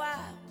 so I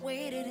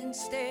waited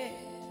instead.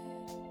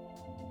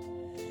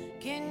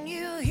 Can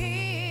you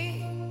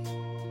hear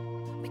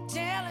me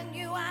telling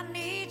you I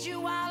need you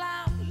while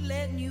I'm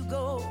letting you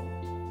go?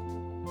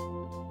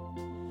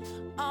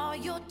 All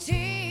your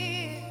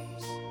tears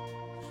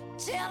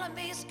telling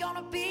me it's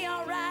gonna be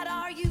alright,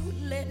 are you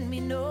letting me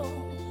know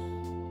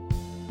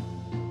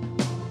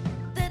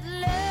that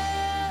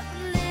love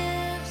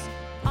lives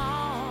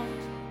on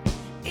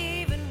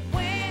even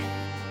when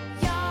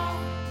you're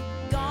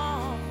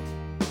gone?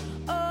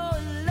 Oh,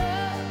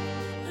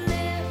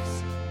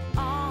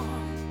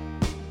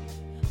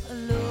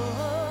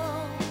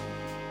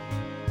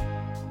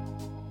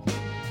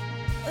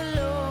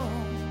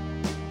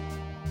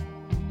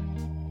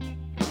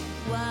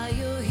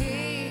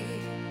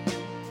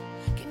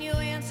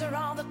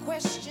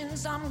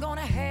 feelings I'm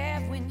gonna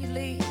have when you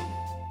leave.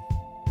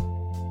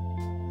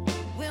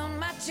 Will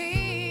my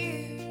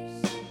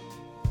tears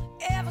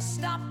ever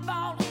stop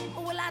falling,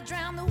 or will I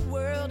drown the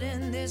world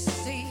in this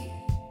sea?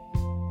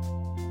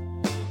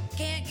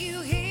 Can't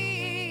you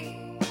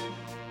hear?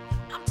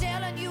 I'm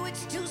telling you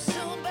it's too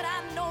soon, but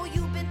I know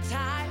you've been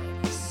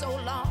tired so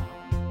long.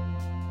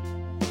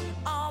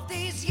 All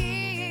these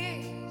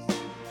years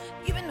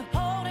you've been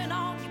holding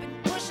on, you've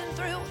been pushing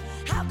through.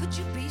 How could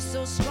you be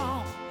so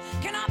strong?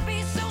 Can I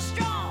be so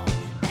strong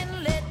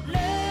and let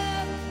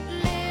love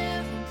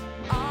live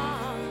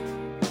on,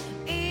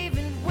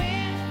 even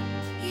when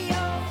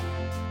you're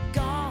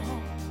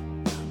gone?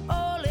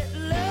 Oh, let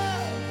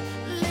love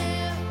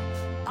live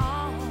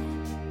on.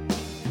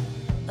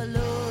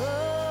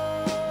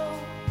 Alone,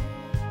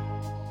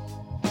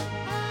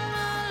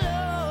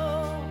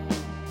 alone.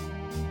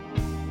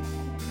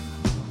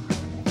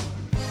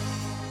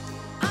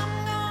 I'm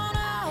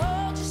gonna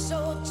hold you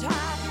so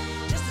tight,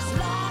 just as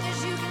long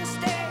as you can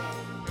stay.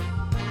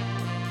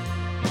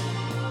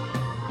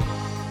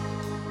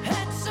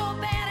 Hurts so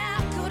bad,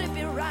 how could it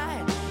be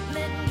right,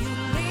 letting you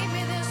leave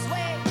me this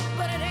way?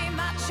 But it ain't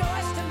my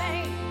choice to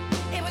make.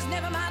 It was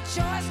never my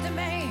choice to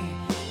make.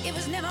 It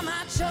was never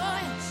my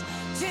choice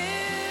to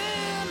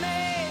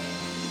make.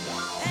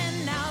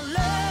 And now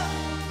love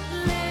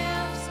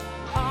lives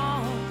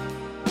on,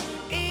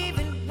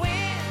 even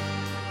when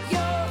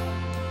you're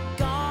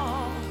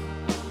gone.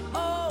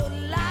 Oh,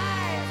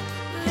 life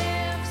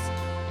lives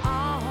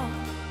on.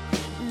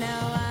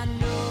 Now I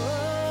know.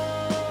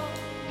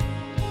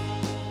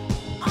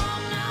 Oh,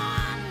 now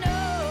I know.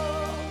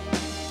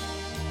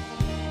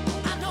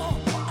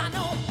 I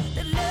know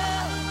that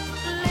love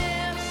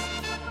lives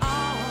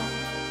on,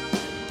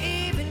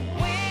 even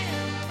when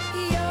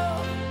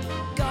you're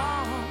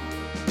gone.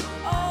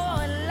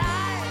 Oh,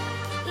 life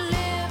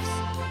lives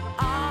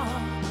on.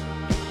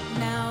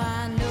 Now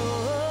I know.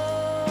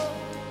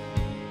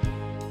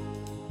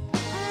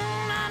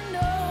 I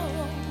know.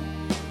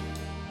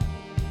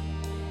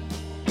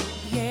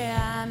 Yeah,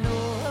 I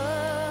know.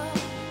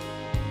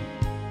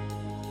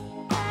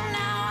 Oh,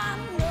 now I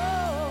know.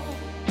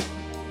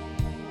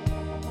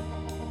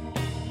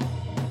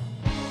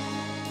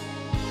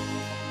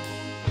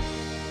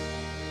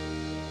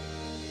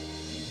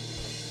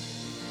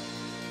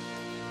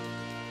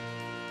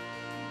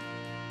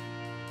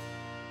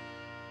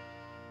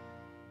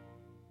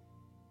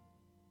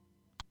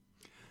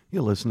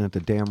 You're listening to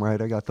Damn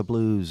Right I Got the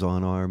Blues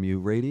on RMU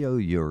Radio,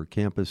 your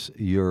campus,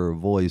 your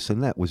voice.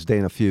 And that was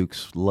Dana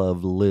Fuchs,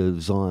 Love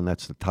Lives On.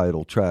 That's the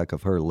title track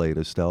of her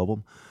latest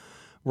album.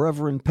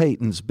 Reverend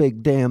Peyton's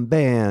Big Damn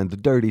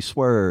Band, Dirty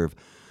Swerve.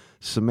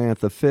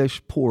 Samantha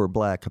Fish, Poor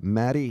Black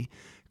Matty.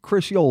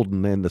 Chris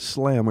Yolden and the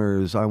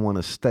Slammers, I Want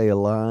to Stay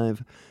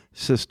Alive.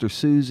 Sister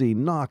Susie,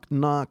 Knock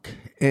Knock.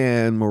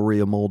 And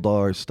Maria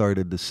Moldar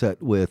started the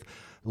set with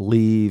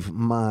Leave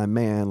My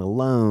Man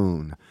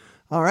Alone.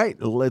 All right,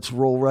 let's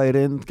roll right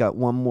in. Got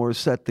one more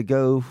set to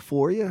go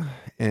for you.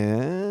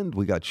 And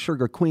we got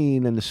Sugar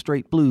Queen and the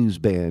Straight Blues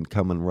Band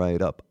coming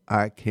right up.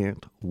 I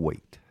can't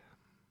wait.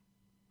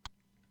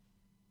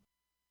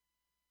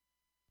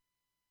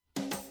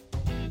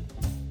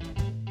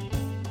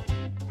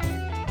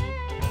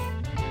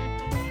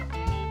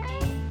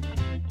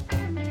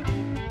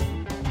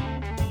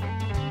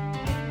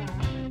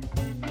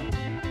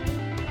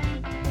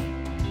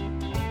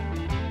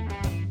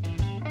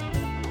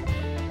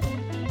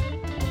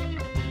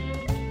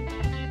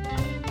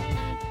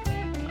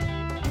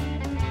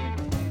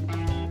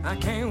 I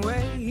can't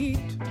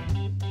wait.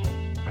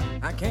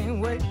 I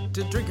can't wait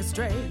to drink it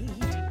straight.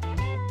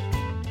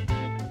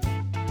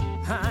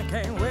 I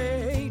can't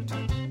wait.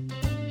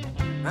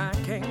 I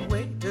can't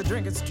wait to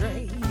drink it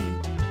straight.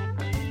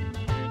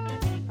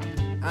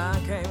 I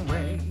can't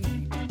wait.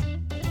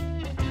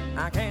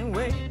 I can't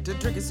wait to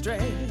drink it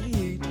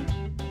straight.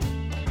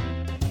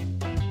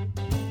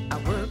 I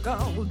work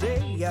all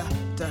day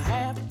to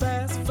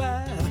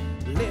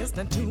 5:30,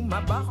 listening to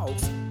my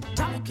boss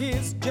talk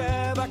his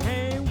jab. I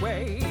can't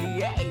wait.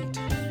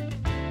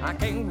 I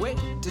can't wait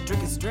to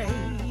drink it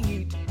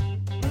straight.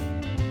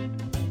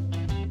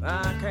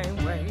 I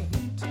can't wait.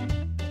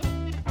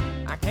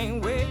 I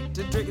can't wait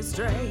to drink it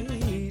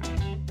straight.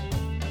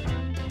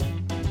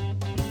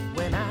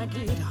 When I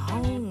get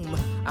home,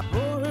 I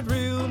pour it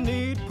real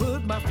neat,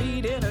 put my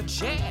feet in a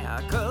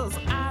chair, 'cause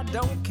I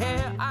don't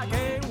care. I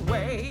can't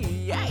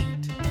wait.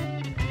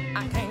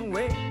 I can't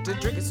wait to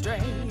drink it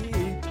straight.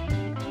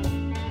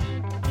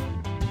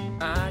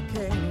 I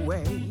can't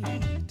wait.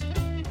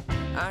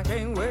 I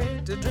can't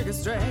wait to drink it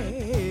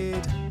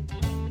straight.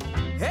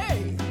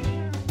 Hey!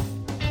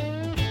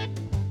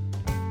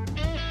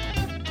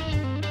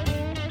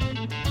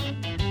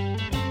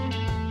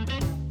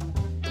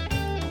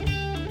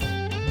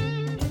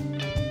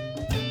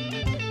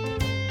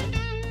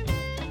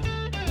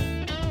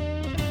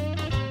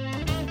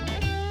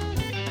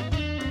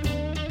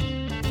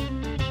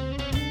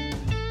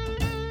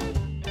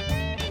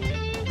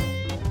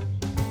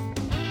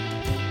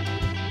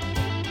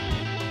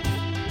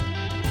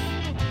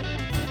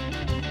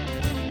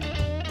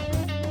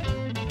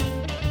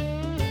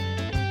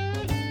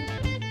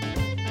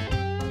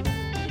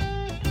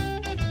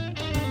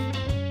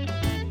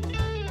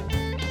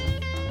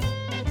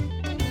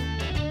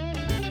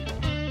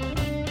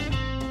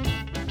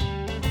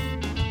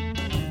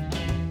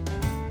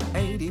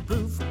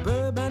 proof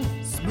bourbon,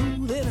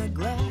 smooth in a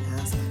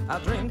glass. I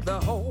drink the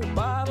whole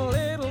bottle,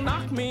 it'll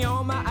knock me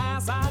on my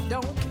ass. I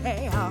don't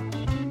care.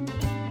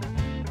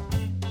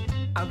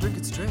 I'll drink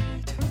it straight.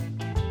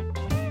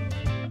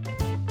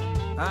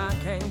 I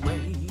can't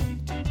wait.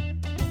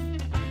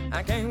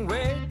 I can't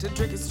wait to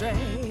drink it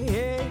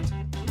straight.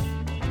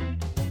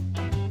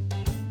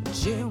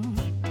 Jim,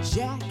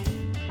 Jack,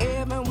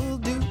 Evan will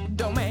do.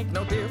 Don't make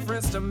no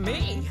difference to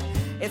me.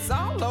 It's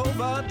all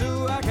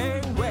overdue. I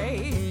can't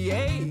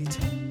wait.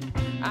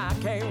 I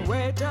can't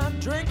wait to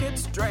drink it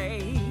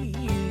straight.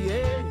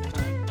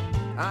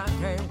 I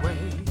can't wait.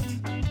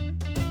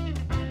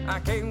 I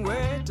can't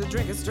wait to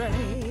drink it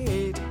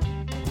straight.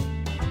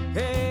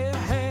 Hey,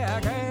 hey, I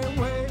can't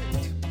wait.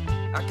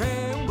 I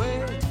can't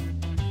wait.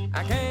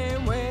 I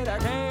can't wait. I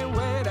can't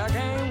wait. I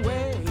can't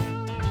wait.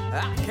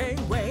 I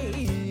can't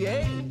wait.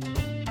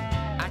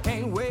 I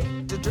can't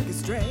wait to drink it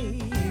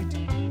straight.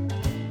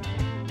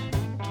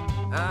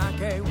 I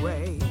can't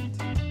wait.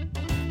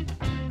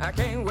 I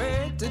can't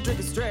wait to drink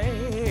it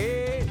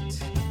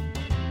straight.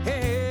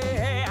 Hey,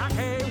 hey, I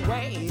can't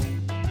wait.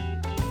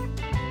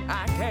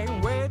 I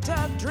can't wait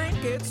to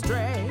drink it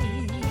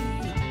straight.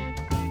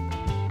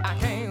 I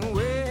can't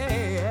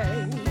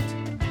wait.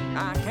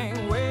 I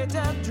can't wait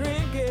to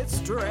drink it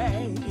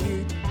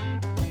straight.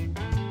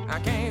 I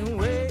can't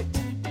wait.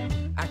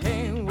 I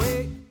can't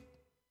wait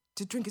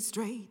to drink it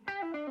straight.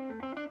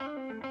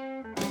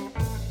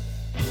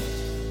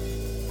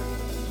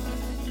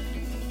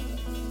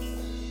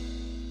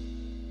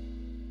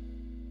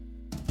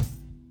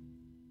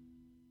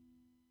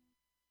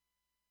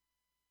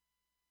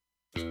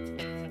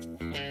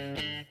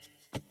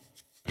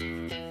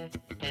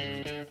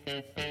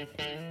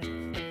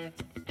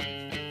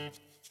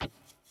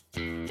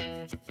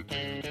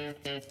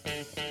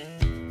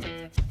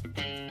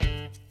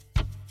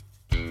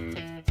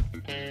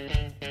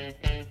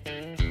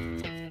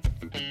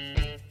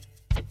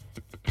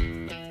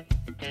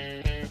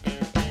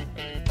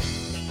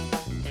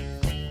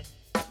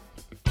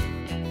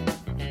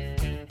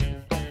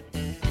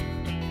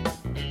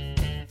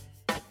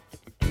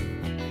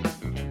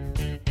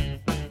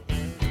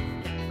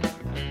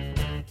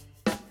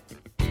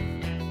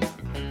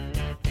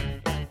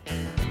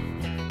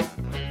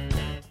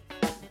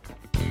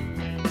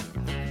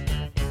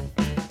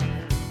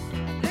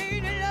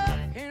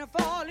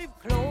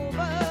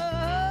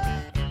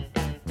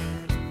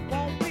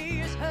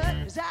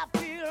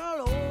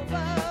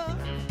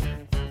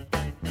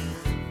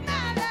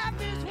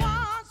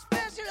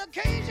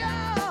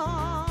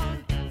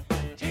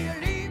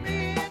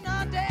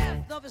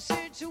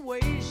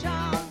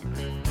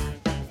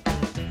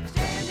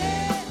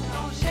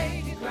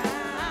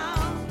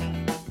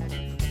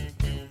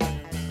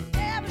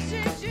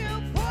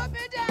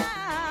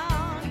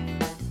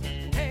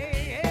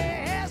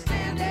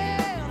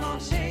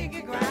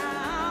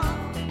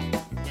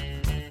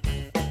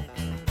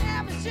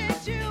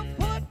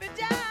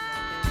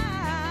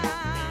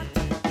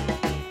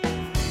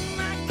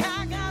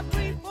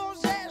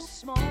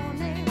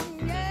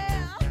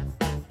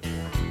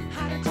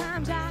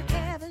 Times I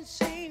haven't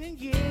seen it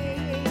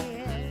yet.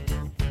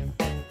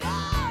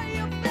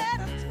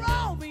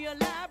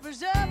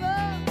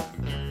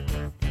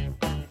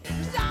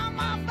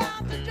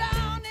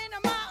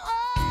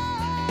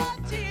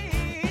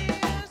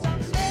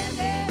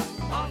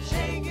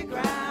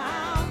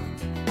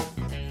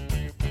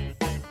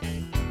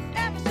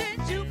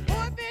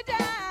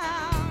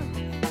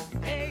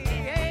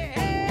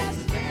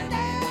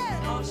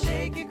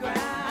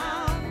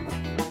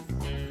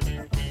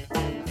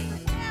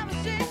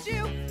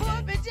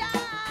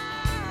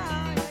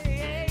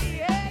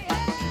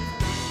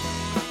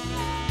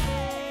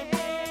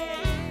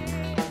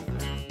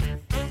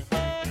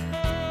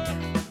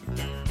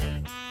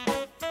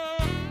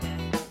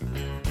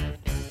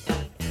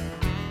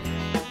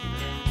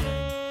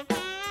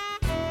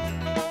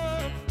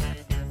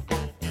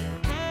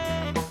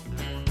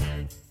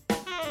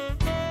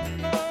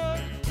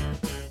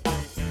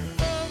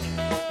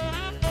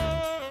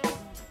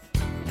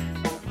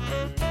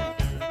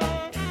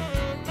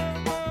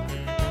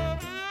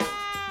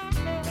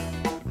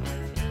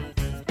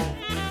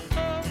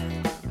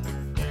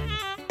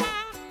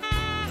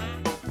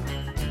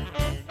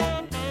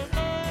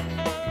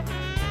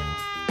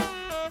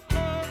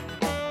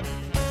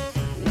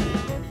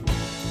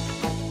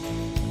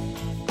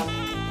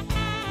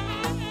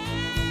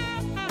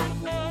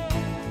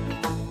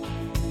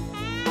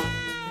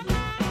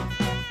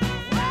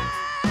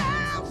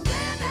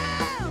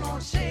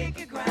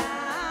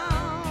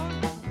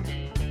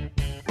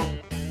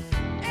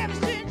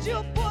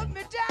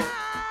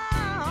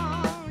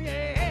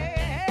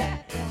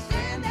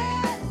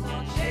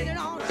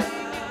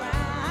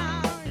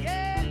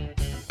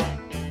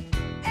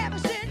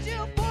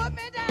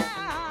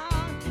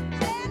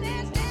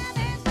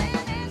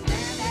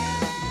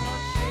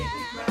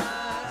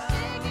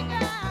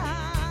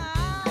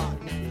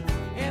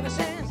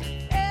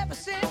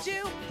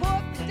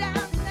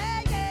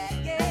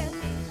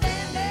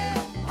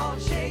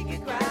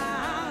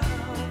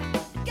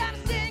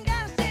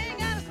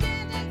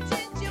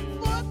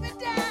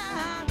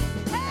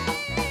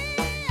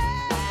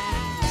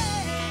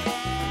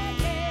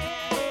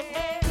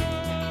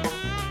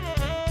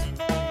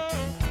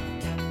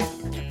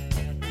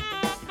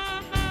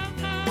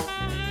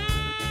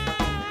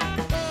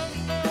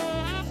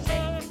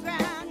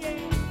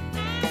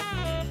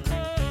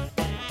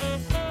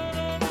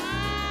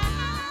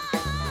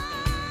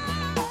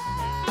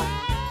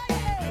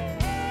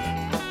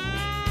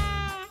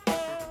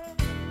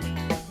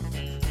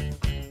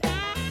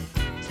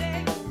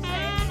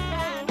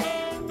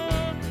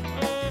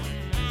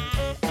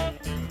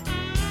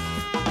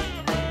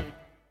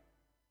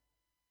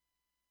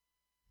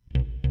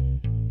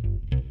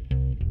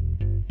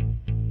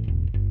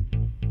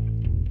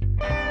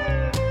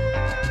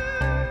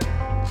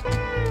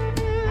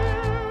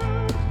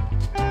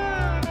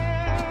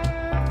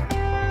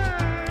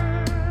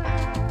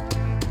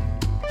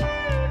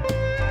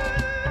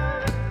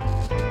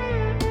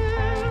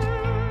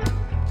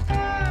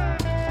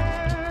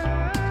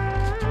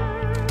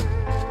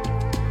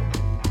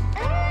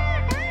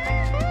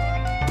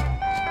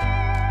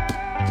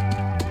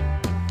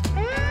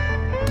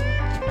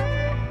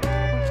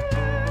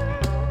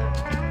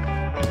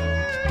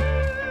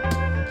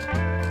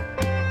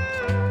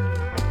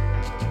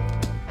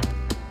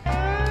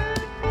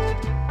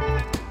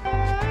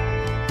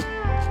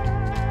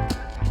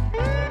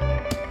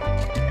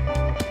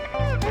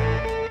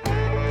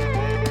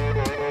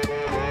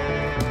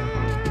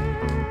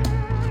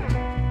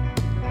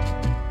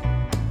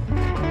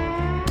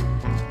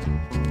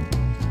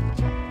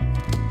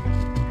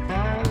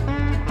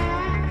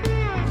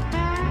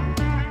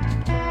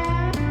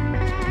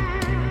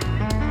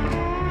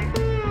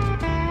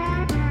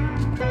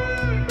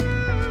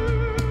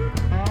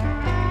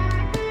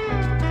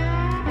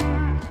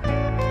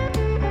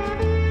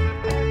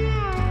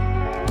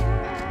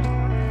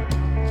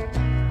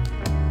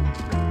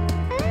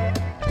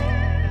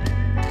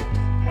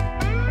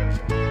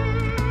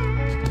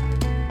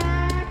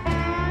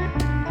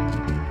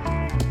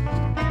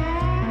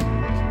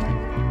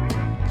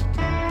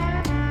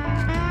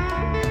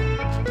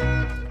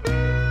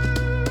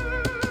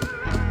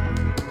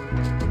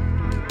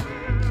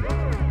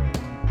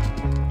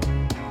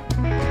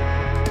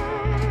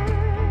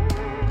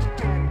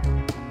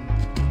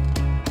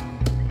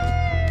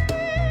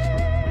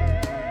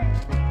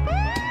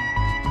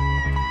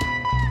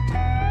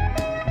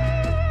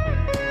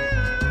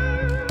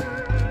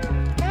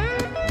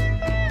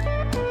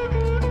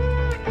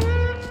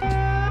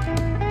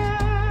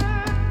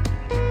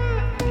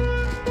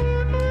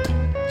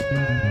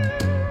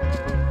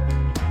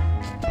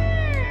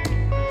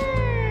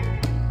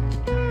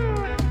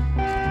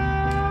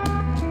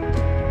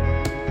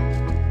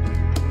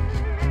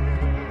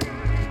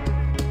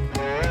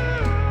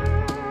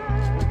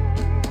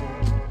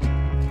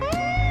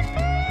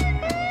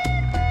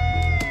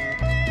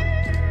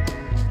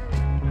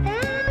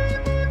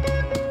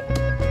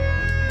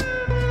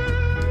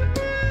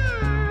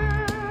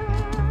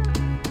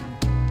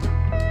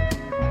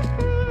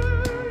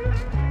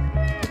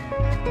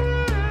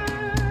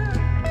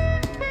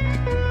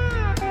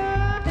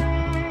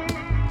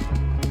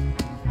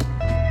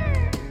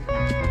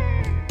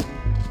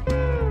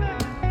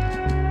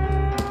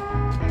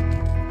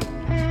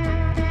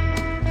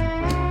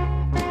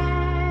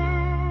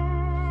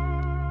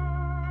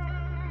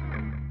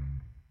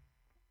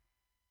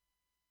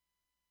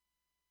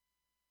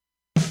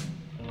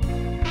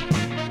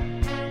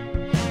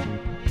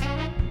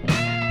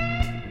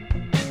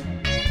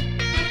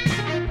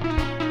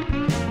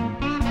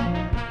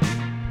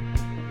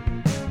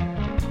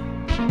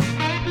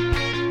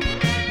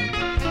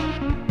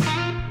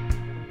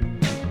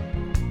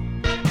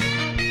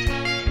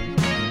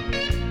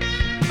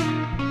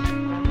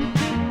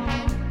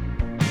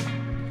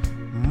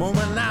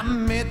 moment I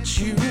met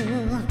you,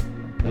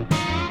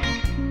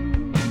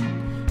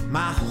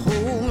 my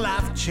whole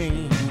life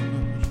changed.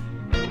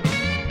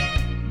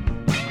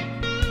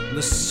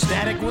 The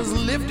static was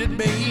lifted,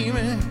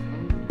 baby.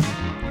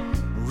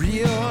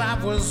 Real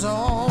life was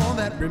all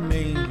that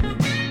remained.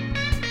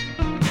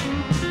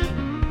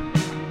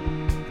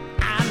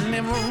 I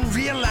never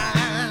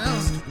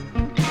realized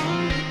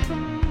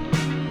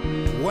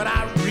what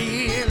I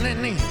really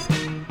need.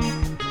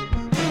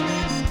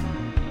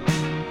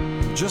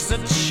 Just a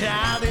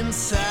child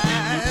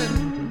inside,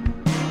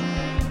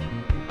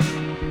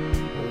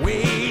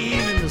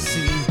 waiting to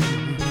see.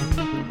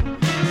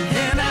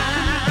 And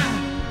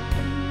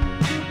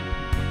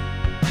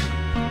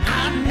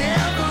I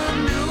never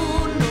knew,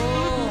 no.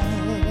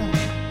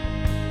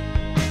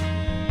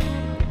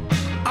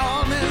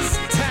 All this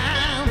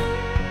time,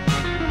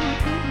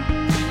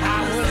 I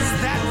was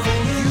that for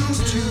you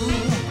too.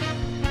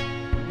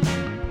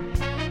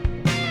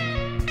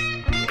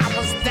 I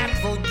was that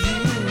for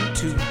you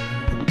too.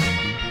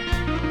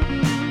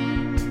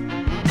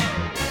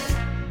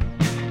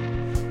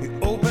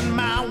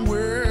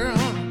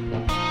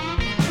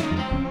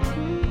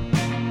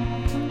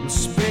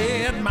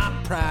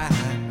 Pride.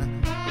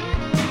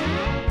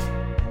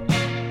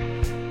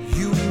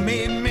 You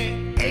made me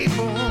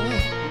able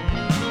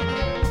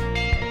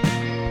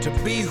to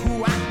be who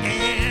I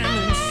am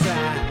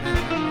inside.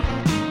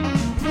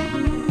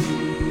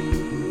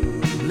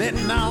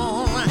 Letting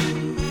all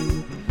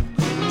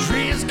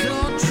dreams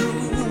come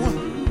true.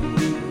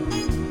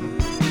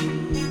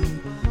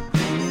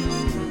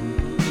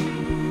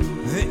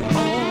 The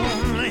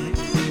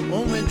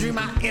only dream I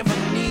ever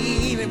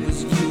needed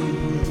was you.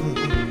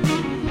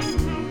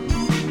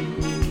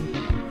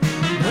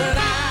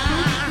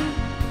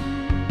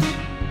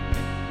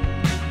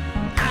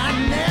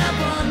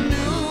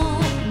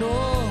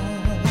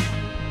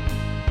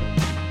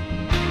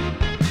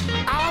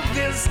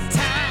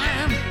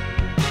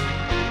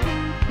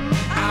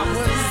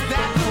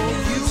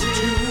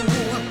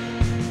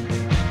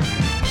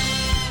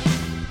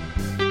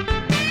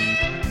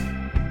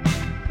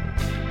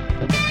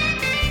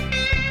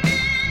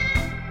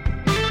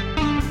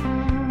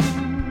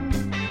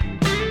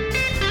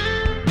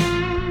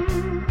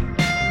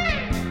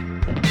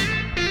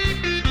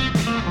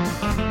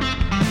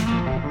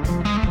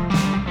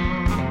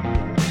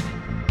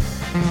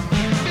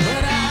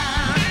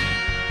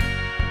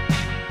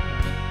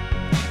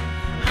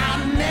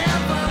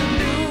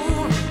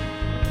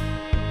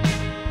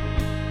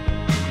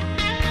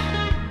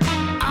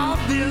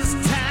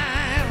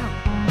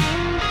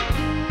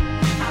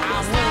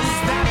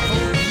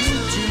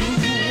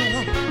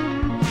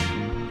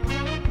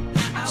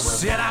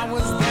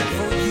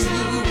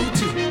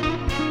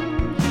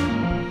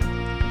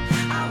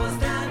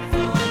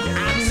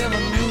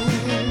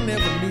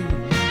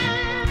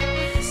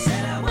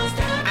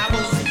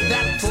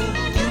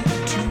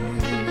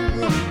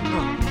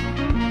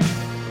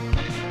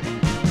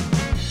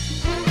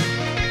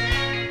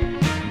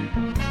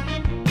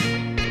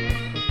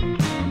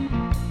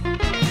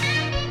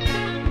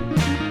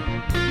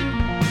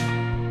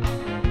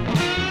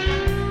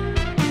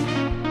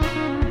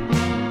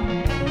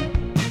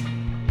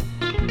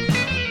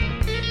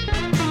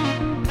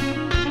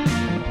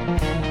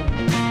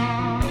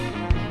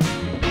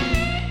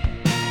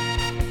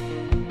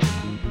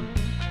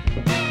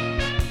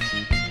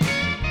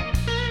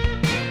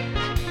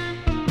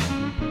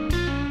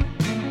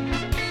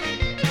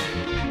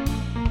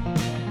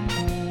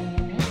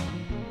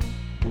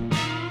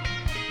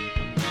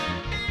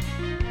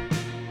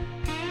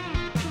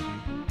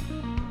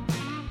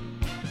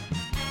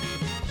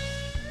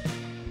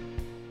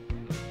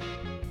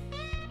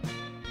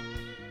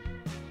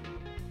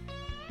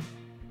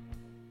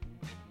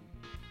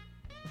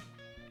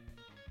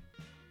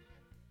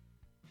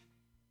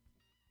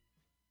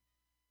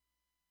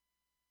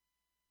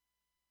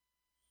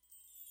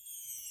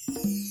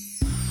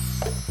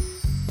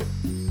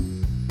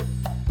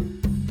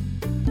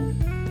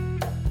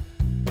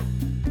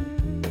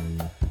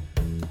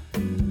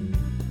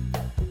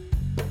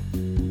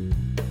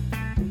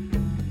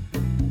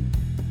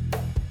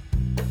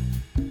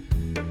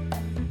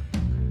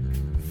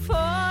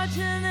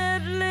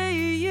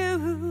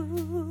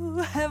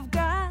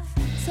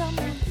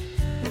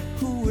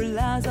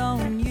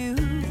 On you.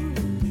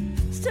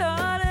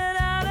 Started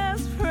out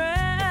as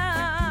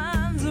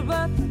friends,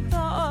 but the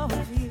thought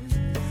of you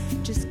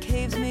just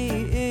caves me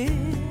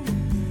in.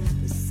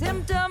 The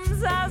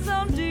symptoms are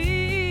so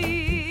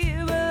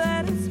deep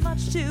that it's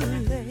much too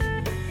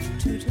late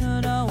to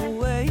turn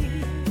away.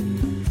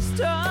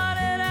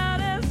 Started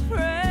out as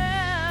friends.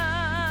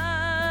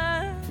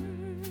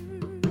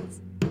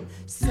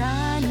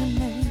 Sign your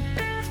name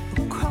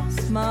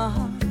across my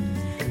heart.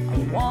 I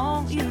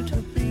want you to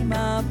be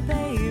my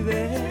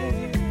baby.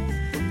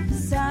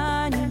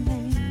 Sign your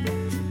name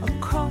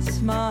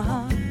across my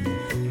heart.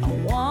 I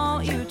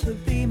want you to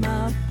be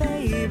my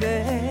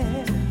baby.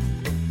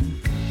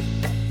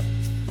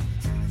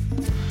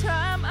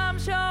 Time I'm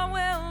sure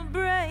will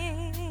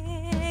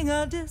bring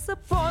a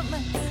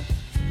disappointment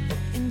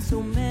mean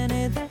so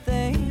many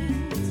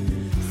things.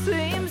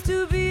 Seems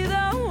to be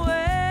the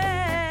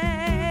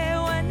way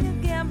when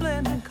you're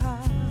gambling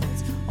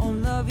cards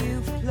on love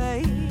you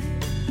play.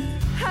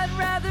 I'd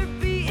rather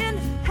be in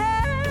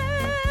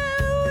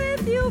hell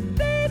with you,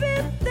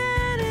 baby,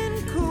 than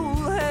in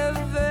cool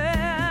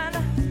heaven.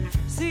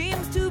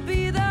 Seems to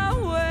be the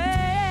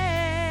way.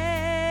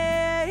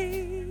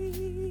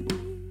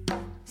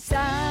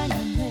 Sign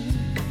your name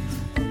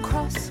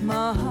across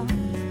my heart.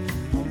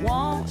 I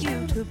want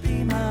you to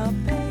be my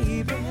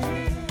baby.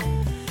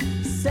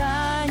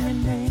 Sign your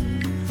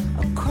name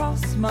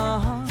across my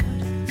heart.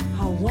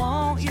 I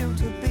want you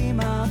to be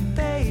my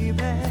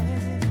baby.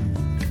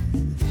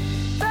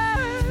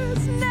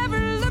 Birds never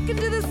look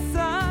into the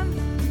sun.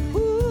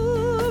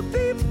 Ooh,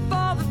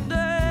 before the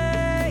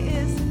day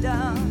is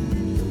done.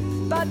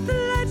 But the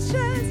light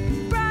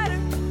shines brighter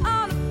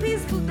on a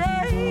peaceful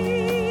day.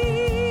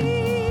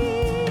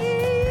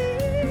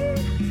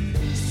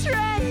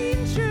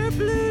 Stranger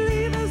blue,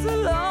 leave us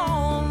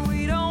alone.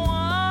 We don't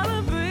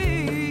wanna be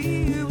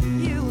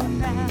you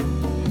and I.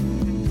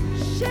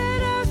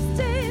 Shed our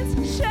stains,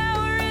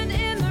 showering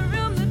in the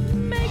room that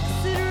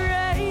makes it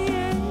rain.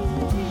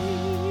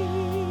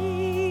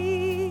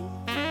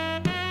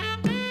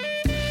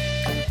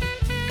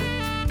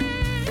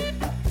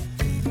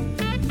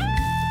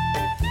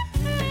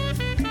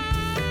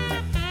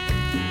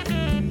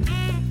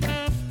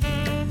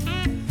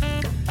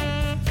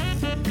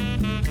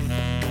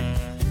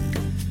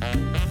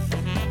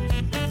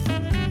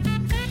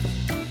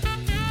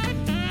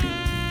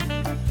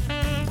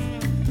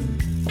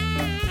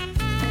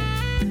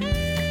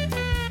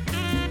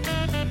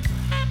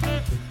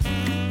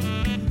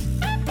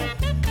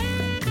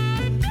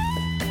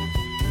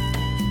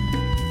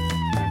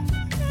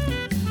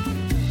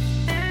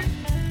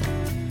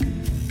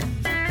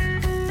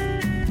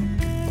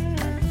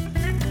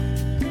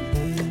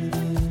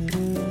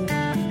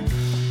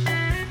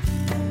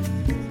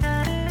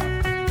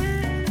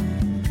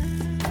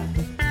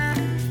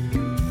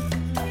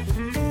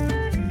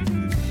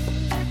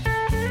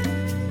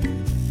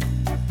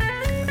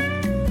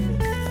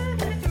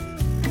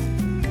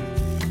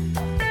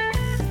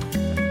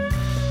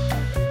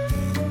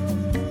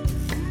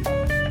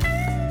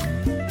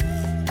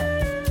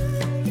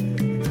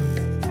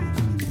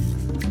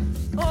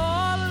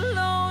 All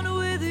alone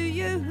with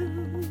you,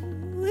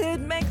 it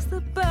makes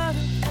the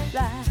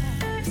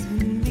butterflies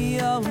in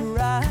me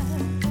alright.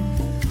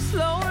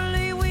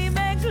 Slowly we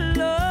make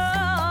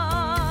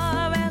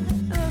love and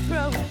the earth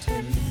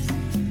rotates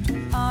to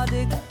our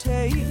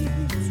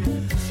dictates.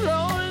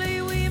 Slowly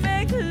we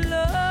make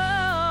love.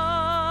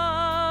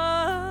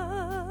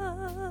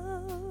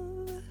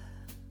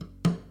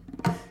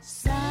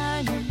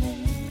 Sign your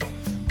name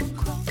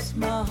across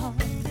my heart.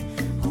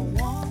 I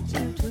want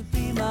you to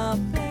be my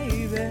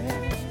baby.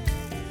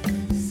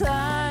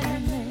 Sign your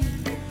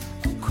name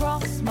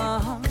across my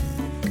heart.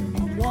 I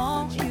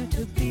want you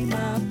to be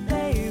my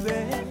baby.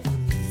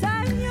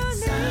 Sign your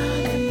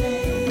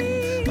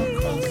name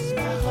across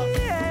my heart.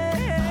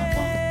 I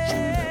want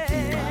you to be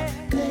my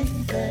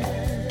baby.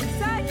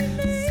 Sign your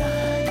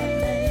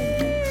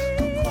name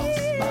across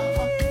my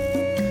heart.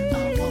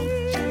 I want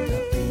you to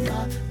be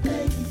my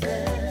baby.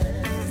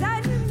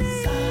 Sign your name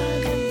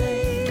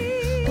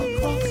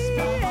across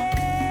my heart.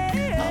 I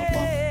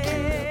want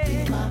you to be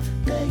my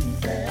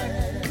baby.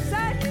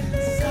 Sign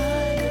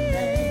your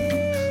name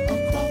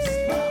across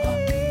my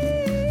heart.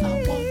 I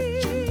want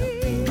you to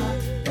be my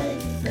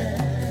baby.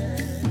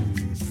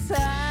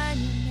 Sign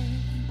your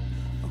name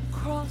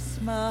across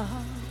my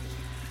heart.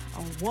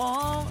 I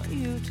want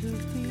you to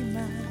be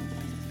my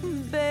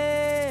baby.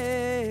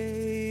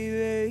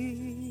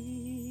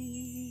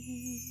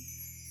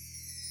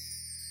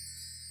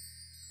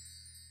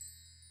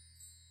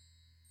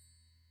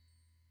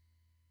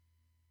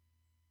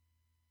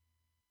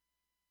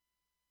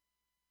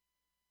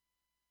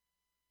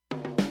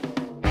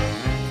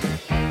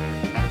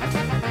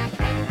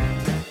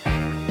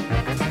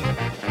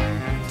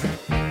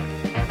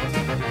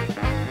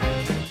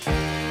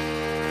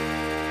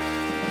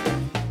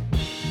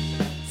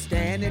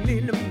 Standing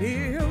in the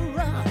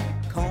mirror,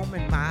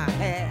 combing my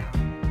hair,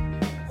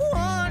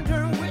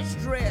 wondering which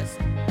dress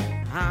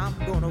I'm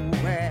gonna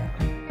wear.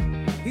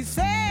 He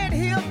said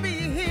he'll be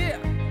here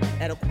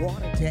at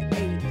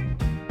 7:45.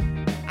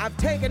 I've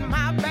taken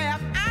my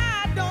bath,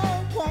 I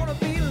don't wanna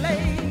be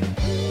late.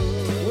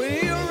 When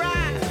he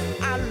arrives,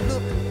 I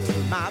look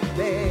my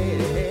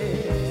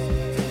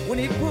best. When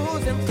he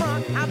pulls in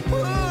front, I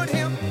put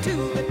him to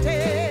the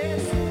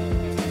test.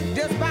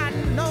 Just by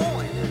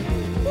knowing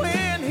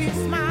when he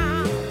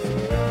smiles,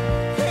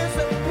 his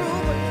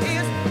approval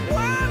is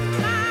worth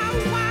my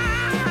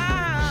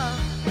while.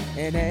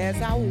 And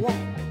as I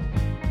walk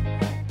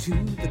to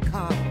the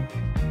car,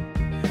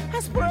 I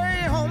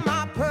spray on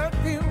my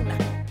perfume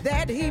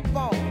that he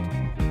bought.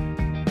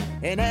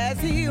 And as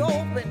he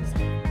opens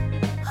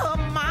up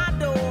my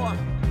door,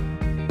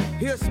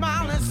 he'll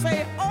smile and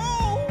say,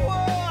 oh,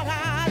 what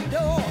I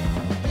adore.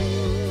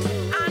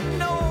 I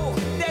know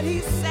that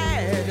he's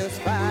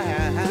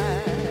satisfied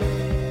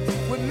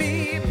with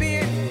me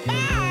being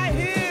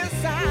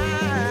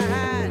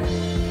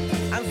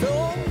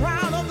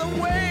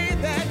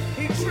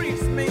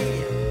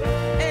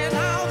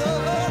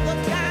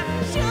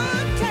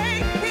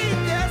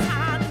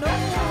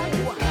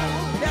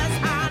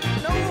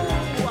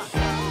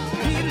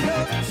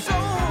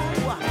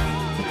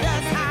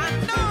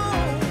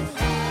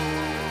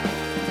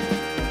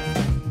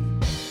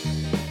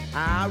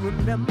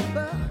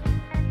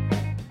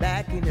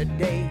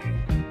today.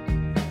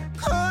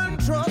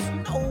 Couldn't trust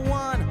no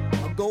one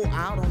or go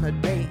out on a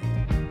date.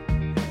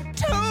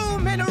 Too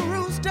many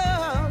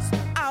roosters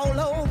all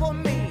over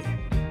me.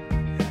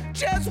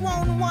 Just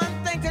want one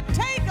thing to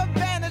take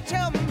advantage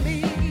of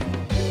me.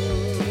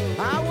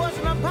 I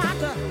wasn't about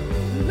to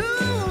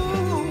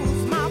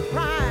lose my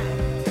pride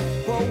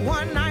for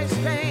one night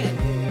stand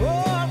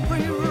or a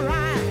free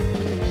ride.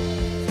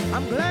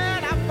 I'm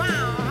glad I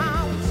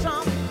found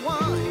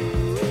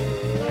someone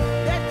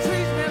that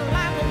treats me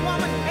like a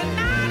woman and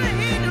not a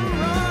hit and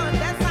run.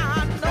 That's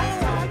how I know.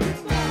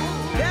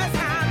 That's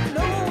how I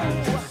know.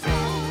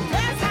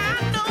 That's how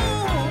I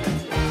know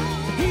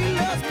he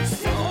loves me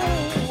so.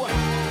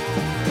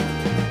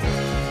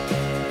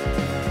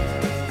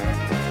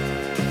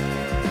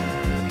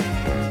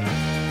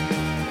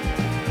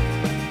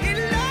 He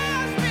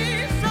loves me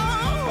so.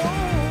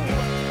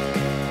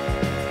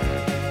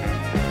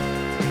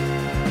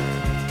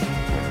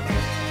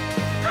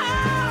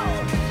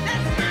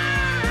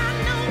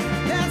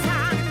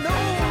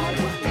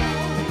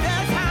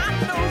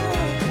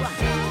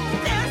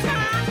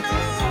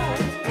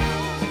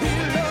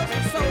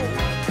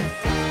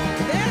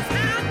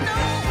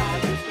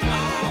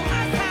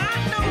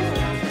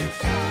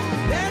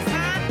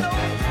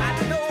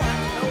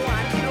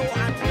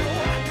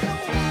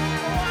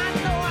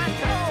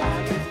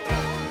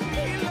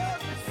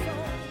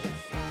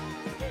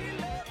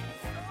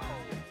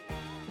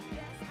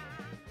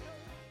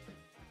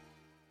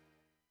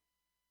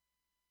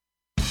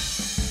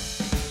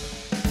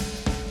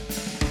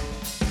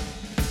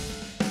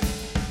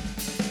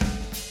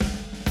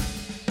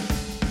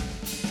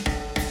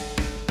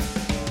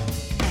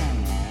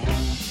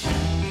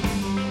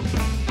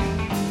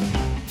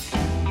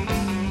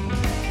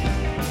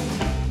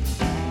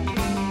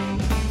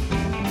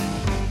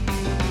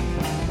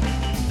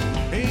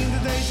 In the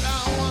days I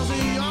was a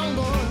young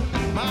boy,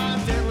 my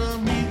dad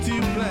loved me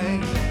to play.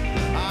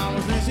 I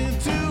was listening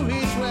to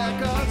his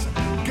records,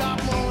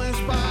 got more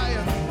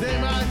inspired day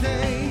by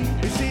day.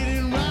 He's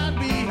sitting right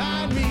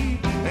behind me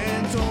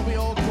and told me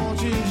all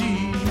fortune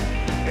G.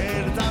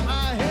 Every time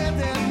I had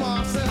that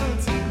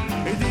Mozart,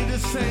 he did the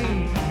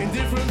same in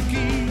different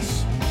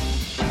keys.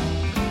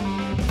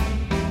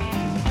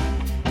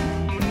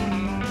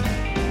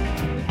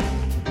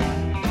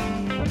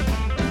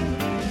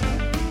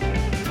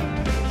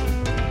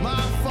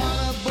 My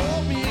father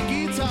bought me a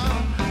guitar.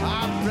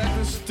 I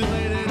practiced till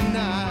late at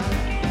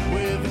night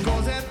with the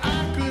chords that I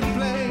could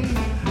play.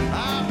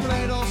 I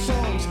played all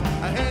songs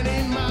I had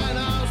in mind.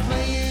 I was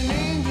playing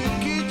in the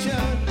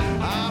kitchen.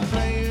 I'm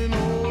playing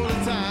all the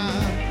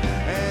time.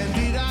 And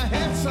did I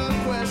have some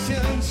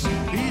questions?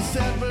 He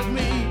said with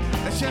me,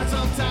 I shared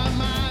some time.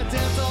 My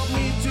dad taught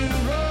me to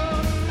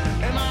rock,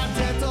 and my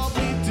dad taught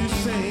me to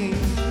sing.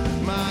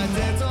 My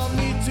dad taught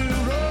me to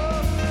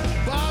rock,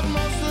 but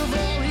most of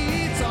all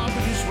he taught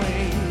me to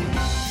swing.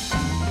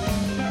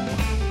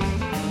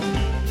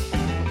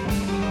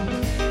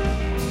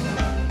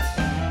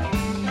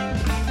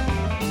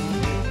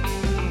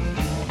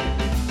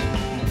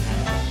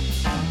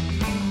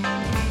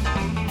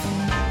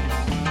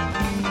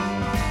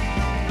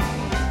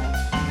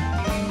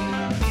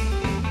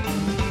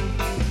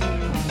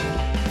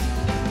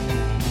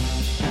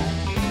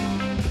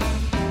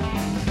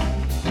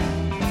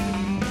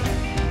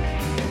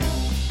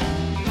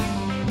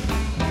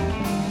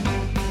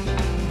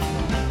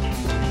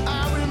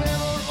 I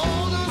remember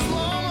all those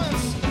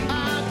moments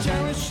I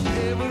cherish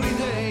every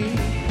day.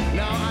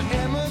 Now I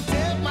am a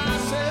dad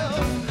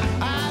myself.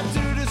 I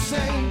do the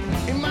same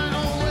in my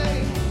own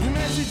way. The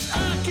message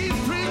I keep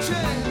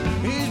preaching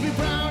is be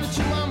proud that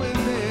your mom and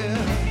dad,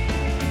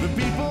 the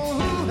people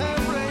who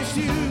have raised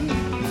you,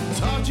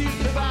 taught you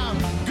about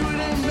good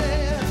and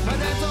bad. My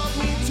dad taught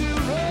me to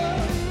run,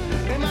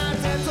 and my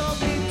dad taught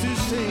me to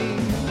sing.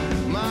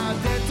 My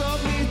dad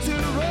taught me to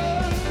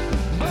run,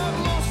 but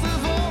most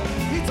of all,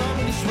 he taught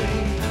me to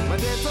swing. My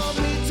dad taught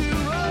me to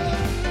run,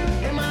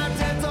 and my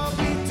dad taught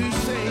me to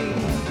sing.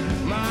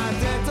 My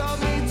dad taught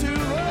me to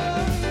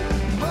run,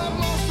 but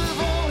most of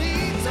all,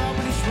 he taught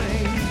me to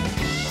swing.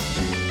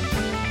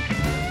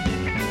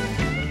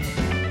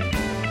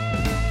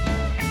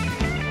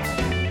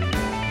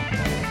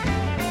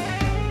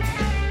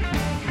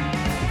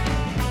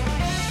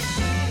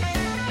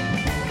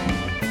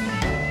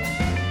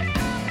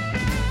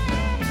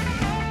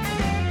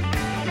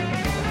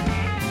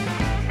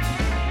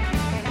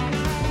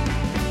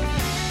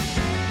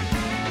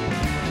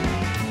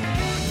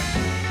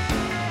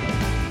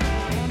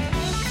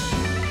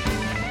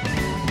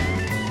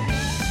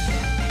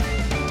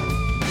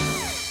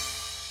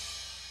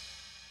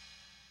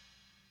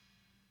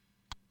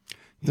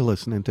 You're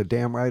listening to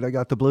Damn Right I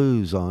Got the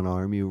Blues on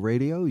RMU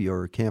Radio,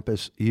 your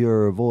campus,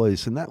 your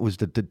voice. And that was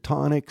the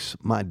Tectonics,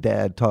 My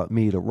Dad Taught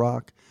Me to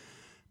Rock.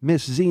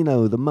 Miss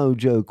Zeno, the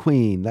Mojo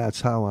Queen,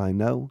 That's How I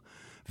Know.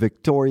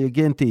 Victoria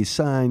Ginty,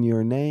 Sign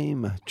Your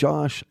Name.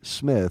 Josh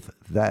Smith,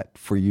 That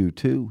For You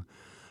Too.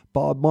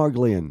 Bob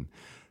Marglian,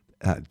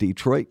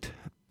 Detroit.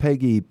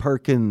 Peggy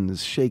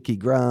Perkins, Shaky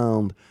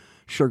Ground.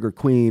 Sugar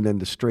Queen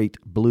and the Straight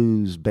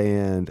Blues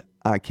Band,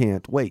 I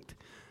Can't Wait.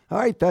 All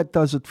right, that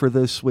does it for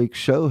this week's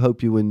show.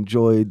 Hope you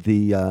enjoyed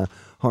the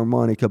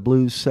harmonica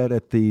blues set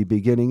at the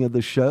beginning of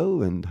the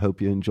show, and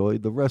hope you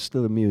enjoyed the rest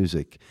of the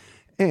music.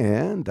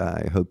 And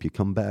I hope you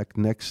come back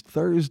next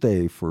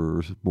Thursday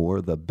for more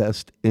of the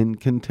best in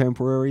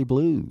contemporary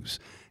blues.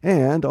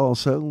 And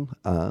also,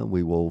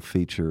 we will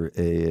feature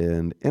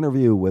an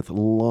interview with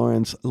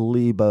Lawrence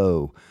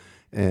Lebo,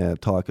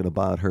 talking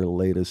about her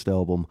latest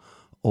album,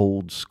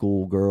 Old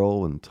School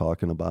Girl, and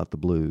talking about the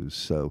blues.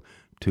 So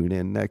tune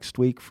in next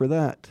week for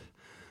that.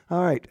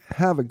 All right,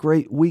 have a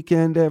great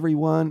weekend,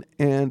 everyone.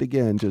 And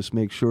again, just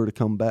make sure to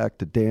come back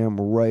to Damn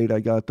Right I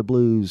Got the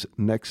Blues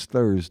next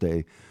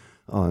Thursday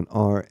on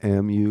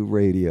RMU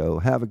Radio.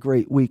 Have a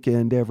great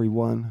weekend,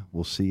 everyone.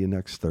 We'll see you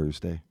next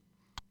Thursday.